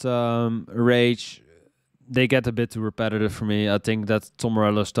 but Rage they get a bit too repetitive for me. I think that Tom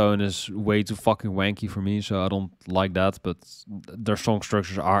Morello's Stone is way too fucking wanky for me, so I don't like that. But their song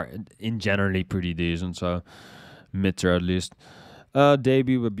structures are in generally pretty decent, so mid tier at least.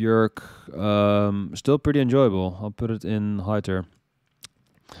 Debut with Björk, still pretty enjoyable. I'll put it in high tier.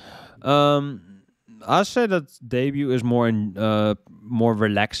 I say that debut is more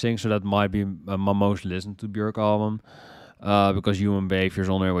relaxing, so that might be my most listened to Björk album. Because Human Behavior's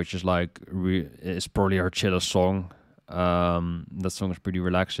on there, which is like it's probably her chillest song. That song is pretty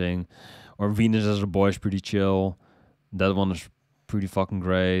relaxing. Or Venus as a Boy is pretty chill. That one is pretty fucking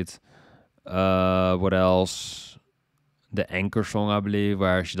great. What else? The Anchor song, I believe,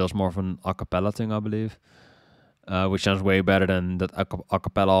 where she does more of an a cappella thing, I believe. Which sounds way better than that a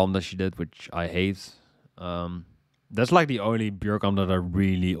cappella album that she did, which I hate. That's like the only Björk album that I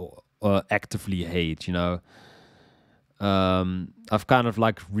really actively hate, you know. I've kind of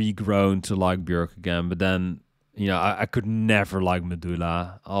like regrown to like Björk again, but then, you know, I could never like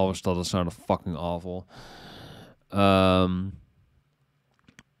Medulla. I always thought it sounded fucking awful. But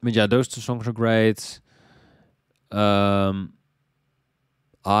yeah, those two songs are great. No,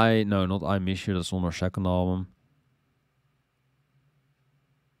 not I Miss You, that's on her second album.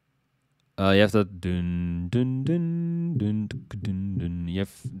 You have that dun dun dun dun dun dun. You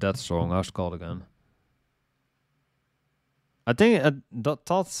have that song. How's it called again? I think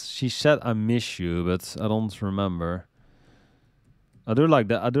thought she said I miss you, but I don't remember. I do like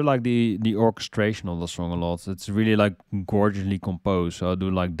that. I do like the orchestration of the song a lot. It's really like gorgeously composed, so I do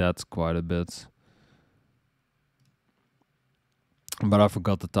like that quite a bit. But I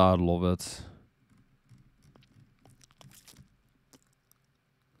forgot the title of it.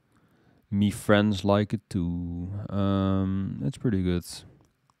 Me friends like it too. It's pretty good.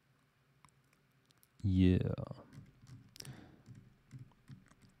 Yeah.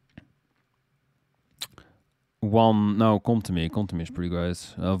 Come to Me. Come to Me is pretty great.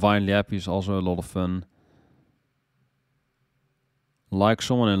 Violently Happy is also a lot of fun. Like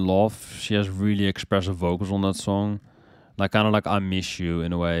Someone in Love, she has really expressive vocals on that song. Like kind of like I Miss You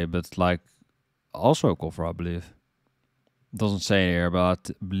in a way, but like also a cover, I believe. Doesn't say here, but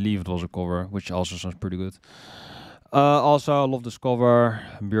I believe it was a cover, which also sounds pretty good. Also, I love this cover.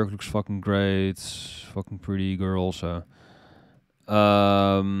 Björk looks fucking great. Fucking pretty girl also.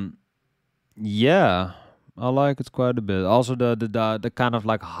 Yeah, I like it quite a bit. Also, the kind of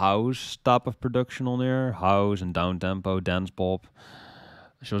like house type of production on here, house and down tempo, dance pop.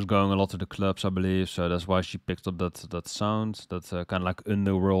 She was going a lot to the clubs, I believe, so that's why she picked up that sound, that kind of like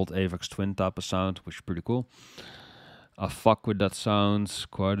underworld Avex Twin type of sound, which is pretty cool. I fuck with that sound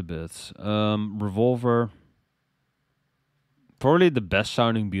quite a bit. Revolver, probably the best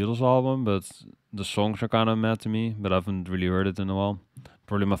sounding Beatles album, but the songs are kind of mad to me, but I haven't really heard it in a while.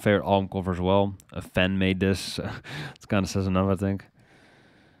 Probably my favorite album cover as well. A fan made this. It kind of says enough, I think.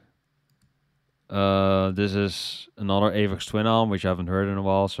 This is another Avex Twin album, which I haven't heard in a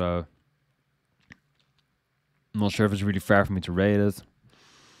while, so I'm not sure if it's really fair for me to rate it.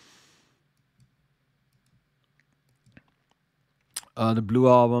 The Blue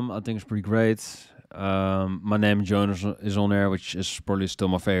album, I think, is pretty great. My Name Jonas is on there, which is probably still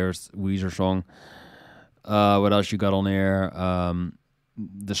my favorite Weezer song. What else you got on here?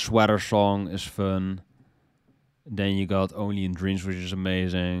 The Sweater song is fun. Then you got Only in Dreams, which is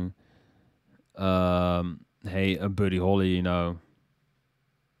amazing. Hey, a Buddy Holly, you know.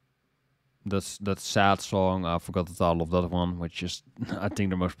 That's that sad song. I forgot the title of that one, which is I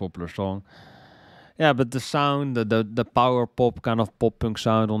think the most popular song. Yeah, but the sound, the power pop kind of pop punk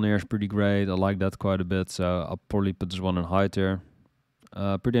sound on there is pretty great. I like that quite a bit. So I'll probably put this one in high tier.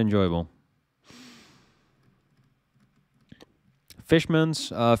 Pretty enjoyable.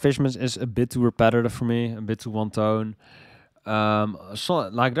 Fishman's is a bit too repetitive for me, a bit too one tone. So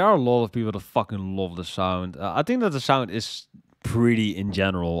like there are a lot of people that fucking love the sound. I think that the sound is pretty in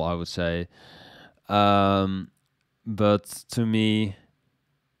general, I would say. But to me,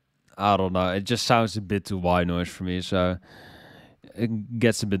 I don't know. It just sounds a bit too white noise for me, so it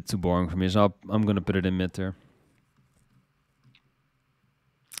gets a bit too boring for me. So I'm gonna put it in mid tier.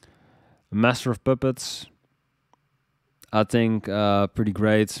 Master of Puppets. I think pretty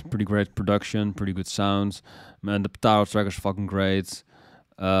great production, pretty good sounds. Man, the title track is fucking great.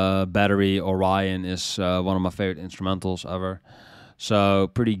 Battery Orion is one of my favorite instrumentals ever. So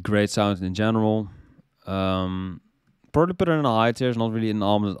pretty great sounds in general. Probably put it in a high tier. It's not really an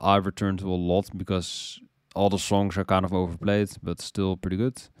album that I've returned to a lot because all the songs are kind of overplayed, but still pretty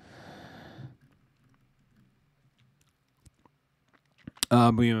good.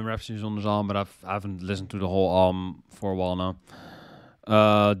 Bohemian Rhapsody is on this album, but I haven't listened to the whole album for a while now.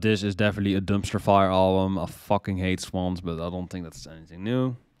 This is definitely a dumpster fire album. I fucking hate Swans, but I don't think that's anything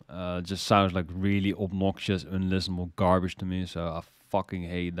new. It just sounds like really obnoxious, unlistenable garbage to me, so I fucking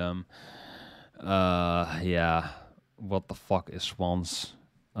hate them. Yeah, what the fuck is Swans?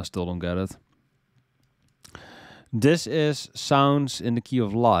 I still don't get it. This is Songs in the Key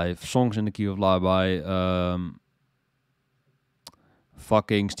of Life by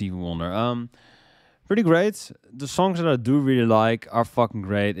fucking Stevie Wonder. Pretty great. The songs that I do really like are fucking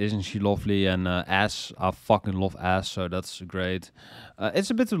great. Isn't She Lovely and Ass. I fucking love Ass, so that's great.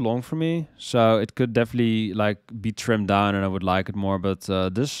 It's a bit too long for me, so it could definitely like be trimmed down and I would like it more, but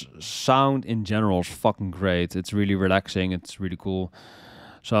this sound in general is fucking great. It's really relaxing, it's really cool.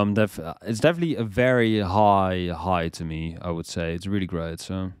 So it's definitely a very high to me, I would say. It's really great,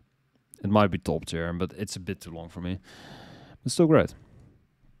 so it might be top tier, but it's a bit too long for me. But still great.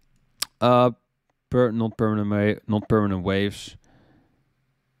 Not permanent waves.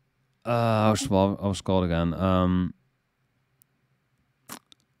 I was called again.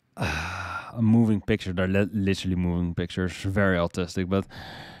 A moving picture. They're literally moving pictures. Very autistic, but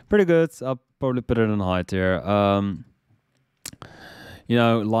pretty good. I'll probably put it in high tier. You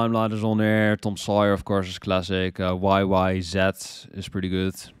know, Limelight is on there. Tom Sawyer, of course, is classic. YYZ is pretty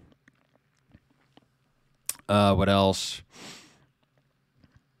good. What else?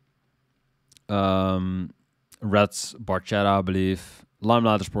 Red's Barchetta, I believe.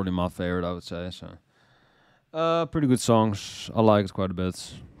 Limelight is probably my favorite, I would say. So, pretty good songs. I like it quite a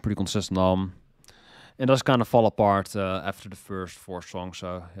bit. Pretty consistent album. It does kind of fall apart after the first 4 songs.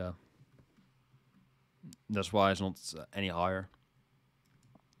 So yeah, that's why it's not any higher.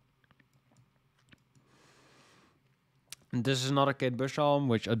 And this is not a Kate Bush album,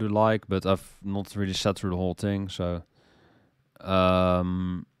 which I do like, but I've not really sat through the whole thing. So,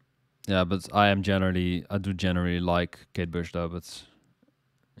 yeah, but I do generally like Kate Bush though, but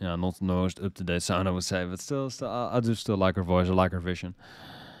yeah, not the most up to date sound I would say, but still, I do still like her voice. I like her vision.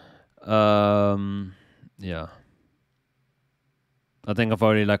 Yeah, I think I've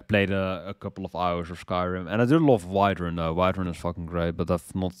already like played a couple of hours of Skyrim, and I do love Whiterun though. Whiterun is fucking great, but I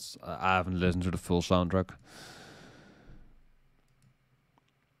haven't listened to the full soundtrack.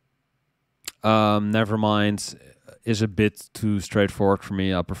 Nevermind is a bit too straightforward for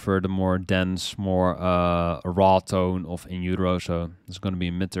me. I prefer the more dense, more raw tone of In Utero, so it's going to be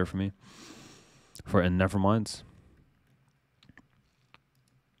a mid tier for me. For Nevermind.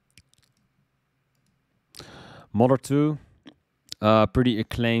 Mother 2, pretty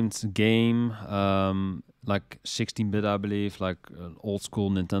acclaimed game, like 16-bit, I believe, like an old school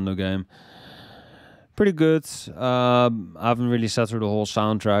Nintendo game. Pretty good. I haven't really sat through the whole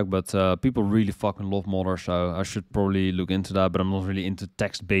soundtrack, but people really fucking love Mother, so I should probably look into that. But I'm not really into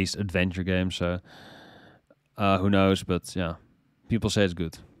text-based adventure games, so who knows? But yeah, people say it's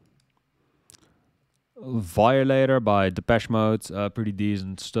good. Violator by Depeche Mode, pretty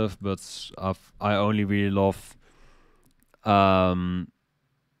decent stuff, but I only really love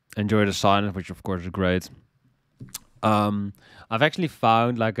Enjoy the Silence, which of course is great. I've actually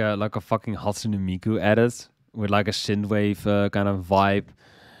found like a fucking Hatsune Miku edit with like a synthwave kind of vibe,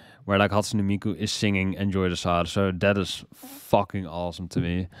 where like Hatsune Miku is singing "Enjoy the Silence." So that is fucking awesome to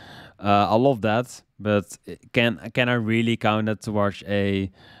me. I love that, but can I really count that towards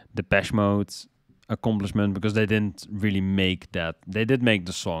a Depeche Mode accomplishment, because they didn't really make that. They did make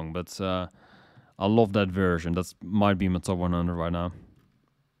the song, but I love that version. That might be my top 100 right now.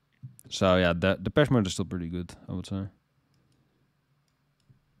 So yeah, the Depeche Mode is still pretty good, I would say.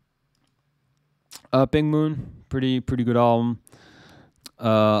 Pink Moon, pretty good album.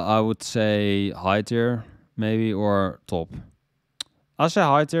 I would say high tier, maybe, or top. I'll say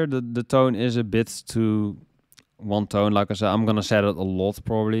high tier. The tone is a bit too one tone. Like I said, I'm gonna say that a lot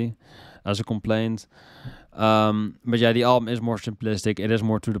probably as a complaint. But yeah, the album is more simplistic. It is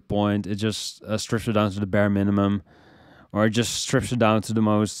more to the point. It just strips it down to the bare minimum, or it just strips it down to the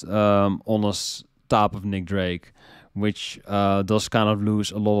most honest type of Nick Drake, which does kind of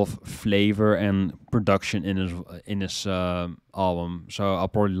lose a lot of flavor and production in his album. So I'll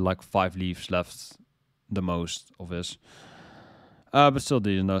probably like 5 leaves left the most of his. But still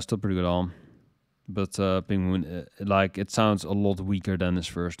decent though, still pretty good album. But Pink Moon, like it sounds a lot weaker than his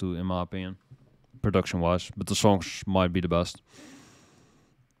first two, in my opinion, production wise. But the songs might be the best.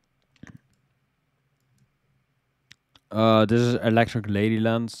 This is Electric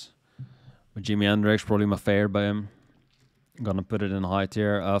Ladyland with Jimi Hendrix, probably my favorite by him. I'm gonna put it in high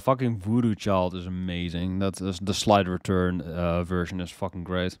tier. Fucking Voodoo Child is amazing. That is the slide return version is fucking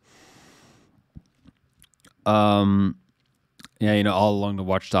great. Yeah, you know, all along the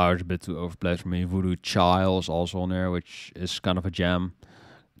Watchtower is a bit too overplayed for me. Voodoo Child is also on there, which is kind of a jam,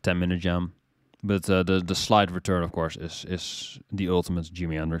 10-minute jam. But the slide return, of course, is the ultimate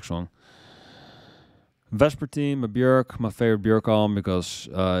Jimi Hendrix song. Vespertine by Björk, my favorite Björk album, because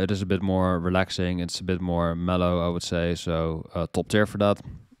it is a bit more relaxing. It's a bit more mellow, I would say. So top tier for that.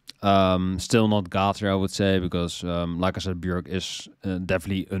 Still not God tier, I would say, because like I said, Björk is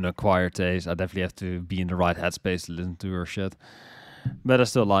definitely an acquired taste. I definitely have to be in the right headspace to listen to her shit. But I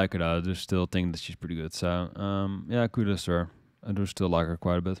still like her, though. I do still think that she's pretty good. So yeah, kudos to her. I do still like her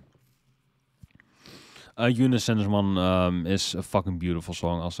quite a bit. Unison is a fucking beautiful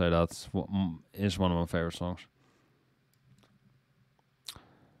song. I'll say that is one of my favorite songs.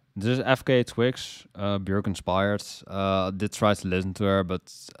 This is FK Twix, Björk inspired. I did try to listen to her, but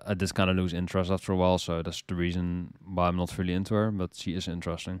I did kind of lose interest after a while, so that's the reason why I'm not really into her, but she is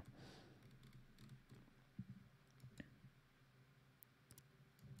interesting.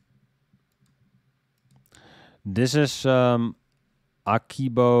 This is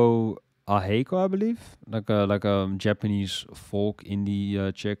Akibo Aheko, I believe, like a Japanese folk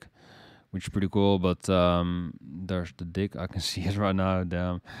indie chick, which is pretty cool. But there's the dick. I can see it right now.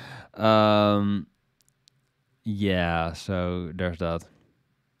 Damn. Yeah. So there's that.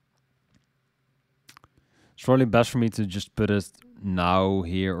 It's probably best for me to just put it now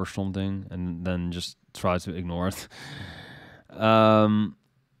here or something, and then just try to ignore it.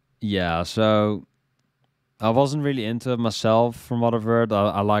 Yeah. So I wasn't really into it myself, from what I've heard.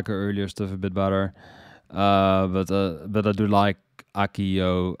 I like her earlier stuff a bit better. But I do like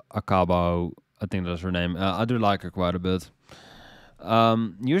Akio Akabo. I think that's her name. I do like her quite a bit.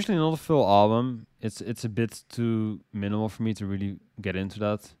 Usually not a full album. It's a bit too minimal for me to really get into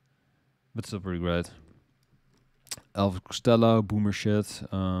that. But still pretty great. Elvis Costello, Boomer shit.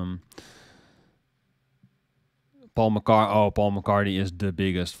 Paul McCartney is the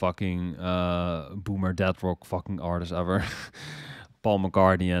biggest fucking boomer death rock fucking artist ever. Paul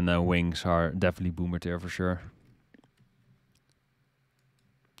McCartney and Wings are definitely boomer tier for sure.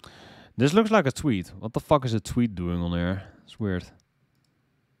 This looks like a tweet. What the fuck is a tweet doing on there? It's weird.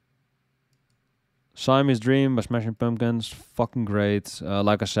 Siamese Dream by Smashing Pumpkins, fucking great.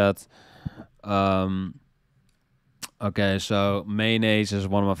 Like I said, okay, so Mayonnaise is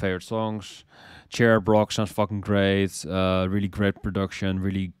one of my favorite songs. Cherub Rock sounds fucking great. Really great production,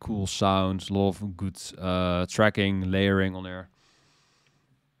 really cool sounds, a lot of good tracking, layering on there.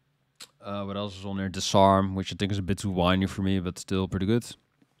 What else is on there? Disarm, which I think is a bit too whiny for me, but still pretty good.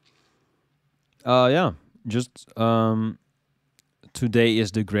 Yeah, just Today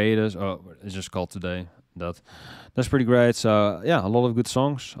is the Greatest. Oh, it's just called Today. That's pretty great. So yeah, a lot of good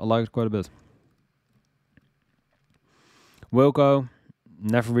songs. I like it quite a bit. Wilco,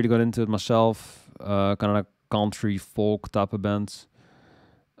 never really got into it myself. Kind of like country folk type of band.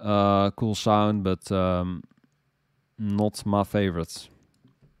 Cool sound, but not my favorites.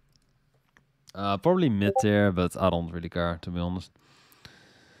 Probably mid tier, but I don't really care, to be honest.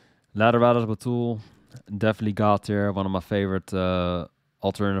 Ladder Riders Batul, definitely God tier. One of my favorite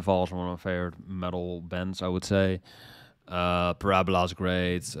alternative, also one of my favorite metal bands, I would say. Parabola's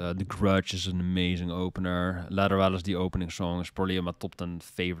great. The Grudge is an amazing opener. Lateral is the opening song. It's probably in my top 10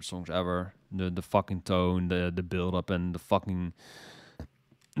 favorite songs ever. The fucking tone, the build up, and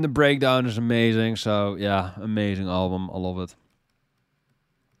the breakdown is amazing. So yeah, amazing album. I love it.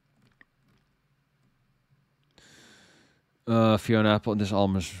 Fiona Apple. This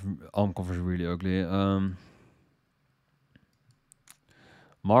album cover is really ugly.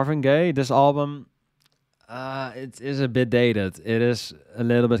 Marvin Gaye. This album, it is a bit dated. It is a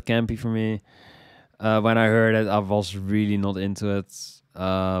little bit campy for me. When I heard it, I was really not into it.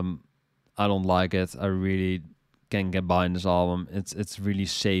 I don't like it. I really can't get behind this album. It's really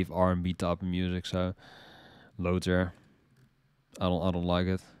safe R&B type of music. So low tier. I don't like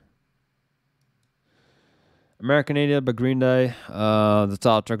it. American Idiot by Green Day. The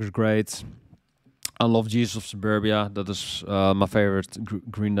title track is great. I love Jesus of Suburbia. That is my favorite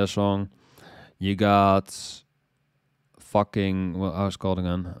Green Day song. You got fucking what I was called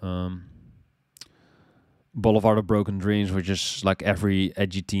again. Boulevard of Broken Dreams, which is like every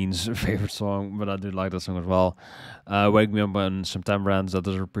edgy teen's favorite song, but I do like that song as well. Wake Me Up When September Ends. That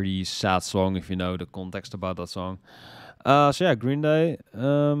is a pretty sad song if you know the context about that song. So yeah, Green Day.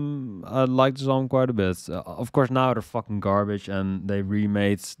 I like this album quite a bit. Of course, now they're fucking garbage, and they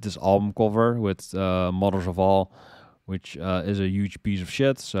remade this album cover with Mothers of All, which is a huge piece of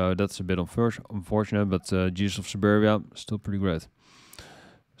shit. So that's a bit unfortunate. But Jesus of Suburbia still pretty great.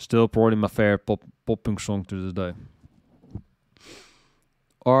 Still probably my favorite pop punk song to this day.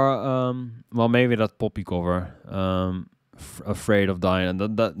 Or well, maybe that Poppy cover. Afraid of Dying, and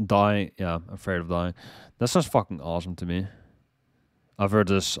that dying, yeah, Afraid of Dying. That sounds fucking awesome to me. I've heard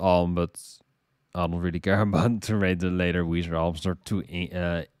this album, but I don't really care about to rate the later Weezer albums. They're too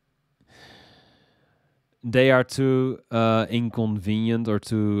they are too inconvenient or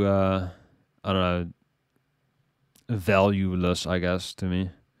too I don't know, valueless, I guess, to me.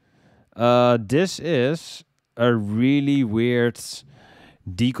 This is a really weird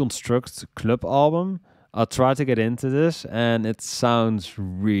deconstruct club album. I tried to get into this and it sounds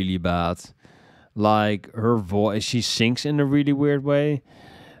really bad. Like her voice, she sings in a really weird way.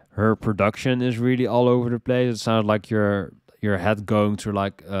 Her production is really all over the place. It sounds like your head going through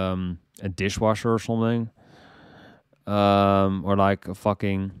like a dishwasher or something, or like a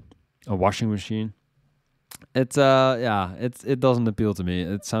washing machine. It yeah, it doesn't appeal to me.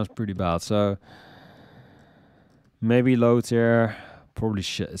 It sounds pretty bad. So maybe low tier. Probably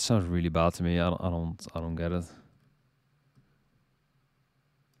shit. It sounds really bad to me. I don't get it.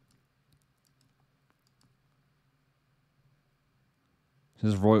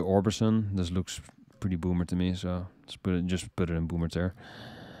 This is Roy Orbison. This looks pretty boomer to me, so just put it in boomer tier.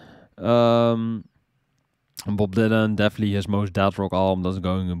 Bob Dylan, definitely his most dad rock album. That's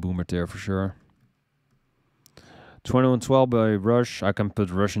going in boomer tier for sure. 2112 by Rush. I can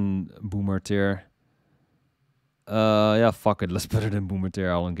put Rush in boomer tier. Yeah, fuck it. Let's put it in boomer tier.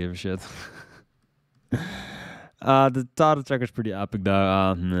 I don't give a shit. The title track is pretty epic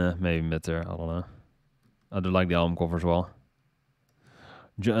though. Nah, maybe mid tier. I don't know. I do like the album cover as well.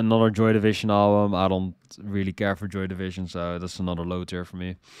 Another Joy Division album. I don't really care for Joy Division, so that's another low tier for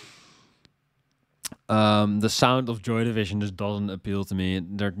me. The sound of Joy Division just doesn't appeal to me.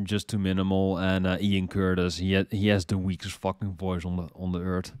 They're just too minimal. And Ian Curtis, he has the weakest fucking voice on the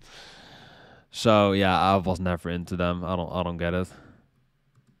earth. So yeah, I was never into them. I don't get it.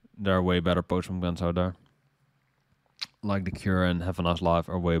 There are way better post-punk bands out there. Like The Cure and Have a Nice Life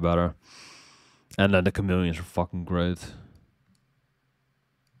are way better. And then the Chameleons are fucking great.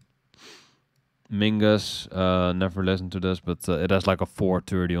 Mingus, never listened to this, but it has like a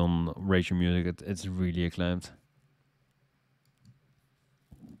 430 on Rachel Music. It's really acclaimed.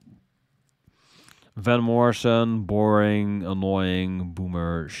 Van Morrison, boring, annoying,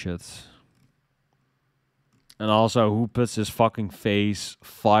 boomer shit. And also, who puts his fucking face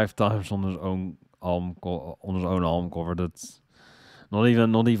 5 times on his own album cover? That's not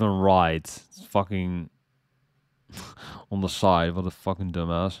even right. It's fucking on the side. What a fucking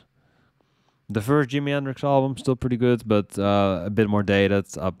dumbass. The first Jimi Hendrix album still pretty good, but a bit more dated.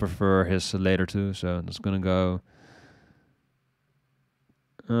 I prefer his later two, so that's gonna go.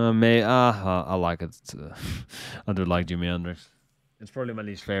 I like it. I do like Jimi Hendrix. It's probably my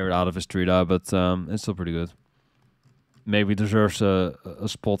least favorite out of his three, though, but it's still pretty good. Maybe deserves a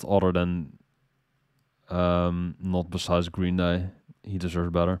spot other than not besides Green Day. He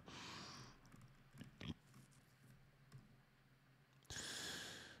deserves better.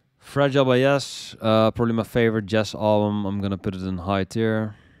 Fragile by Yes, probably my favorite Jazz album. I'm gonna put it in high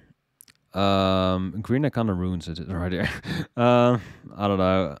tier. Green Day kind of ruins it right here. I don't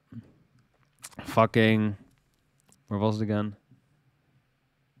know. Fucking Where was it again?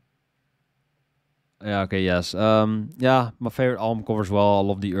 Yeah, okay, yes. Yeah, my favorite album cover as well. I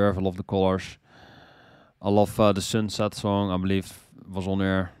love the earth, I love the colors. I love the Sunset song, I believe was on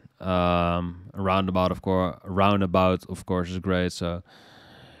there. Roundabout, of course, is great. So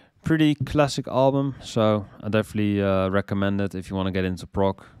pretty classic album. So I definitely recommend it if you want to get into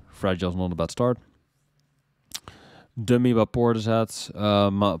prog. Fragile's not a bad start. Dummy by Portishead,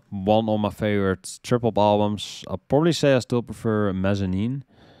 one of my favorite trip hop albums. I'll probably say I still prefer Mezzanine.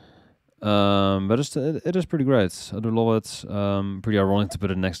 But it is pretty great. I do love it. Pretty ironic to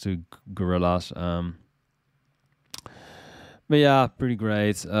put it next to Gorillaz. But yeah, pretty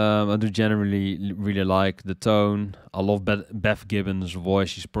great. I do generally really like the tone. I love Beth Gibbons' voice.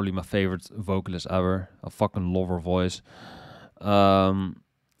 She's probably my favorite vocalist ever. I fucking love her voice.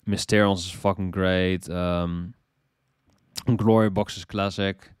 Mysterions is fucking great. Glory Box is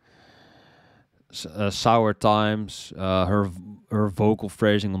classic. Sour Times. Her vocal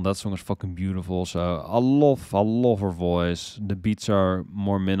phrasing on that song is fucking beautiful. So I love her voice. The beats are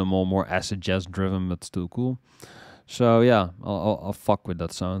more minimal, more acid jazz driven, but still cool. So yeah, I'll fuck with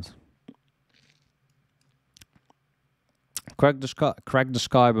that sound. Crack the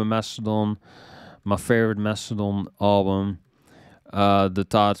Sky by Mastodon. My favorite Mastodon album. The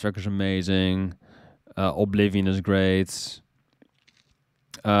title track is amazing. Oblivion is great.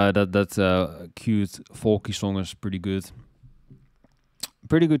 That cute folky song is pretty good.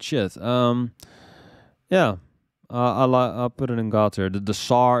 Pretty good shit. Yeah, I'll put it in God there. The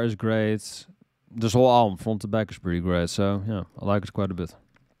SAR is great. This whole album, front to back, is pretty great. So yeah, I like it quite a bit.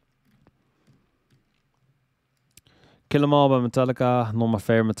 Kill 'Em All by Metallica. Not my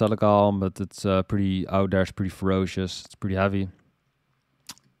favorite Metallica album, but it's pretty out there. It's pretty ferocious. It's pretty heavy.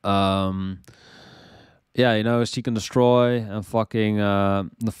 Um, yeah, Seek and Destroy and fucking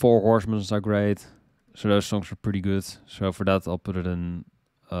the Four Horsemen are great. So those songs are pretty good. So for that, I'll put it in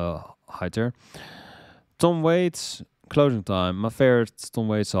high tier. Tom Waits, Closing Time. My favorite Tom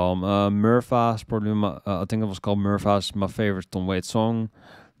Waits album. Murpha is probably I think it was called Murpha. Is my favorite Tom Waits song.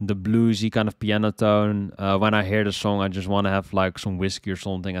 The bluesy kind of piano tone. When I hear the song, I just want to have like some whiskey or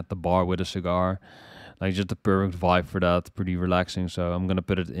something at the bar with a cigar. Like just the perfect vibe for that. Pretty relaxing. So I'm gonna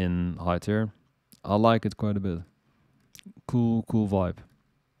put it in high tier. I like it quite a bit. Cool vibe.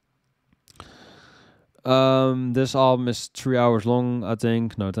 This album is 3 hours long, I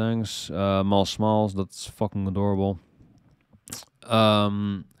think. No thanks. Mal Smalls, that's fucking adorable.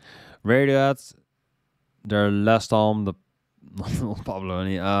 Radiohead, their last album, the not Pablo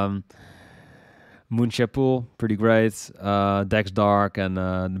any. Moon Chapel, pretty great. Dex Dark and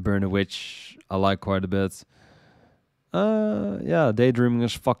The Burn the Witch, I like quite a bit. Yeah, Daydreaming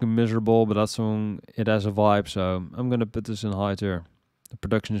is fucking miserable, but that song, it has a vibe, so I'm gonna put this in high tier. The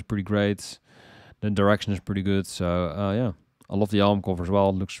production is pretty great. The direction is pretty good, so yeah. I love the album cover as well,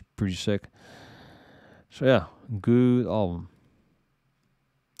 it looks pretty sick. So yeah, good album.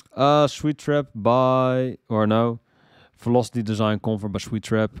 Sweet Trap by, or no, Velocity Design Comfort by Sweet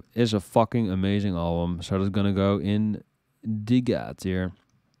Trap is a fucking amazing album. So that's gonna go in the God tier.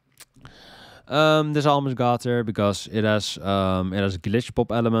 This album is got there because it has glitch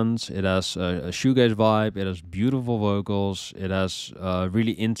pop elements, it has a shoegaze vibe, it has beautiful vocals, it has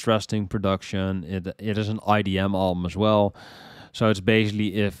really interesting production. It is an IDM album as well. So it's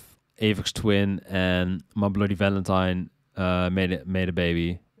basically if Avex Twin and My Bloody Valentine made a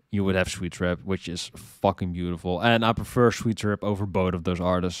baby, you would have Sweet Trap, which is fucking beautiful. And I prefer Sweet Trap over both of those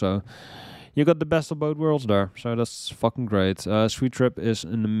artists. So you got the best of both worlds there. So that's fucking great. Sweet Trap is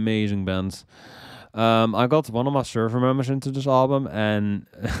an amazing band. I got one of my server members into this album, and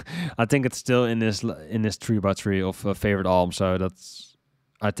I think it's still in this 3x3 of favorite albums. So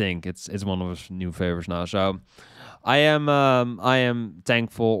I think it's one of his new favorites now. So I am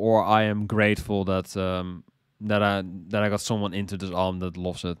thankful, or I am grateful that I got someone into this album that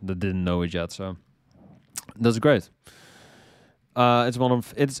loves it, that didn't know it yet. So that's great. It's one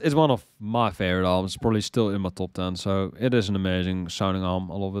of my favorite albums. It's probably still in my top 10. So it is an amazing sounding album.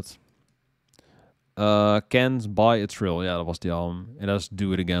 I love it. Can't Buy a Thrill. Yeah, that was the album. It has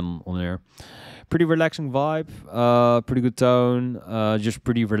Do It Again on there. Pretty relaxing vibe. Pretty good tone. Just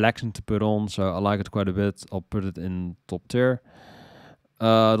pretty relaxing to put on. So I like it quite a bit. I'll put it in top tier.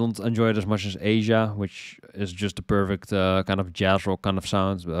 I don't enjoy it as much as Asia, which is just the perfect kind of jazz rock kind of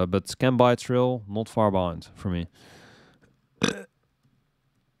sound. But Can't Buy a Thrill, not far behind for me.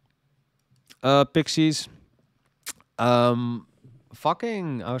 Pixies.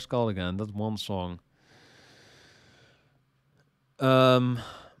 Fucking, how's it called again? That one song.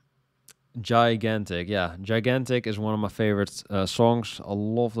 Gigantic, yeah. Gigantic is one of my favorite songs. I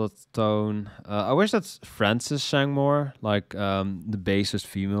love that tone. I wish that Frances sang more, like the bassist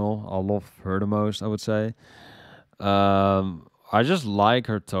female. I love her the most, I would say. I just like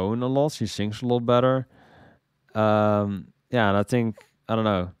her tone a lot. She sings a lot better. Yeah, and I think, I don't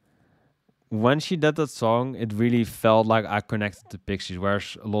know, when she did that song, it really felt like I connected to Pixies,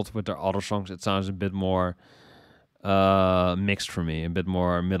 whereas a lot with their other songs, it sounds a bit more mixed for me, a bit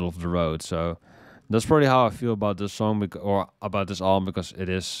more middle of the road. So that's probably how I feel about this song or about this album because it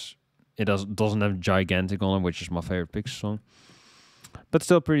doesn't have Gigantic on it, which is my favorite Pixar song, but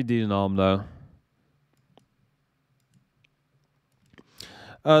still pretty decent album though.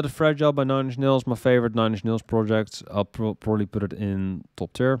 The Fragile by Nine Inch Nails, my favorite Nine Inch Nails project. I'll probably put it in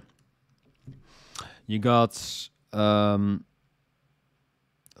top tier. You got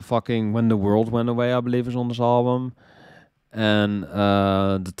fucking When the World Went Away, I believe, is on this album. And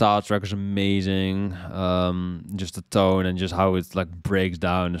the title track is amazing. Just the tone and just how it like breaks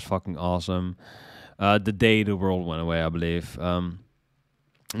down is fucking awesome. The Day the World Went Away, I believe.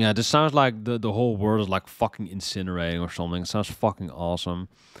 Yeah, this sounds like the whole world is like fucking incinerating or something. It sounds fucking awesome.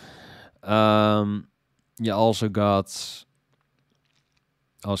 You also got,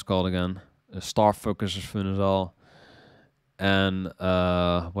 how's it called again? Star Focus is fun as all. And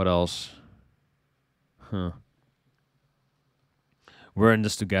what else? Huh. We're in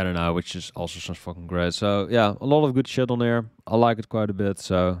this together now, which is also sounds fucking great. So yeah, a lot of good shit on there. I like it quite a bit.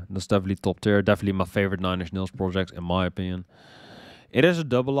 So that's definitely top tier. Definitely my favorite Nine Inch Nails project, in my opinion. It is a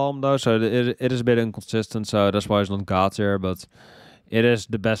double album though, so it is a bit inconsistent. So that's why it's not God tier, but it is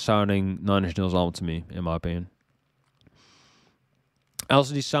the best sounding Nine Inch Nails album to me, in my opinion.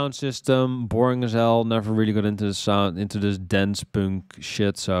 LCD sound system, boring as hell. Never really got into the sound, into this dense punk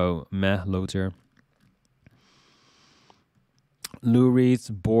shit. So meh, low tier. Lou Reed,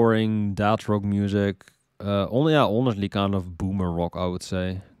 boring dad rock music. Only, yeah, honestly, kind of boomer rock, I would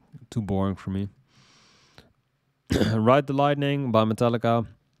say. Too boring for me. Ride the Lightning by Metallica.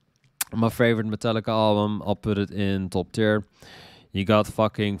 My favorite Metallica album. I'll put it in top tier. You got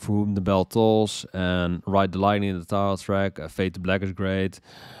fucking For Whom the Bell Tolls and Ride the Lightning, the title track. Fade to Black is great.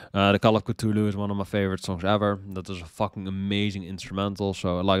 The Call of Cthulhu is one of my favorite songs ever. That is a fucking amazing instrumental,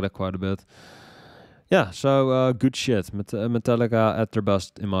 so I like that quite a bit. Yeah, so good shit. Metallica at their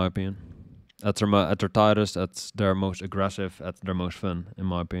best, in my opinion. At their tightest, at their most aggressive, at their most fun, in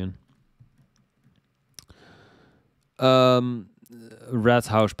my opinion. Um, Red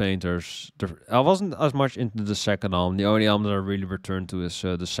House Painters. I wasn't as much into the second album. The only album that I really returned to is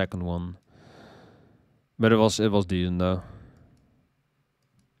the second one. But it was decent though.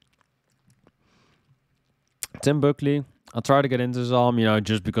 Tim Buckley. I try to get into this album,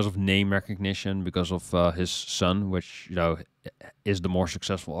 just because of name recognition, because of his son, which is the more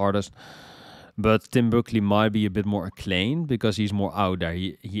successful artist. But Tim Buckley might be a bit more acclaimed because he's more out there.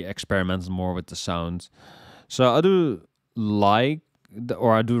 He experiments more with the sound. So I do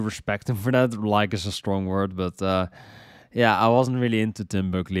or I do respect him for that. Like is a strong word, but yeah, I wasn't really into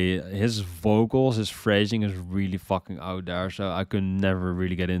Tim Buckley. His vocals, his phrasing is really fucking out there, so I could never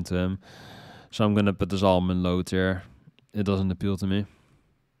really get into him. So I'm gonna put this album in low tier. It doesn't appeal to me.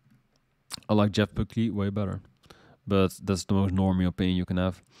 I like Jeff Buckley way better, but that's the most normie opinion you can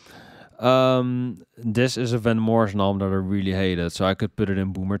have. This is a Van Morrison album that I really hated, so I could put it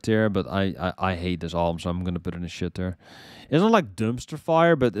in boomer tier, but I hate this album, so I'm gonna put it in shit tier. It's not like dumpster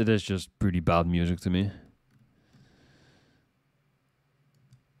fire, but it is just pretty bad music to me.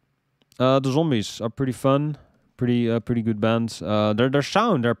 The Zombies are pretty fun, pretty good bands. Their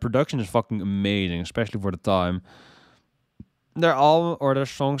sound, their production is fucking amazing, especially for the time. Their album or their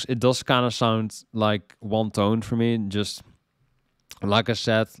songs, it does kind of sound like one tone for me, just like I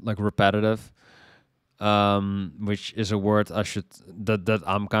said, like repetitive, which is a word that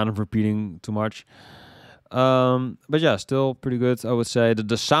I'm kind of repeating too much. But yeah, still pretty good. I would say that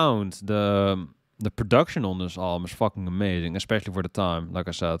the sound, the production on this album is fucking amazing, especially for the time, like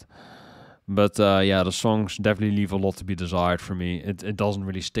I said. But yeah, the songs definitely leave a lot to be desired for me. It doesn't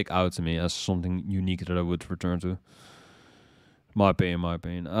really stick out to me as something unique that I would return to. My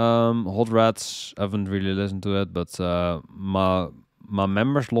opinion. Hot Rats, I haven't really listened to it, but my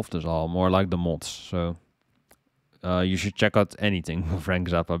members love this album, more like the mods. So you should check out anything from Frank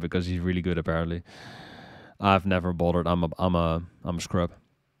Zappa because he's really good. Apparently, I've never bothered. I'm a scrub.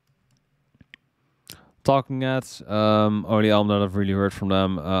 Talking Heads, only album that I've really heard from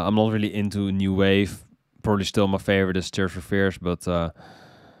them. I'm not really into new wave. Probably still my favorite is Tears for Fears, but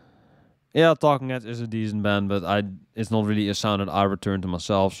yeah, Talking Heads is a decent band, but it's not really a sound that I return to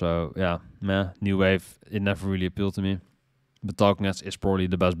myself. So yeah, new wave, it never really appealed to me. But Talking Heads is probably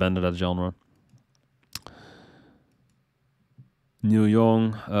the best band of that genre. Neil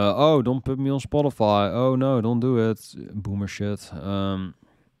Young. Oh, don't put me on Spotify. Oh no, don't do it. Boomer shit.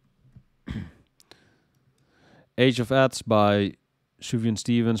 Age of Ads by Sufjan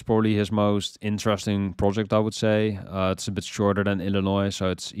Stevens, probably his most interesting project, I would say. It's a bit shorter than Illinois,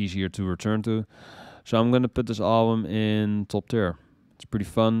 so it's easier to return to. So I'm gonna put this album in top tier. It's pretty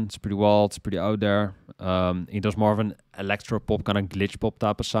fun. It's pretty wild. It's pretty out there. He does more of an electro pop kind of glitch pop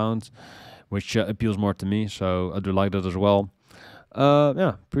type of sound, which appeals more to me. So I do like that as well.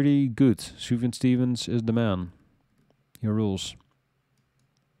 Yeah, pretty good. Sufjan Stevens is the man. He rules.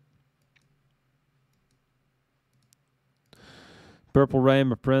 Purple Rain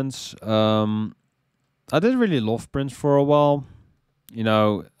by Prince. I did really love Prince for a while. You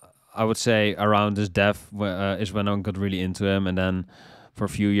know, I would say around his death is when I got really into him, and then for a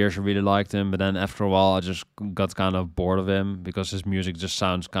few years I really liked him. But then after a while, I just got kind of bored of him because his music just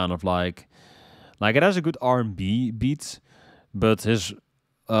sounds kind of like it has a good R&B beat, but his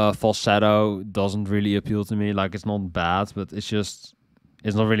falsetto doesn't really appeal to me. Like, it's not bad, but it's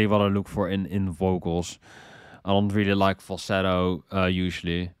not really what I look for in vocals. I don't really like falsetto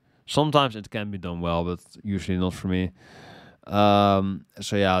usually. Sometimes it can be done well, but usually not for me.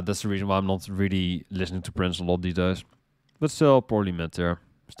 So yeah, that's the reason why I'm not really listening to Prince a lot these days. But still, probably mid there.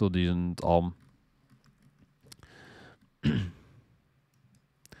 Still decent album.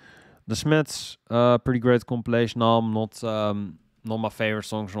 The Smiths, pretty great compilation album. Not my favorite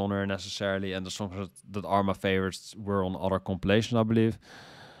songs on there necessarily, and the songs that are my favorites were on other compilations, I believe.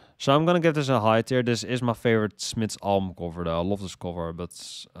 So I'm gonna give this a high tier. This is my favorite Smiths album cover though. I love this cover, but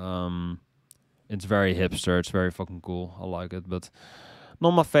it's very hipster. It's very fucking cool. I like it, but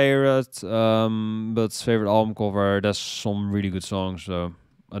not my favorite. But favorite album cover. There's some really good songs, so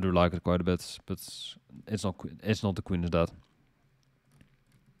I do like it quite a bit. But it's not the Queen of that.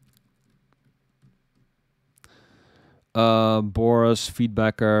 Boris,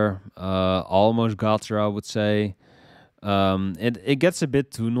 Feedbacker, almost Gotcha, I would say. It gets a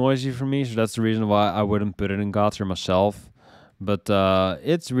bit too noisy for me, so that's the reason why I wouldn't put it in Gotcha myself. But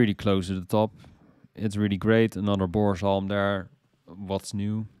it's really close to the top. It's really great. Another Boris album there. What's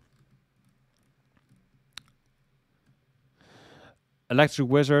new? Electric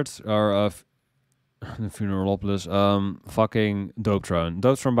Wizard or the Funeralopolis. Fucking Dope Throne.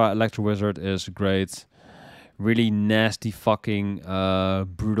 Dope Throne by Electric Wizard is great. Really nasty, fucking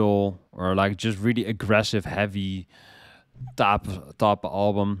brutal, or like just really aggressive, heavy type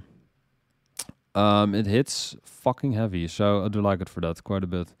album. It hits fucking heavy, so I do like it for that quite a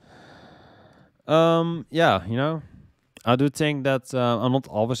bit. Yeah, you know, I do think that I'm not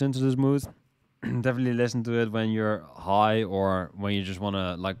always into this mood. Definitely listen to it when you're high or when you just want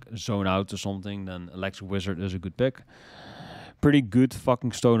to like zone out to something. Then Electric Wizard is a good pick. Pretty good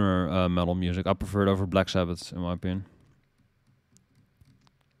fucking stoner metal music. I prefer it over Black Sabbath, in my opinion.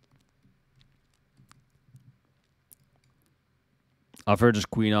 I've heard this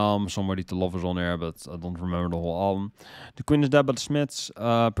Queen album, Somebody to Love is on there, but I don't remember the whole album. The Queen is Dead by the Smiths,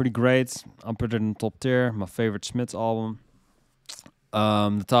 pretty great. I'll put it in top tier. My favorite Smiths album.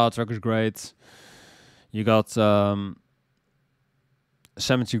 The title track is great. You got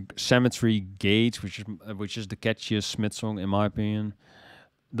Cemetery Gate, which is the catchiest Smith song in my opinion.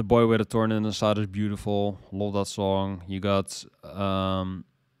 The Boy with a Thorn in the Side is beautiful. Love that song. You got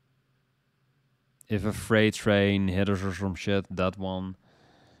If a Freight Train Hit Us or some shit. That one.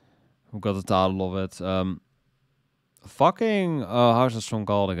 Who got the title of it? Fucking how's that song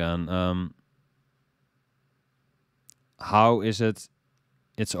called again? How is it?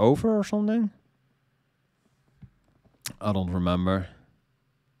 It's over or something? I don't remember.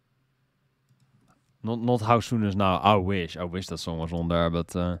 Not How Soon Is Now. I wish that song was on there,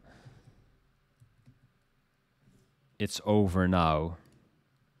 but It's Over Now.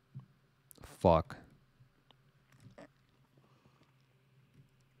 Fuck.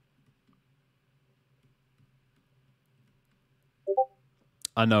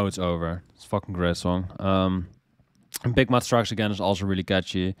 I know it's over. It's a fucking great song. And Big Mouth Strikes Again is also really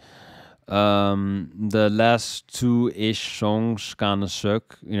catchy. The last two-ish songs kind of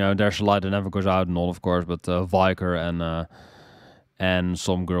suck. You know, There's a Light That Never Goes Out and all, of course, but Viker and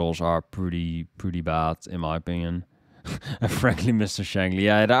Some Girls are pretty bad, in my opinion. And frankly, Mr. Shankly.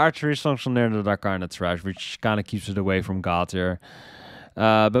 Yeah, there are three songs on there that are kind of trash, which kind of keeps it away from God here.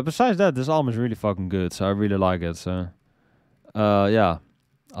 But besides that, this album is really fucking good, so I really like it. So, yeah,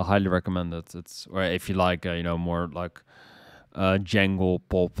 I highly recommend it. Or if you like, you know, more like jangle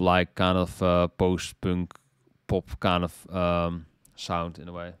pop, like kind of post-punk pop kind of sound in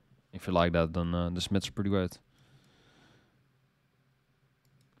a way. If you like that, then the Smiths are pretty great.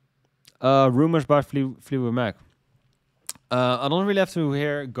 Rumors by Fleetwood Mac. I don't really have to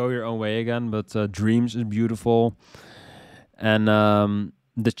hear "Go Your Own Way" again, but "Dreams" is beautiful, and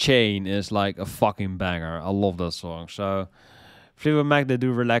 "The Chain" is like a fucking banger. I love that song. So Fleetwood Mac, they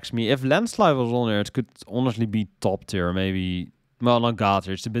do relax me. If Landslide was on there, it could honestly be top tier. Maybe, well, not God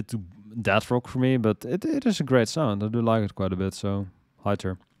tier. It's a bit too death rock for me, but it is a great sound. I do like it quite a bit. So high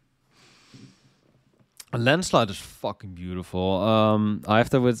tier. Landslide is fucking beautiful. I have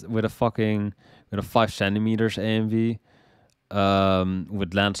that with a 5 centimeters AMV.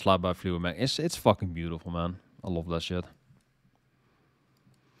 With Landslide by Fleetwood Mac. It's fucking beautiful, man. I love that shit.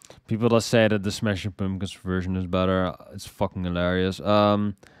 People that say that the Smashing Pumpkins version is better, it's fucking hilarious.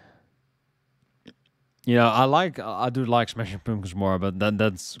 I do like Smashing Pumpkins more, but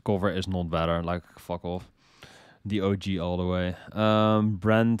that's cover is not better. Like, fuck off. The OG all the way.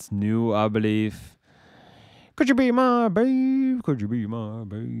 Brand new, I believe. Could you be my babe? Could you be my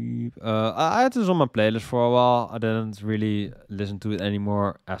babe? I had this on my playlist for a while. I didn't really listen to it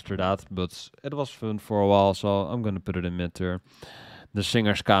anymore after that, but it was fun for a while, so I'm gonna put it in mid tier. The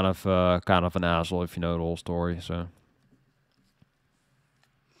singer's kind of an asshole if you know the whole story. So,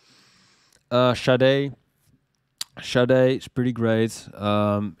 Sade. Sade is pretty great.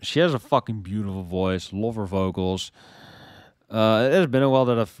 She has a fucking beautiful voice. Love her vocals. It has been a while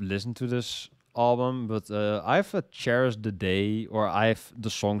that I've listened to this album, but I've cherished the day, or I've the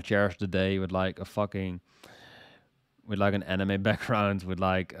song "Cherish the Day" with like an anime background with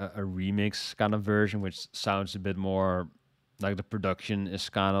like a remix kind of version, which sounds a bit more like the production is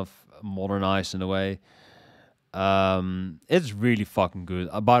kind of modernized in a way. It's really fucking good.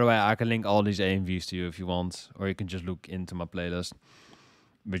 By the way, I can link all these AMVs to you if you want, or you can just look into my playlist.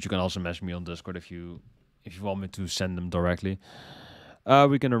 But you can also message me on Discord if you want me to send them directly.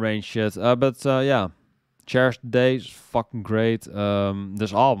 We can arrange shit. Yeah, Cherish the Day is fucking great.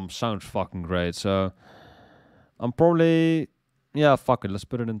 This album sounds fucking great. So I'm probably, yeah, fuck it. Let's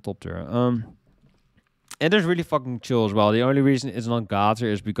put it in top tier. It is really fucking chill as well. The only reason it's not God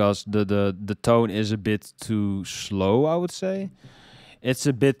tier is because the tone is a bit too slow, I would say. It's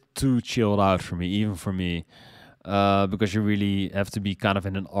a bit too chilled out for me, even for me. Because you really have to be kind of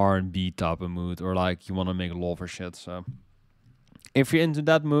in an R&B type of mood, or like you want to make love or shit. So if you're into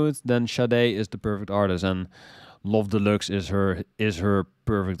that mood, then Sade is the perfect artist, and Love Deluxe is her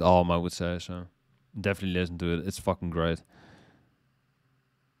perfect album, I would say. So definitely listen to it. It's fucking great.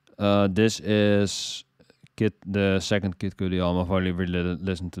 This is the second Kid Cudi album. I've only really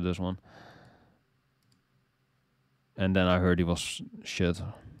listened to this one, and then I heard he was shit.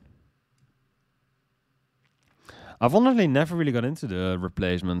 I've honestly never really got into the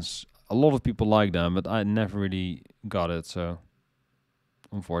replacements. A lot of people like them, but I never really got it, so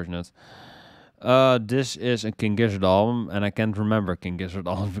unfortunate. This is a King Gizzard album, and I can't remember King Gizzard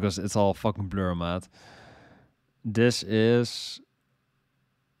albums because it's all fucking blur, man. This is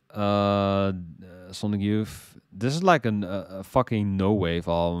Sonic Youth. This is like a fucking no wave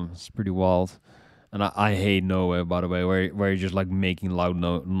album. It's pretty wild, and I hate no wave, by the way, where you're just like making loud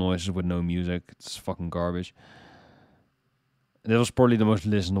noises with no music. It's fucking garbage. This was probably the most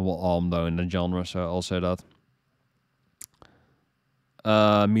listenable album though in the genre, so I'll say that.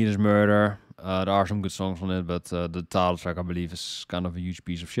 Meat is Murder. There are some good songs on it, but the title track, I believe, is kind of a huge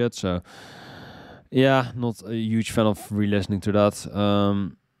piece of shit. So yeah, not a huge fan of re-listening to that.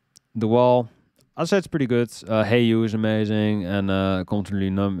 The Wall, I'd say it's pretty good. Hey You is amazing, and Constantly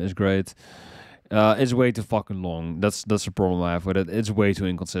Numb is great. It's way too fucking long. That's the problem I have with it. It's way too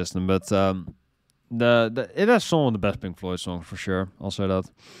inconsistent, but it has some of the best Pink Floyd songs for sure. I'll say that.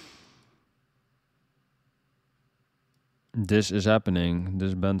 This Is Happening.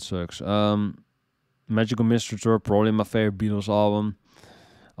 This band sucks. Magical Mystery Tour, probably my favorite Beatles album.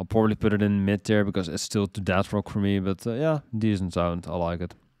 I'll probably put it in mid tier because it's still too death rock for me. But yeah, decent sound. I like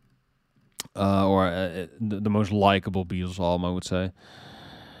it. The most likable Beatles album, I would say.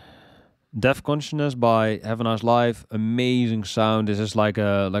 Deaf Consciousness by Have a Nice Life. Amazing sound. This is like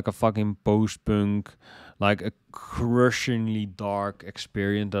a fucking post-punk, like a crushingly dark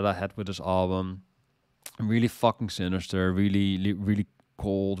experience that I had with this album. Really fucking sinister, really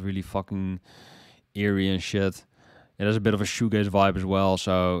cold, really fucking eerie and shit. It has a bit of a shoegaze vibe as well.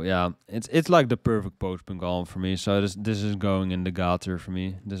 So yeah, it's like the perfect post-punk album for me. So this is going in the God tier for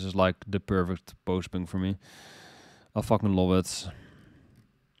me. This is like the perfect post-punk for me. I fucking love it.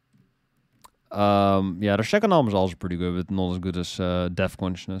 Yeah, the second album is also pretty good, but not as good as Deaf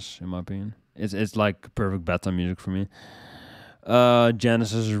Consciousness, in my opinion. It's like perfect beta music for me.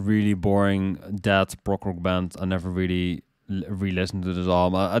 Genesis is really boring, dead prog rock band. I never really re-listened to this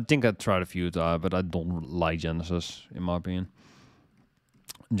album. I think I tried a few times, but I don't like Genesis, in my opinion.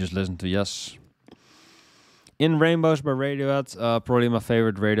 Just listen to Yes. In Rainbows by Radiohead, probably my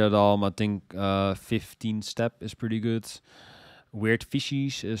favorite Radiohead album. I think 15 Step is pretty good. Weird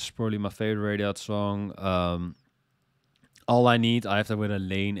Fishies is probably my favorite Radiohead song. All I Need, I have that with a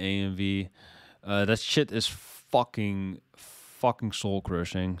Lane AMV. That shit is fucking soul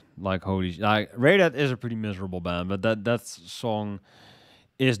crushing. Like holy, like Radiohead is a pretty miserable band, but that song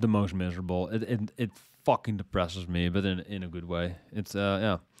is the most miserable. It fucking depresses me, but in a good way. It's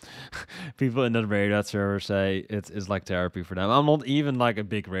yeah. People in that Radiohead server say it's like therapy for them. I'm not even like a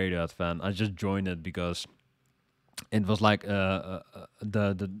big Radiohead fan. I just joined it because it was like the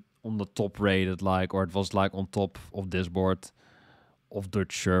on the top rated, like, or it was like on top of this board of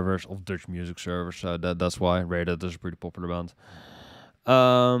Dutch servers, of Dutch music servers. So that's why Radiohead is a pretty popular band.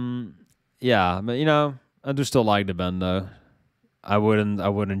 Yeah, but you know, I do still like the band though. I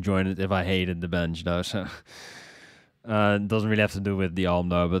wouldn't join it if I hated the band, you know. So it doesn't really have to do with the album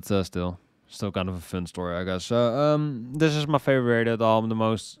though, but still kind of a fun story, I guess. So this is my favorite Radiohead album, the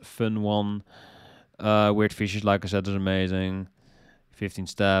most fun one. Weird Fishes, like I said, is amazing. 15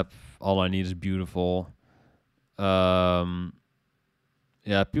 Step, All I Need is beautiful. Yeah,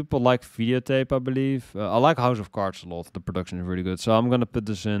 people like Videotape, I believe. I like House of Cards a lot. The production is really good. So I'm gonna put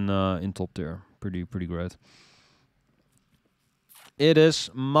this in top tier. Pretty great. It is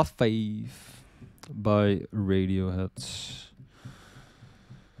my fave by Radiohead.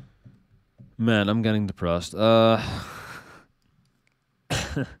 Man, I'm getting depressed. The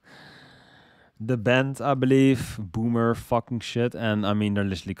band, I believe, Boomer fucking shit, and I mean they're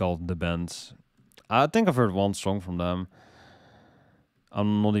literally called The Band. I think I've heard one song from them.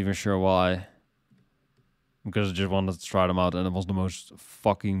 I'm not even sure why. Because I just wanted to try them out, and it was the most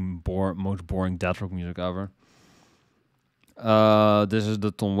fucking most boring death rock music ever. This is the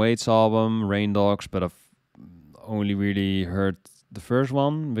Tom Waits album, Rain Dogs, but I've only really heard the first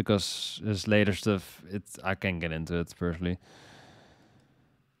one because his later stuff, I can't get into it personally.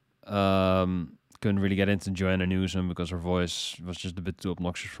 Couldn't really get into Joanna Newsom because her voice was just a bit too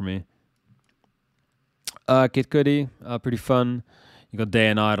obnoxious for me. Kid Cudi, pretty fun. You got Day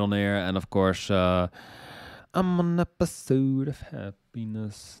and Night on there, and of course, I'm on a pursuit of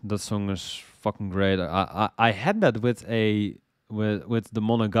happiness. That song is fucking great. I had that with the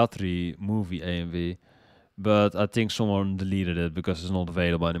Monogatari movie AMV, but I think someone deleted it because it's not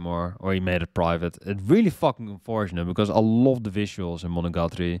available anymore, or he made it private. It's really fucking unfortunate because I love the visuals in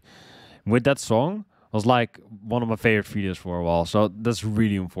Monogatari. With that song, was like one of my favorite videos for a while, so that's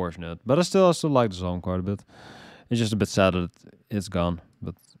really unfortunate. But I still like the song quite a bit. It's just a bit sad that it's gone,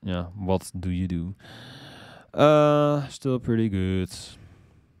 but yeah, what do you do? Still pretty good.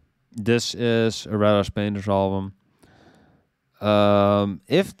 This is a Red House Painters album.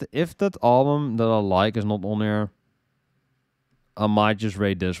 If that album that I like is not on there, I might just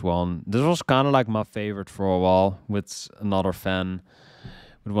rate this one. This was kind of like my favorite for a while with another fan,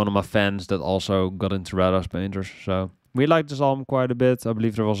 with one of my fans that also got into Red House Painters. So we liked this album quite a bit. I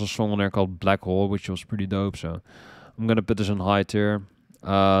believe there was a song on there called Black Hole, which was pretty dope. So I'm gonna put this in high tier.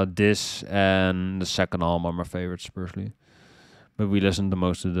 This and the second album are my favorites personally, but we listened the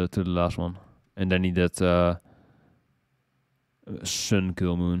most to the last one, and then he did Sun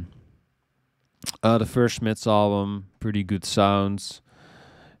Kill Moon. The first Smiths album, pretty good sounds.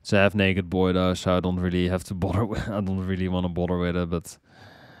 It's a half naked boy though, so I don't really have to bother with. I don't really want to bother with it, but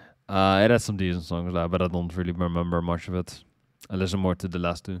it had some decent songs there, but I don't really remember much of it. I listen more to the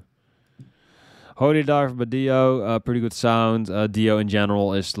last two. Holy Diver by Dio, pretty good sound. Dio in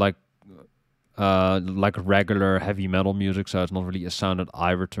general is like regular heavy metal music, so it's not really a sound that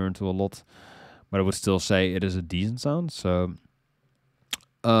I return to a lot. But I would still say it is a decent sound. So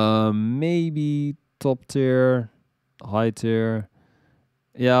maybe top tier, high tier.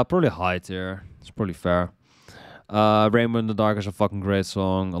 Yeah, probably high tier. It's probably fair. Rainbow in the Dark is a fucking great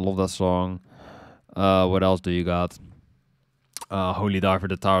song. I love that song. What else do you got? Holy Diver,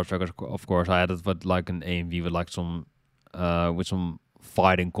 the Tower track, of course. I had it with like an AMV with like some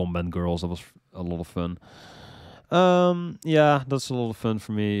fighting combat girls. That was a lot of fun. Yeah, that's a lot of fun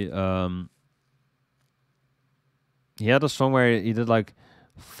for me. He had a song where he did like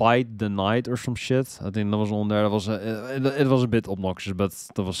Fight the Night or some shit. I think that was on there. That was it was a bit obnoxious, but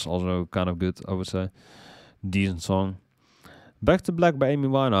that was also kind of good, I would say. Decent song. Back to Black by Amy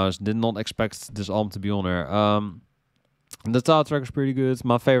Winehouse. Did not expect this album to be on there. The title track is pretty good.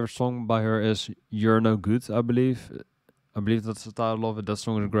 My favorite song by her is You're No Good, I believe. I believe that's the title of it. That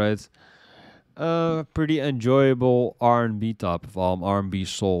song is great. Pretty enjoyable R&B type of album, R&B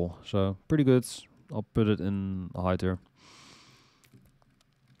soul. So pretty good. I'll put it in a high tier.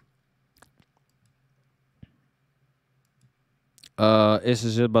 Is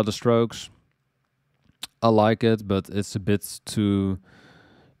This It by The Strokes? I like it, but it's a bit too.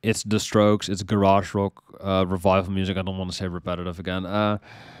 It's The Strokes. It's garage rock, revival music. I don't want to say repetitive again.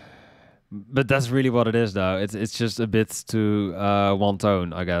 But that's really what it is, though. It's just a bit too one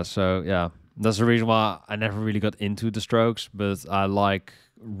tone, I guess. So yeah, that's the reason why I never really got into The Strokes. But I like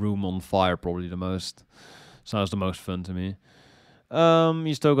Room on Fire probably the most. Sounds the most fun to me.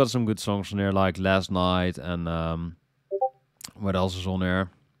 You still got some good songs on there, like Last Night and what else is on there?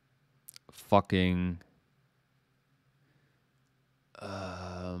 Fucking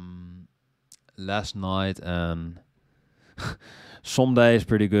um, Last Night and Someday is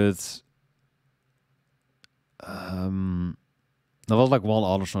pretty good. Um, there was like one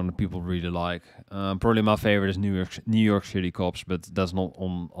other song that people really like. Probably my favorite is New York City Cops, but that's not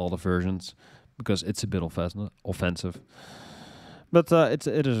on all the versions because it's a bit offensive. But it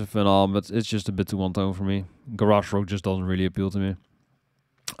is a fun album, but it's just a bit too one tone for me. Garage rock just doesn't really appeal to me.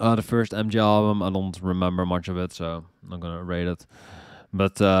 The first MG album, I don't remember much of it, so I'm not gonna rate it.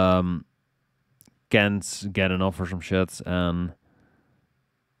 But can't get enough for some shit, and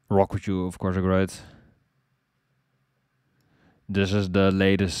Rock With You, of course, are great. This is the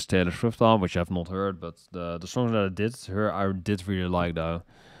latest Taylor Swift album, which I've not heard, but the songs that I did really like though.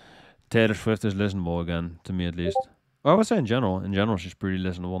 Taylor Swift is listenable again, to me at least. I would say in general. In general, she's pretty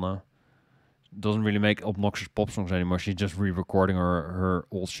listenable now. Doesn't really make obnoxious pop songs anymore. She's just re-recording her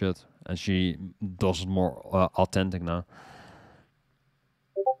old shit, and she does it more authentic now.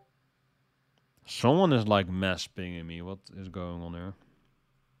 Someone is like mass pinging me. What is going on here?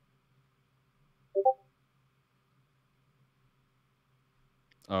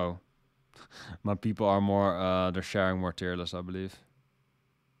 Oh, my people are more. They're sharing more tier lists, I believe.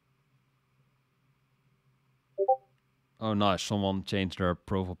 Oh, nice. Someone changed their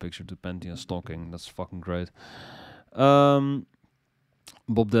profile picture to panty and stocking. That's fucking great. Um,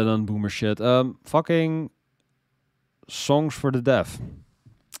 Bob Dylan, boomer shit. Fucking songs for the deaf.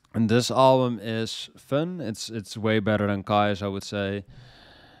 And this album is fun. It's way better than Kai's, I would say.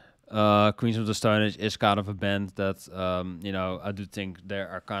 Queens of the Stone Age is kind of a band that I do think they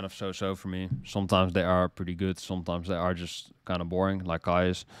are kind of so for me. Sometimes they are pretty good. Sometimes they are just kind of boring, like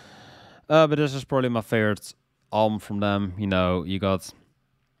Kai's. But this is probably my favorite album from them. You know, you got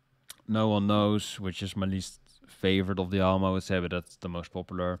No One Knows, which is my least favorite of the album, I would say, but that's the most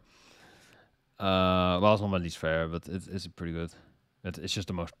popular. Well, it's not my least favorite, but it's pretty good. It's just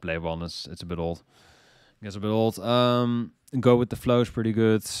the most playable, and it's a bit old. It gets a bit old. Go With The Flow is pretty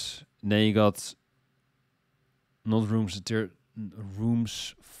good. Then you got not not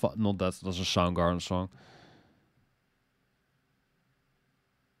that. That's a Soundgarden song.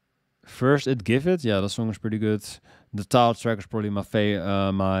 First It Give It, yeah, that song is pretty good. The title track is probably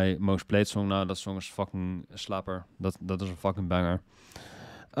my most played song now. That song is fucking a slapper. That is a fucking banger.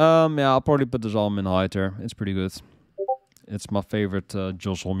 Yeah, I'll probably put this album in high tier. It's pretty good. It's my favorite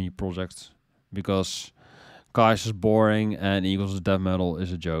Josh Homme project because Kai's is boring and Eagles' death metal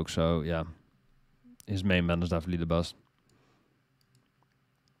is a joke. So yeah, his main band is definitely the best.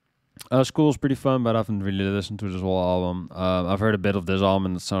 School's pretty fun, but I haven't really listened to this whole album. I've heard a bit of this album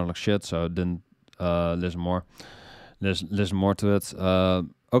and it sounded like shit, so I didn't listen more. Listen more to it.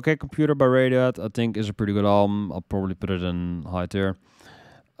 Okay, Computer by Radiohead, I think is a pretty good album. I'll probably put it in high tier.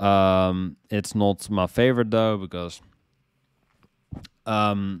 It's not my favorite though because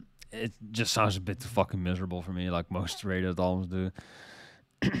it just sounds a bit too fucking miserable for me, like most Radiohead albums do.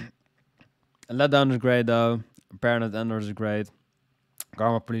 Let Down is great though. Paranoid Enders is great.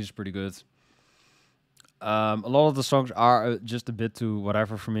 Karma Police is pretty good. A lot of the songs are just a bit too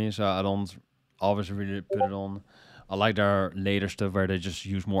whatever for me, so I don't always really put it on. I like their later stuff where they just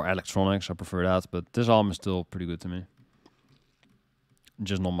use more electronics. I prefer that, but this album is still pretty good to me.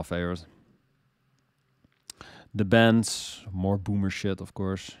 Just not my favorite. The bands, more boomer shit, of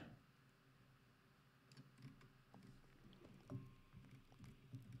course.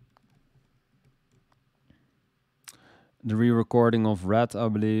 The re-recording of Red, I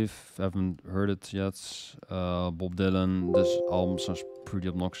believe. Haven't heard it yet. Bob Dylan. This album sounds pretty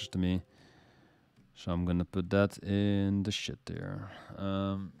obnoxious to me. So I'm gonna put that in the shit there.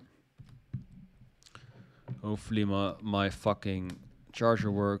 Hopefully my fucking charger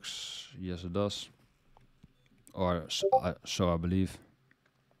works. Yes, it does. Or so I believe.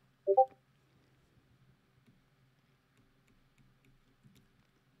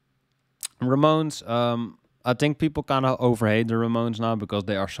 Ramones. I think people kind of overhate the Ramones now because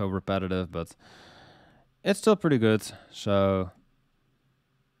they are so repetitive, but it's still pretty good. So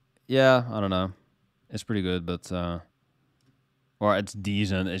yeah, I don't know. It's pretty good, but or it's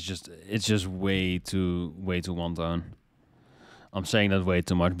decent. It's just way too one tone. I'm saying that way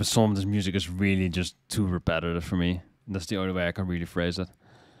too much, but some of this music is really just too repetitive for me. That's the only way I can really phrase it.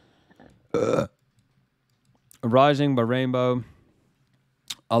 Rising by Rainbow,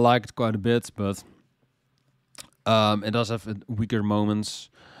 I like it quite a bit, but it does have weaker moments.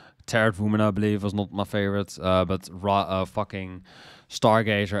 Tired Woman, I believe, was not my favorite, but fucking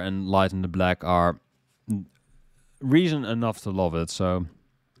Stargazer and Light in the Black are reason enough to love it. So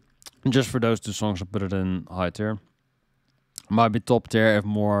just for those two songs, I put it in high tier. Might be top tier if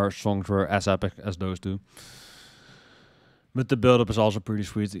more songs were as epic as those two. But the build-up is also pretty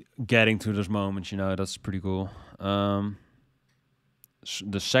sweet. Getting to those moments, that's pretty cool. The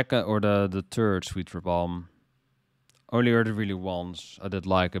second or the third Sweet Trip album, only heard it really once. I did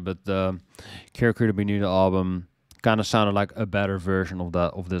like it, but the Character to Be New album kind of sounded like a better version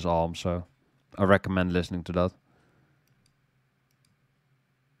of this album. So I recommend listening to that.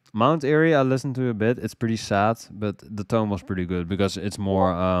 Mount Airy, I listened to a bit. It's pretty sad, but the tone was pretty good because it's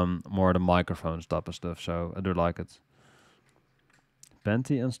more the microphone stuff and stuff. So I do like it.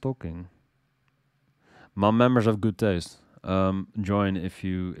 Panty and Stocking. My members have good taste. Join if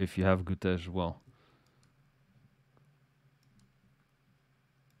you have good taste as well.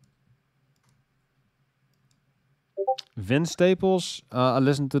 Vince Staples, I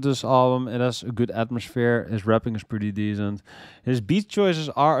listened to this album. It has a good atmosphere. His rapping is pretty decent. His beat choices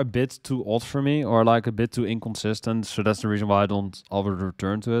are a bit too odd for me, or like a bit too inconsistent. So that's the reason why I don't always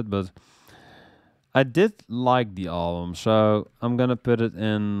return to it. But I did like the album, so I'm gonna put it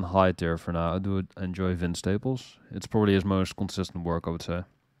in high tier for now. I do enjoy Vince Staples. It's probably his most consistent work, I would say.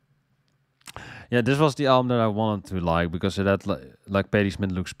 Yeah, this was the album that I wanted to like because it had like Patti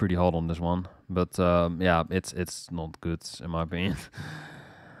Smith looks pretty hot on this one, but yeah, it's not good in my opinion.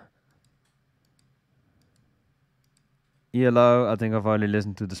 ELO, I think I've only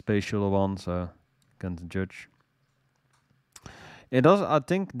listened to the Space Shuttle one, so can't judge. It does. I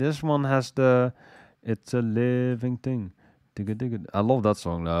think this one has the "It's a Living Thing." Digga, digga. I love that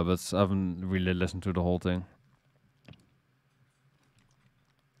song though, but I haven't really listened to the whole thing.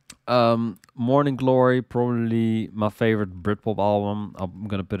 Morning Glory, probably my favorite Britpop album. I'm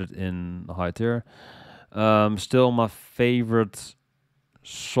gonna put it in high tier. Still, my favorite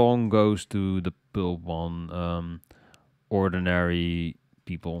song goes to the Pulp one. Ordinary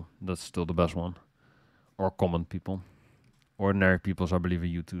People. That's still the best one. Or Common People. Ordinary People's, I believe, a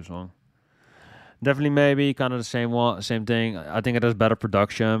U2 song. Definitely, maybe kind of the same thing. I think it has better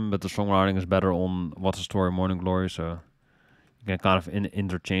production, but the songwriting is better on What's the Story, Morning Glory. So you can kind of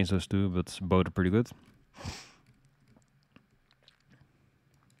interchange those two, but both are pretty good.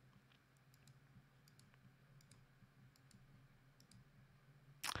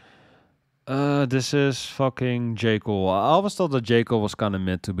 This is fucking J. Cole. I always thought that J. Cole was kind of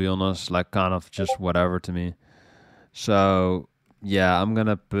mid, to be honest. Like, kind of just whatever to me. So, yeah, I'm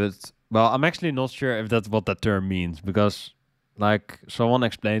gonna put... Well, I'm actually not sure if that's what that term means, because, like, someone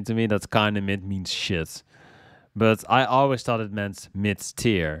explained to me that kind of mid means shit. But I always thought it meant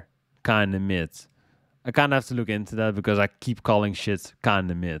mid-tier. Kind of mid. I kind of have to look into that, because I keep calling shit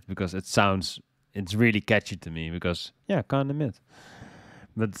kind of mid, because it's really catchy to me, because, yeah, kind of mid.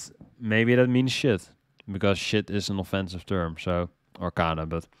 But maybe that means shit, because shit is an offensive term, so, or kinda,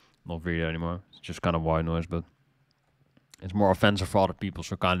 but not really anymore. It's just kind of white noise, but it's more offensive for other people,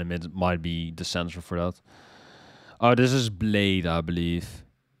 so kinda might be the censor for that. Oh, this is Blade, I believe.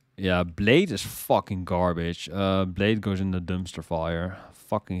 Yeah, Blade is fucking garbage. Blade goes in the dumpster fire.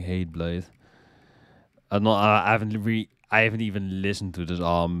 Fucking hate Blade. I haven't even listened to this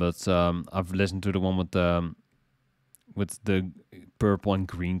album, but I've listened to the one with the purple and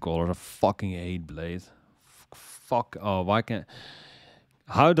green colors. I fucking hate Blade. Fuck. Oh, why can't?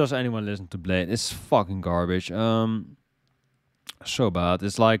 How does anyone listen to Blade? It's fucking garbage. So bad.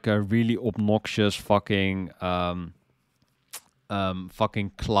 It's like a really obnoxious fucking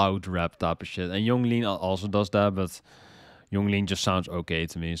fucking cloud rap type of shit. And Younglin also does that, but Younglin just sounds okay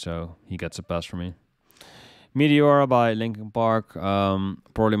to me, so he gets a pass for me. Meteora by Linkin Park.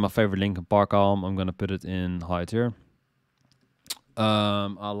 Probably my favorite Linkin Park album. I'm gonna put it in high tier.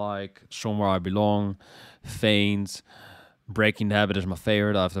 I like Somewhere I Belong, Faint, Breaking the Habit is my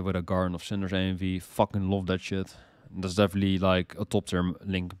favorite after with a Garden of Sinners AMV. Fucking love that shit. That's definitely like a top tier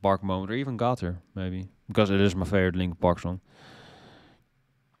Linkin Park moment, or even Gator, maybe, because it is my favorite Linkin Park song.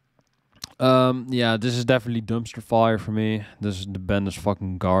 Yeah, this is definitely dumpster fire for me. The band is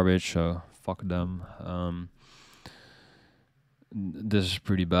fucking garbage, so fuck them. This is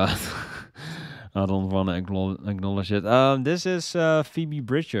pretty bad. I don't want to acknowledge it. This is Phoebe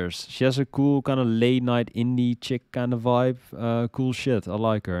Bridgers. She has a cool kind of late night indie chick kind of vibe. Cool shit. I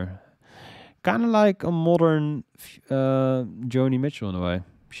like her. Kind of like a modern Joni Mitchell in a way.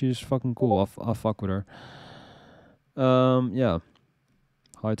 She's fucking cool. I fuck with her. Yeah,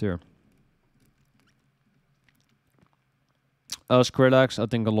 high tier. Skrillex, I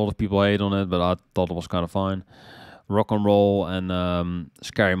think a lot of people hate on it, but I thought it was kind of fine. Rock and Roll and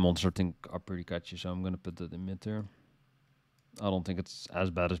Scary Monster, I think, are pretty catchy, so I'm gonna put that in mid tier. I don't think it's as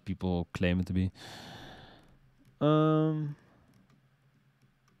bad as people claim it to be.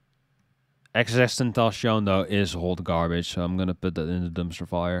 Existentation though is hot garbage, so I'm gonna put that in the dumpster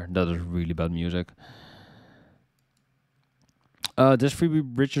fire. That is really bad music. This Phoebe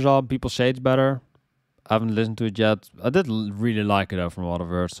Bridgers album, people say it's better. I haven't listened to it yet. I did really like it though, from what I've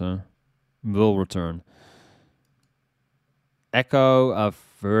heard, so will return. Echo, I've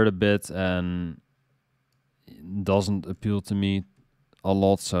heard a bit and doesn't appeal to me a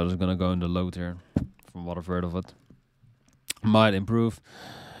lot, so it's gonna go in the low tier from what I've heard of it. Might improve.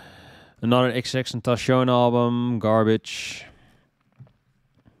 Another XXXTentacion album, garbage.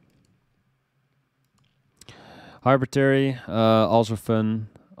 Hyperterry, also fun.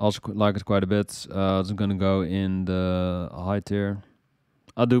 Also like it quite a bit. It's gonna go in the high tier.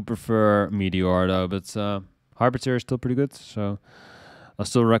 I do prefer Meteor though, but Hyperterry is still pretty good. So I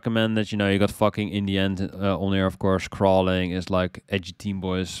still recommend that. You know, you got fucking In the End on here, of course. Crawling is like Edgy Teen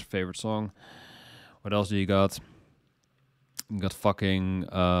Boy's favorite song. What else do you got? You got fucking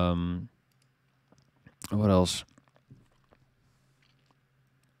what else?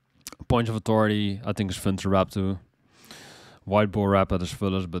 Points of Authority, I think is fun to rap to. White Boy rap at its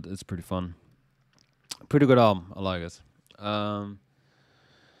fullest, but it's pretty fun. Pretty good album, I like it.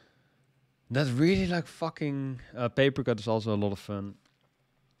 That's really like fucking Paper Cut is also a lot of fun.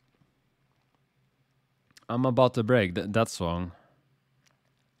 I'm About to Break, that song.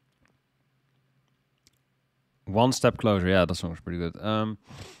 One Step Closer, yeah, that song's pretty good.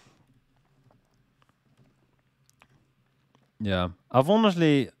 Yeah,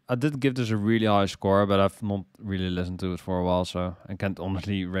 I did give this a really high score, but I've not really listened to it for a while, so I can't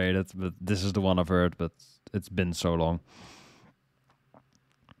honestly rate it. But this is the one I've heard, but it's been so long.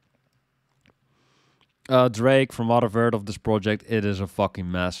 Drake, from what I've heard of this project, it is a fucking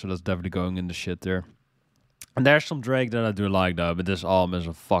mess, so that's definitely going in the shit there. And there's some Drake that I do like though, but this album is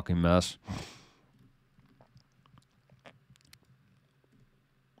a fucking mess.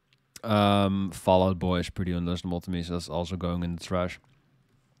 Fall Out Boy is pretty unlistenable to me, so that's also going in the trash.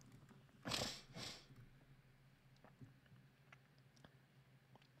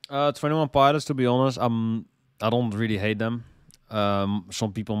 21 Pilots, to be honest, I don't really hate them.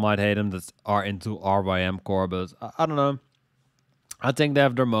 Some people might hate them that are into RYM core, but I don't know. I think they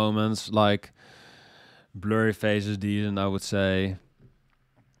have their moments, like Blurry Face is decent, I would say.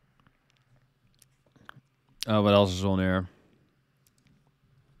 What else is on here?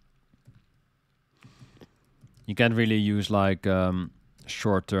 You can't really use like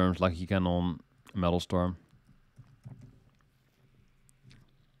short terms like you can on Metal Storm.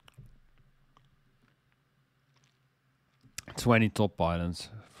 "20 Top Pilots"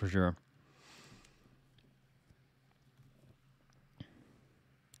 for sure.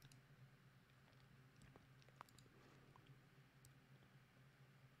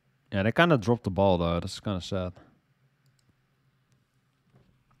 Yeah, they kind of dropped the ball though. That's kind of sad.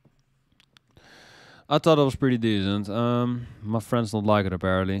 I thought it was pretty decent. My friends don't like it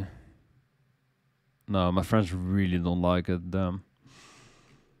apparently. No, my friends really don't like it.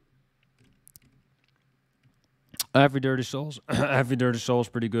 Every Dirty Souls, Every Dirty Souls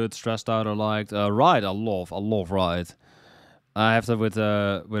pretty good. Stressed Out I liked. Ride I love Ride. I have that with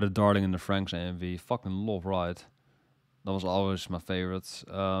a Darling in the Franks AMV. Fucking love Ride. That was always my favorite.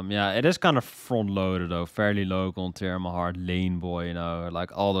 Yeah, it is kind of front loaded though. Fairly local, Tear My Heart, Lane Boy, you know,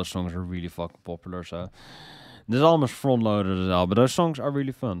 like all those songs are really fucking popular. So this is almost front loaded as well, but those songs are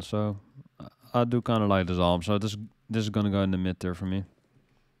really fun. So I do kind of like this album. So this is gonna go in the mid tier for me.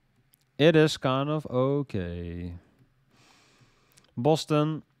 It is kind of okay.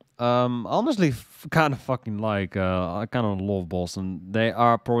 Boston. Honestly, kind of fucking like. I kind of love Boston. They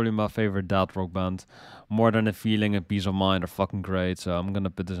are probably my favorite dad rock band. More Than a Feeling and Peace of Mind are fucking great. So I'm gonna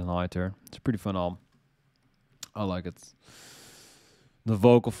put this in high tier. It's a pretty fun album. I like it. The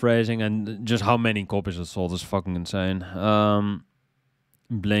vocal phrasing and just how many copies it sold is fucking insane.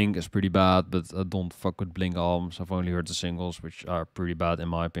 Blink is pretty bad, but I don't fuck with Blink albums. I've only heard the singles, which are pretty bad in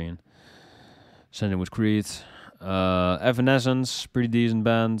my opinion. Same with Creed. Evanescence, pretty decent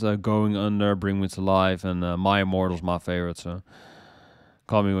band. Going Under, Bring Me to Life, and My Immortal's my favorite. So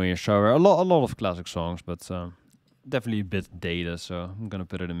Call Me When You're Sober. A lot of classic songs, but definitely a bit dated. So I'm gonna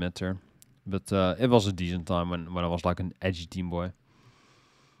put it in mid tier. But it was a decent time when I was like an edgy teen boy.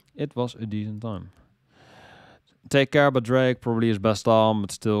 It was a decent time. Take Care by Drake, probably his best album,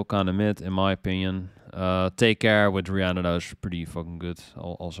 but still kind of mid in my opinion. Take Care with Rihanna, that was pretty fucking good.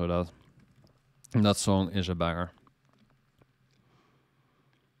 Also that. And that song is a banger.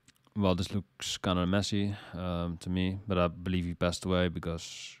 Well, this looks kind of messy to me, but I believe he passed away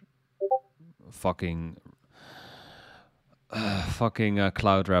because fucking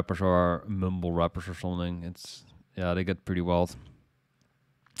cloud rappers or mumble rappers or something. It's yeah, they get pretty wild.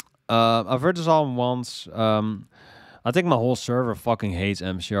 I've heard this album once. I think my whole server fucking hates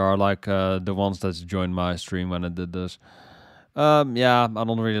MCR, like the ones that joined my stream when I did this. Yeah, I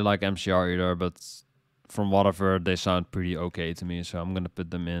don't really like MCR either, but from what I've heard, they sound pretty okay to me, so I'm gonna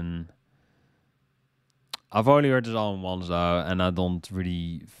put them in. I've only heard this album once though, and I don't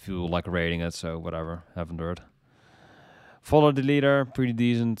really feel like rating it, so whatever. Haven't heard. Follow the Leader, pretty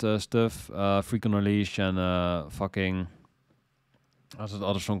decent stuff. Freak on a Leash and fucking. What's the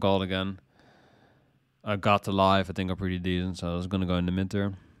other song called again? Got to Life, I think are pretty decent, so I was gonna go in the mid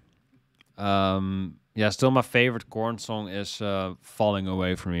there. Yeah, still my favorite Korn song is "Falling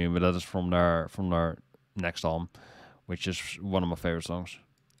Away from Me," but that is from their next album, which is one of my favorite songs.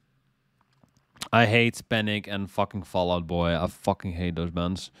 I hate Panic and fucking Fall Out Boy. I fucking hate those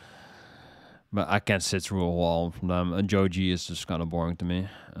bands, but I can't sit through a whole album from them. And Joji is just kind of boring to me.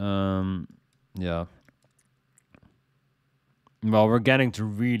 Yeah. Well, we're getting to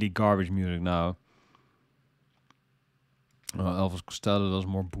really garbage music now. Elvis Costello does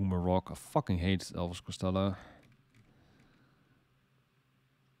more boomer rock. I fucking hate Elvis Costello.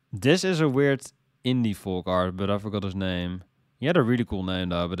 This is a weird indie folk art, but I forgot his name. He had a really cool name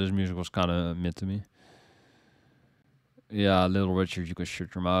though, but his music was kind of mid to me. Yeah, Little Richard, you can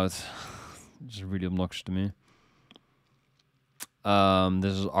shut your mouth. It's really obnoxious to me.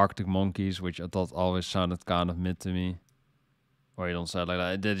 This is Arctic Monkeys, which I thought always sounded kind of mid to me. Or you don't say it like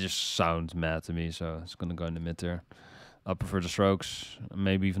that. It just sounds mad to me, so it's gonna go in the mid there. I prefer the Strokes,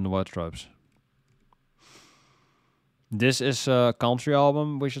 maybe even the White Stripes. This is a country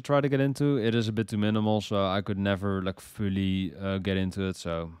album we should try to get into. It is a bit too minimal, so I could never like fully get into it,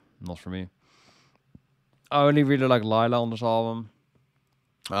 so not for me. I only really like Lila on this album.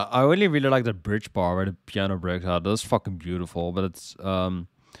 I only really like the bridge part where the piano breaks out. That's fucking beautiful, but it's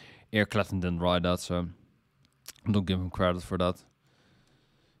Eric Clapton didn't write that, so don't give him credit for that.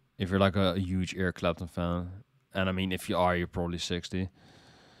 If you're like a huge Eric Clapton fan, and I mean if you are, you're probably 60.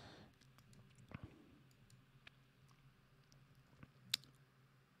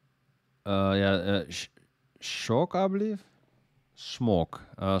 Yeah, Shock, I believe. Smoke,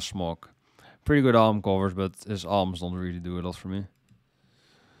 Smoke. Pretty good album covers, but his albums don't really do a lot for me.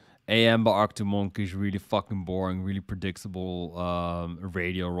 AM by Arctic Monkeys, really fucking boring, really predictable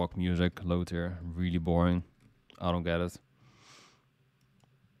radio rock music, low tier, really boring. I don't get it.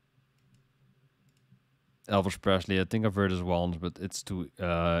 Elvis Presley, I think I've heard this once, but it's too,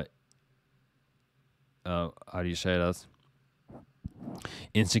 how do you say that?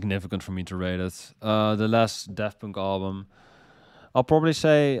 Insignificant for me to rate it. The last Daft Punk album, I'll probably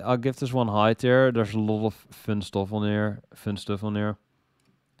say I'll give this one high tier. There's a lot of fun stuff on here.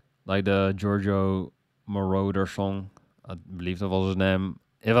 Like the Giorgio Moroder song. I believe that was his name.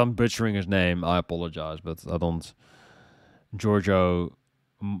 If I'm butchering his name, I apologize, but I don't. Giorgio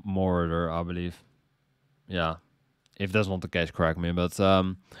Moroder, I believe. Yeah. If that's not the case, correct me. But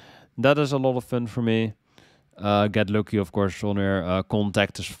that is a lot of fun for me. Get Lucky, of course, on here.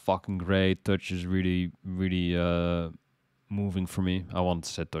 Contact is fucking great. Touch is really, really moving for me. I want to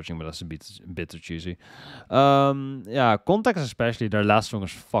say touching, but that's a bit too cheesy. Yeah, Contact especially, their last song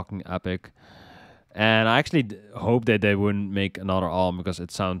is fucking epic. And I actually hope that they wouldn't make another album because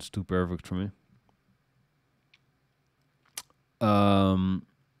it sounds too perfect for me.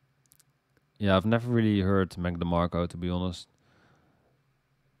 Yeah, I've never really heard Mac DeMarco, to be honest.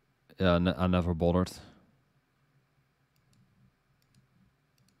 Yeah, I never bothered.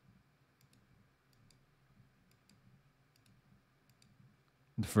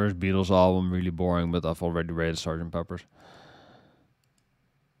 The first Beatles album, really boring, but I've already rated Sgt. Pepper's.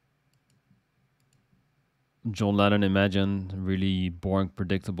 John Lennon, Imagine, really boring,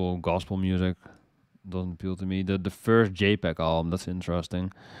 predictable gospel music. Doesn't appeal to me. The first JPEG album, that's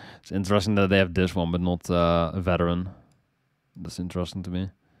interesting. It's interesting that they have this one, but not a Veteran. That's interesting to me.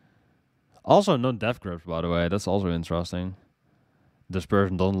 Also, no Death Grips, by the way. That's also interesting. This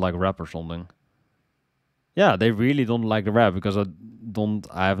person doesn't like rap or something. Yeah, they really don't like the rap because I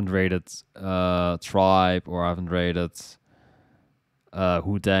haven't rated Tribe or I haven't rated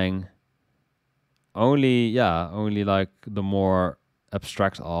Wu-Tang. Only like the more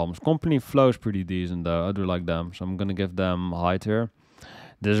abstract albums. Company Flow is pretty decent though. I do like them, so I'm gonna give them high tier.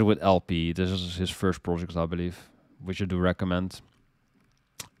 This is with LP. This is his first project, I believe, which I do recommend.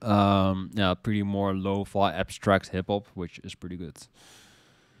 Yeah, pretty more lo-fi abstract hip hop, which is pretty good.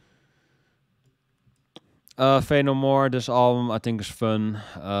 Fade No More, this album I think is fun.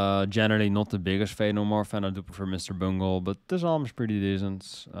 Generally not the biggest Fade No More fan. I do prefer Mr. Bungle, but this album is pretty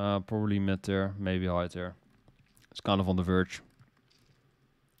decent. Probably mid tier, maybe high tier. It's kind of on the verge.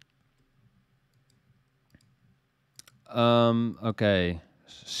 Okay.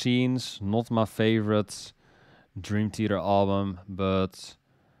 Scenes, not my favorite Dream Theater album, but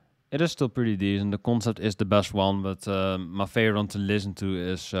it is still pretty decent. The concept is the best one, but my favorite one to listen to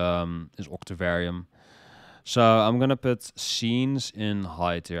is Octavarium. So I'm gonna put Scenes in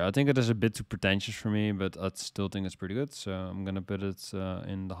high tier. I think it is a bit too pretentious for me, but I still think it's pretty good. So I'm gonna put it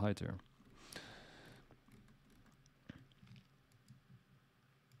in the high tier.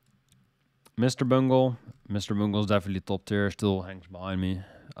 Mr. Bungle. Mr. Bungle is definitely top tier. Still hangs behind me.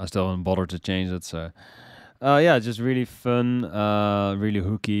 I still haven't bothered to change it. So yeah, just really fun, really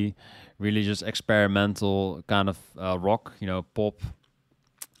hooky, really just experimental kind of rock. You know, pop,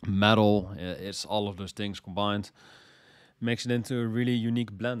 metal. It's all of those things combined. Makes it into a really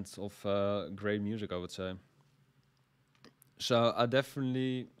unique blend of great music, I would say. So I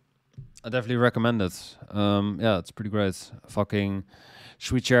definitely recommend it. Yeah, it's pretty great. Fucking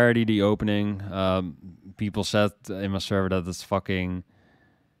Sweet Charity, the opening. People said in my server that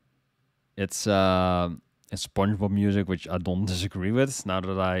it's SpongeBob music, which I don't disagree with. Now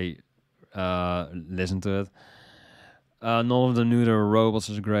that I listen to it, none of the New Robots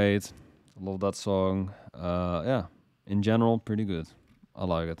is great. I love that song. Yeah, in general, pretty good. I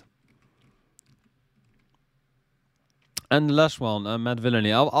like it. And the last one, Matt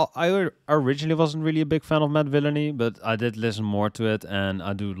Villainy. I originally wasn't really a big fan of Matt Villainy, but I did listen more to it, and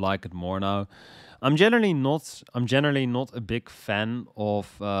I do like it more now. I'm generally not. I'm generally not a big fan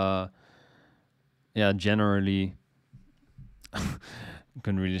of. Yeah, generally.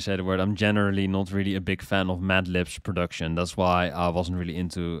 Couldn't really say the word. I'm generally not really a big fan of Madlib's production. That's why I wasn't really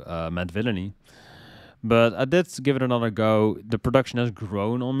into Matt Villainy. But I did give it another go. The production has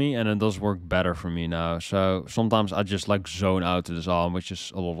grown on me, and it does work better for me now. So sometimes I just like zone out to this album, which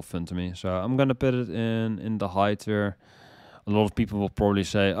is a lot of fun to me. So I'm gonna put it in the high tier. A lot of people will probably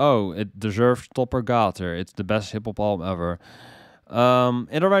say, "Oh, it deserves top or gator. It's the best hip hop album ever."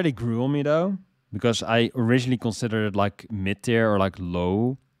 It already grew on me though, because I originally considered it like mid tier or like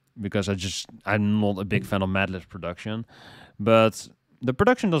low, because I'm not a big fan of Madlib's production, but the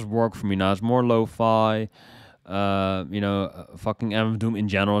production does work for me now. It's more lo-fi. Fucking M of Doom in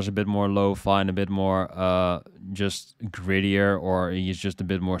general is a bit more lo-fi and a bit more just grittier, or he's just a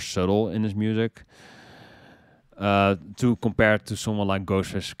bit more subtle in his music. To compare to someone like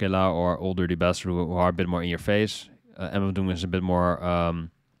Ghostface Killah or Old Dirty Bastard, who are a bit more in your face. M of Doom is a bit more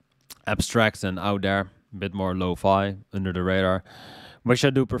abstract and out there, a bit more lo-fi, under the radar, which I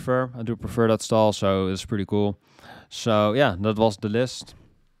do prefer. I do prefer that style, so it's pretty cool. So yeah, that was the list.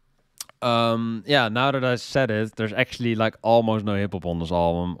 Yeah, now that I said it, there's actually like almost no hip hop on this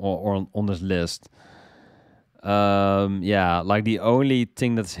album or on this list. Yeah, like the only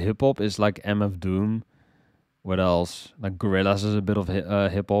thing that's hip hop is like MF Doom. What else? Like Gorillaz is a bit of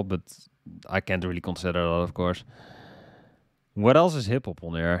hip hop, but I can't really consider that, of course. What else is hip hop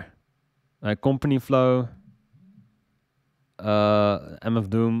on there? Company Flow, MF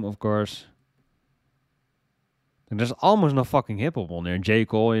Doom, of course. There's almost no fucking hip hop on there. J.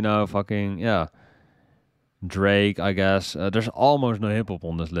 Cole, fucking, yeah. Drake, I guess. There's almost no hip hop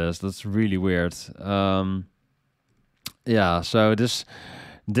on this list. That's really weird. Yeah, so this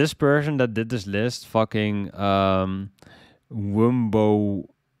person that did this list, fucking Wumbo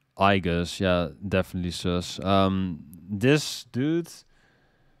Igus, yeah, definitely sus. This dude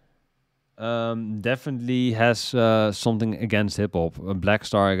definitely has something against hip hop. Black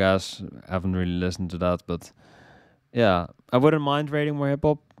Star, I guess. I haven't really listened to that, but yeah, I wouldn't mind rating more hip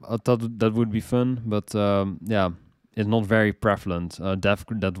hop. I thought that would be fun, but yeah, it's not very prevalent.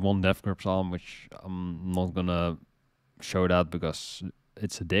 That one Def Grips album, which I'm not gonna show that because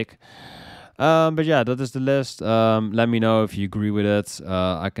it's a dick. But yeah, that is the list. Let me know if you agree with it.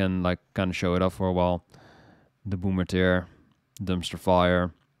 I can like kind of show it up for a while. The Boomer tier, Dumpster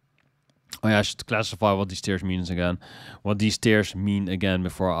Fire. Oh yeah, I should classify what these tiers means again. What these tiers mean again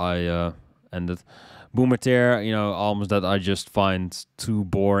before I end it. Boomer tier, albums that I just find too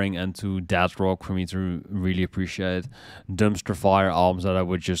boring and too dad rock for me to really appreciate. Dumpster Fire albums that I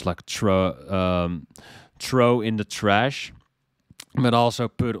would just like throw in the trash, but also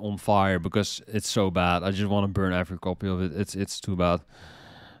put on fire because it's so bad. I just want to burn every copy of it. It's too bad.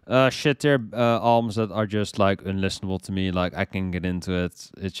 Shit tier albums that are just like unlistenable to me. Like I can get into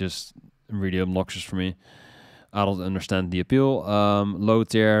it. It's just really obnoxious for me. I don't understand the appeal. Low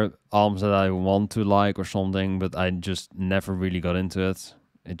tier albums that I want to like or something, but I just never really got into it.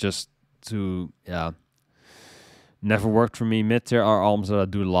 It just never worked for me. Mid tier are albums that I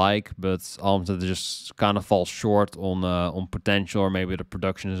do like, but albums that just kind of fall short on potential, or maybe the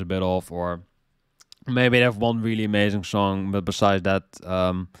production is a bit off, or maybe they have one really amazing song, but besides that,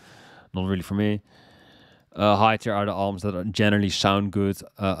 not really for me. High tier are the albums that are generally sound good,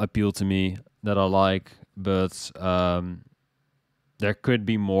 appeal to me, that I like, but there could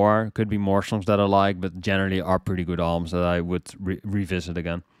be more songs that I like, but generally are pretty good albums that I would revisit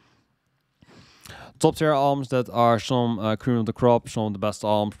again. Top tier albums that are some cream of the crop, some of the best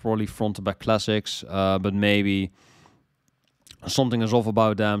albums, probably front to back classics, but maybe something is off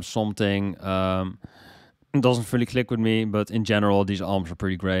about them, something doesn't fully click with me, but in general, these albums are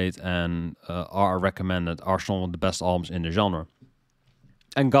pretty great and are recommended, are some of the best albums in the genre.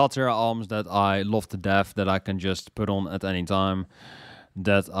 And God tier albums that I love to death, that I can just put on at any time,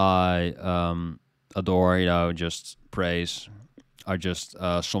 that I adore, just praise, are just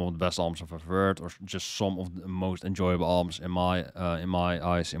some of the best albums I've ever heard, or just some of the most enjoyable albums in my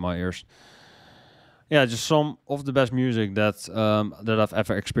eyes, in my ears. Yeah, just some of the best music that I've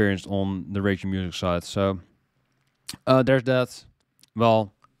ever experienced on the Raging Music side. So there's that.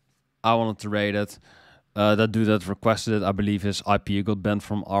 Well, I wanted to rate it. That dude that requested it, I believe his IP got banned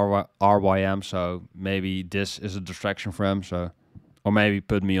from RYM, so maybe this is a distraction for him. So, or maybe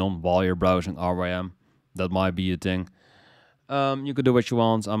put me on while you're browsing RYM. That might be a thing. You could do what you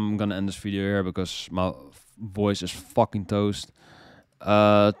want. I'm gonna end this video here because my voice is fucking toast.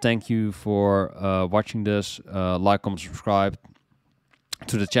 Thank you for watching this. Like, comment, subscribe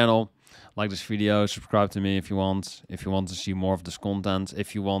to the channel. Like this video, subscribe to me if you want. If you want to see more of this content,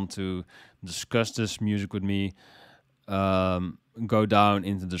 if you want to discuss this music with me, go down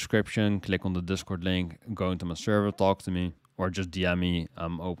in the description, click on the Discord link, go into my server, talk to me, or just DM me.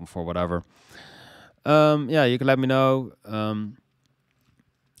 I'm open for whatever. Yeah, you can let me know.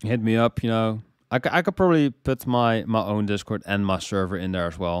 Hit me up, I could probably put my own Discord and my server in there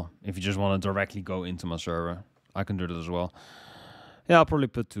as well. If you just want to directly go into my server, I can do that as well. Yeah, I'll probably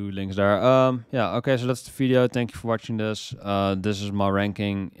put 2 links there. Yeah, okay, so that's the video. Thank you for watching this. This is my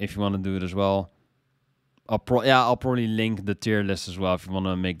ranking. If you want to do it as well, I'll probably link the tier list as well. If you want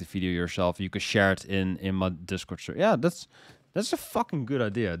to make the video yourself, you can share it in my Discord server. Yeah, that's a fucking good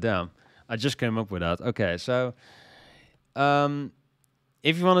idea. Damn, I just came up with that. Okay, so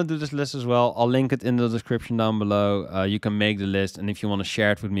if you want to do this list as well, I'll link it in the description down below. You can make the list, and if you want to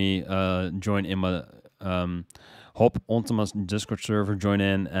share it with me, join in my hop onto my Discord server, join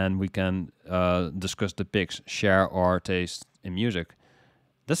in, and we can discuss the picks, share our taste in music.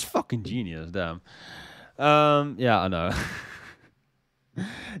 That's fucking genius, damn. Yeah, I know.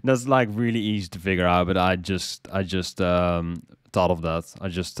 That's like really easy to figure out, but I just thought of that. I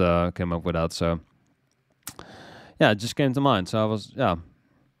just came up with that, so yeah, it just came to mind. So I was,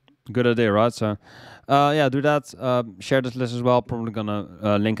 good idea, right? So yeah, do that. Share this list as well. Probably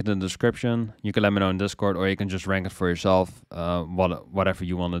gonna link it in the description. You can let me know in Discord, or you can just rank it for yourself. Whatever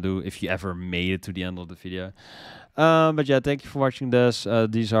you want to do, if you ever made it to the end of the video. But yeah, thank you for watching this.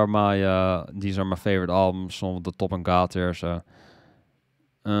 These are my favorite albums, some of the top and God tier. So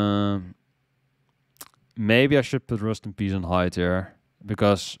maybe I should put Rust in Peace on high tier,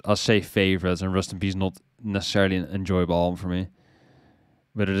 because I'll say favorites, and Rust in Peace not necessarily an enjoyable album for me,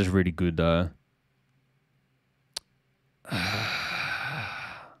 but it is really good though.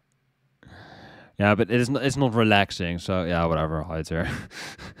 Yeah, but it's not relaxing, so yeah, whatever, high tier.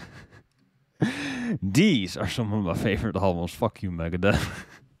 These are some of my favorite albums. Fuck you, Megadeth.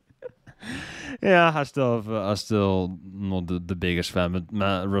 Yeah, I still not the biggest fan,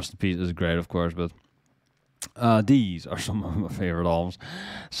 but Rust in Peace is great, of course, but these are some of my favorite albums.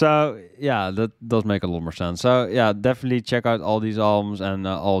 So yeah, that does make a lot more sense. So yeah, definitely check out all these albums, and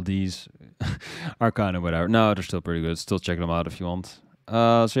all these are kind of whatever. No, they're still pretty good. Still check them out if you want.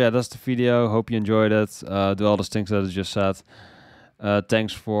 So yeah, that's the video. Hope you enjoyed it. Do all those things that I just said.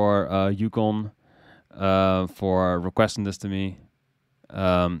 Thanks for Yukon for requesting this to me.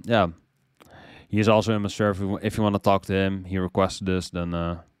 Yeah, he's also in my server. If you want to talk to him, he requested this,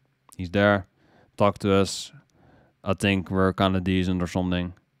 then he's there. Talk to us. I think we're kind of decent or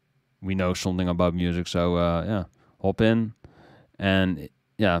something. We know something about music, so yeah, hop in. And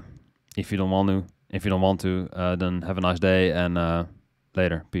yeah, if you don't want to, then have a nice day, and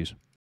later. Peace.